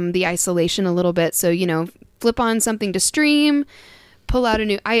you from the isolation a little bit. So, flip on something to stream, pull out a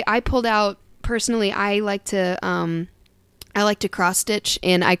new, I pulled out, personally, I like to cross stitch,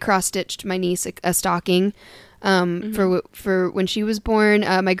 and I cross stitched my niece a stocking, for when she was born.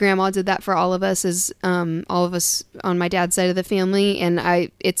 My grandma did that for all of us, as all of us on my dad's side of the family,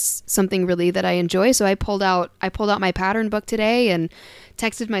 and it's something really that I enjoy. So I pulled out my pattern book today and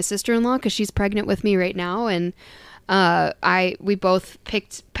texted my sister-in-law, because she's pregnant with me right now, and we both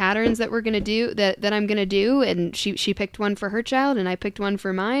picked patterns that we're gonna do, that I'm gonna do, and she picked one for her child, and I picked one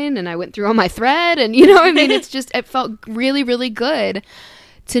for mine, and I went through all my thread, and it felt really, really good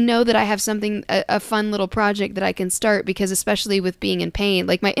to know that I have something, a fun little project that I can start, because especially with being in pain,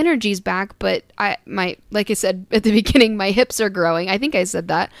 like, my energy's back, but like I said at the beginning, my hips are growing. I think I said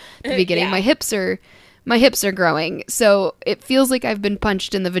that at the beginning. Yeah. My hips are growing, so it feels like I've been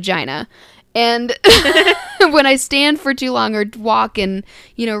punched in the vagina. And when I stand for too long or walk and,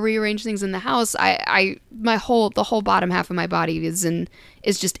 rearrange things in the house, the whole bottom half of my body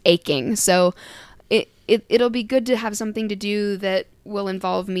is just aching. So it'll be good to have something to do that will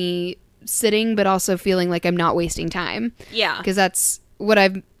involve me sitting, but also feeling like I'm not wasting time. Yeah. Because that's what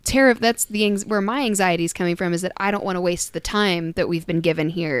that's where my anxiety is coming from, is that I don't want to waste the time that we've been given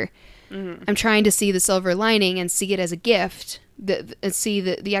here I'm trying to see the silver lining and see it as a gift, see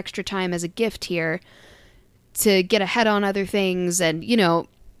the extra time as a gift here to get ahead on other things and, you know,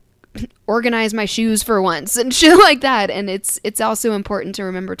 organize my shoes for once and shit like that. And it's also important to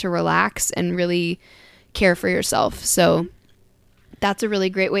remember to relax and really care for yourself. So that's a really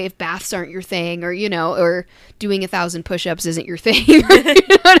great way if baths aren't your thing, or, you know, or doing 1,000 push-ups isn't your thing. You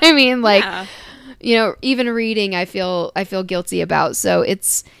know what I mean? Like, you know, even reading, I feel guilty about. So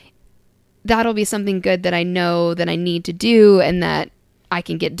that'll be something good that I know that I need to do and that I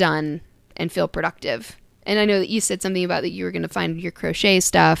can get done and feel productive. And I know that you said something about that you were going to find your crochet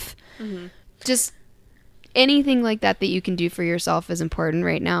stuff. Mm-hmm. Just anything like that you can do for yourself is important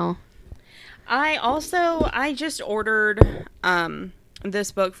right now. I just ordered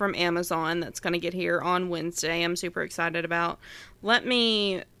this book from Amazon that's going to get here on Wednesday. I'm super excited about. Let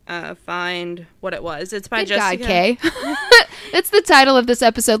me find what it was. It's by Jessica. God, Kay. That's the title of this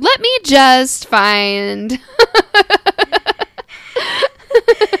episode. Let me just find.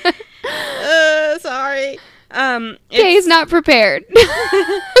 Sorry. Kay's not prepared.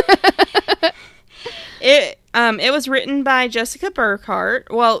 It was written by Jessica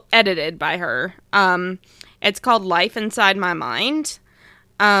Burkhart. Well, edited by her. It's called Life Inside My Mind.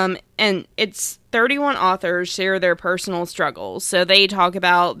 And it's 31 authors share their personal struggles. So they talk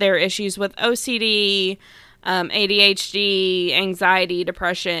about their issues with OCD, ADHD, anxiety,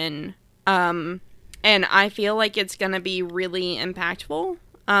 depression. And I feel like it's going to be really impactful.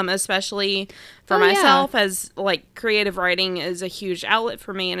 Especially for myself, as like creative writing is a huge outlet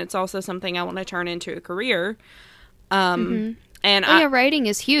for me, and it's also something I want to turn into a career. And writing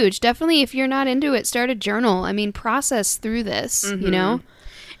is huge. Definitely, if you're not into it, start a journal. I mean, process through this. Mm-hmm. You know,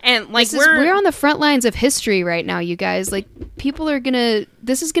 and like we're on the front lines of history right now, you guys. Like,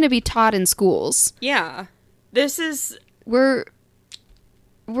 this is gonna be taught in schools. Yeah, we're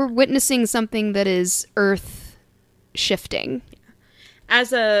witnessing something that is earth shifting.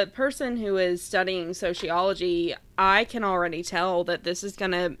 As a person who is studying sociology, I can already tell that this is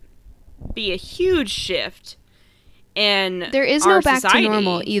going to be a huge shift in there is our no back society. to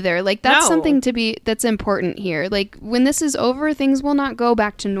normal either. Like, that's something that's important here. Like, when this is over, things will not go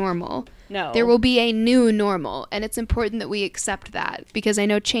back to normal. No. There will be a new normal, and it's important that we accept that, because I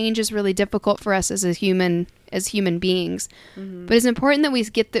know change is really difficult for us as human beings. Mm-hmm. But it's important that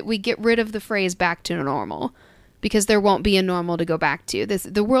we get rid of the phrase back to normal. Because there won't be a normal to go back to.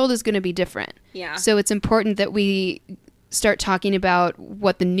 The world is going to be different. Yeah. So it's important that we start talking about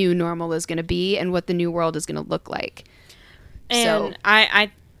what the new normal is going to be and what the new world is going to look like. And so, I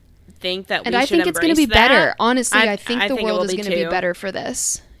think that we should I think it's going to be that. Better. Honestly, I think the world is going to too. be better for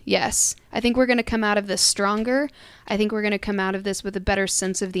this. Yes. I think we're going to come out of this stronger. I think we're going to come out of this with a better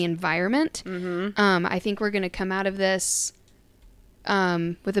sense of the environment. Mm-hmm. I think we're going to come out of this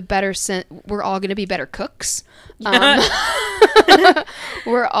with a better sense. We're all going to be better cooks.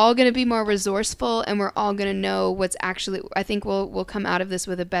 We're all going to be more resourceful, and we're all going to know what's actually, I think we'll come out of this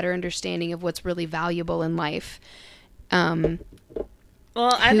with a better understanding of what's really valuable in life. Who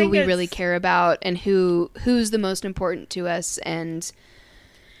we really care about, and who's the most important to us, and,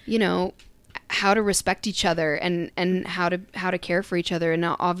 you know, how to respect each other and how to care for each other. And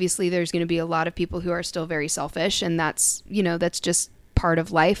now obviously there's going to be a lot of people who are still very selfish, and that's just part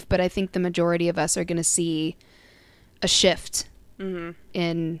of life. But I think the majority of us are going to see a shift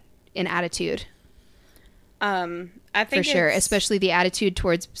in attitude. I think for sure, especially the attitude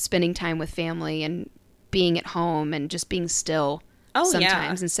towards spending time with family and being at home and just being still.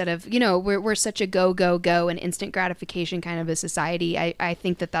 Sometimes instead of, we're such a go and instant gratification kind of a society. I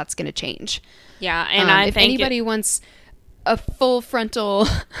think that's going to change. Yeah. And if anybody wants a full frontal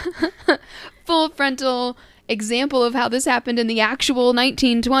example of how this happened in the actual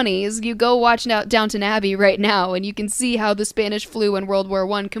 1920s, you go watch Downton Abbey right now, and you can see how the Spanish flu and World War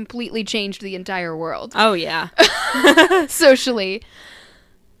I completely changed the entire world. Oh, yeah. Socially.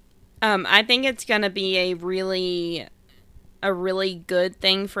 I think it's going to be a really good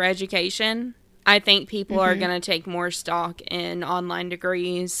thing for education. I think people are going to take more stock in online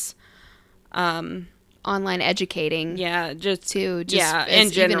degrees. Online educating. Yeah, in general.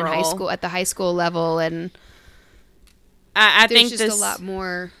 Even in high school, at the high school level. And I there's think just a lot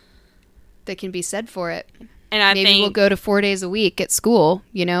more that can be said for it. And Maybe we'll go to 4 days a week at school,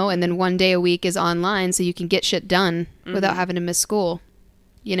 and then 1 day a week is online, so you can get shit done without having to miss school.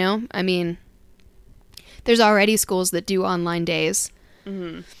 I mean, there's already schools that do online days.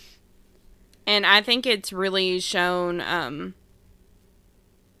 Mm-hmm. And I think it's really shown,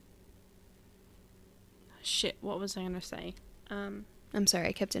 what was I going to say? I'm sorry,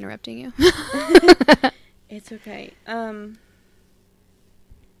 I kept interrupting you. It's okay.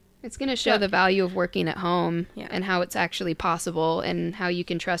 It's going to show the value of working at home Yeah. and how it's actually possible and how you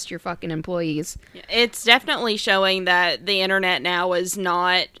can trust your fucking employees. It's definitely showing that the internet now is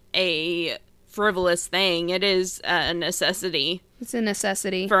not a frivolous thing. It is a necessity. It's a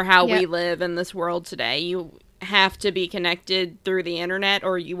necessity. For how Yep. we live in this world today. You have to be connected through the internet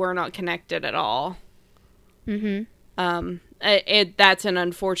or you are not connected at all. Mm-hmm. That's an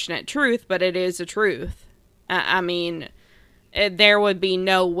unfortunate truth, but it is a truth. I mean, there would be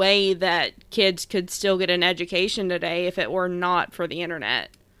no way that kids could still get an education today if it were not for the internet.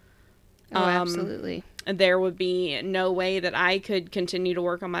 Oh, absolutely. There would be no way that I could continue to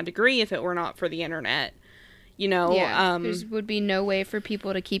work on my degree if it were not for the internet. You know, Yeah, there would be no way for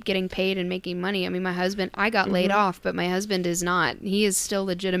people to keep getting paid and making money. I mean, my husband, I got laid off, but my husband is not. He is still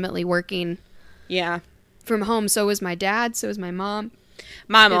legitimately working yeah. from home. So is my dad. So is my mom.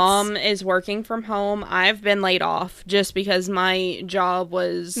 My mom is working from home. I've been laid off just because my job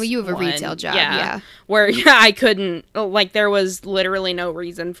was... Well, you have a retail job, yeah. Where I couldn't... Like, there was literally no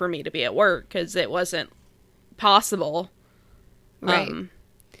reason for me to be at work because it wasn't possible. Right.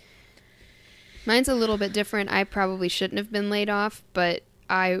 Mine's a little bit different. I probably shouldn't have been laid off, but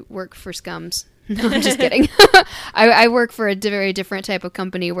I work for Scums. No, I'm just kidding. I work for a very different type of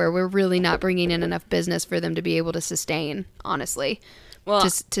company where we're really not bringing in enough business for them to be able to sustain, honestly. Well,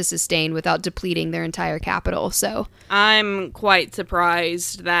 to sustain without depleting their entire capital. So I'm quite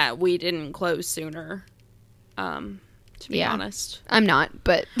surprised that we didn't close sooner, to be honest. I'm not,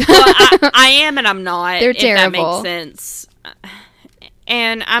 but... Well, I am and I'm not. They're if terrible. That makes sense.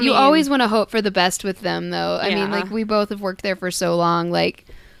 And I mean... You always want to hope for the best with them, though. I mean, Yeah. like, we both have worked there for so long. Like,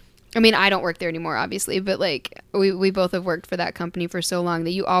 I mean, I don't work there anymore, obviously, but, like, we both have worked for that company for so long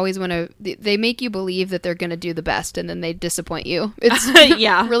that you always want to... They make you believe that they're going to do the best, and then they disappoint you. It's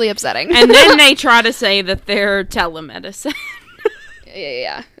yeah. really upsetting. And then they try to say that they're telemedicine.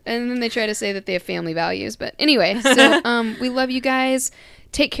 Yeah. And then they try to say that they have family values. But anyway, so we love you guys.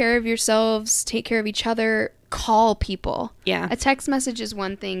 Take care of yourselves. Take care of each other. Call people. Yeah. A text message is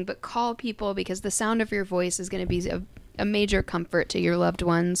one thing, but call people because the sound of your voice is going to be a major comfort to your loved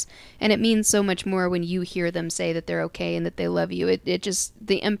ones. And it means so much more when you hear them say that they're okay and that they love you. It just,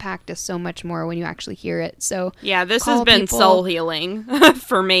 the impact is so much more when you actually hear it. So Yeah, this call has been people. soul healing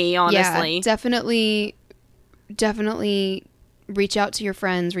for me, honestly. Yeah, definitely reach out to your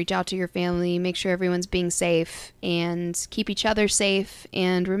friends, reach out to your family, make sure everyone's being safe, and keep each other safe.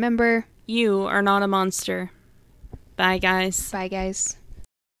 And remember, You are not a monster. Bye, guys. bye, guys.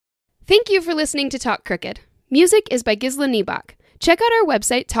 Thank you for listening to Talk Crooked. Music is by Gisla Niebach. Check out our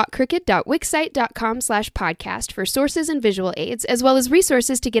website, talkcrooked.wixsite.com/podcast for sources and visual aids, as well as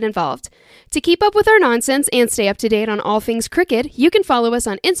resources to get involved. To keep up with our nonsense and stay up to date on all things crooked, you can follow us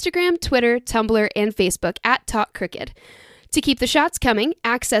on Instagram, Twitter, Tumblr, and Facebook at Talk Crooked. To keep the shots coming,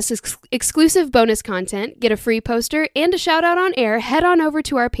 access exclusive bonus content, get a free poster, and a shout out on air, head on over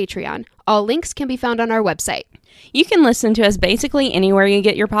to our Patreon. All links can be found on our website. You can listen to us basically anywhere you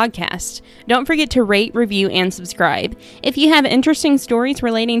get your podcast. Don't forget to rate, review, and subscribe. If you have interesting stories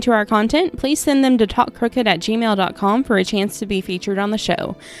relating to our content, please send them to talkcrooked@gmail.com for a chance to be featured on the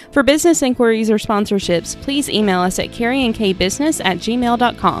show. For business inquiries or sponsorships, please email us at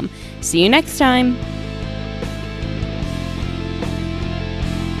carrieandkbusiness@gmail.com. See you next time!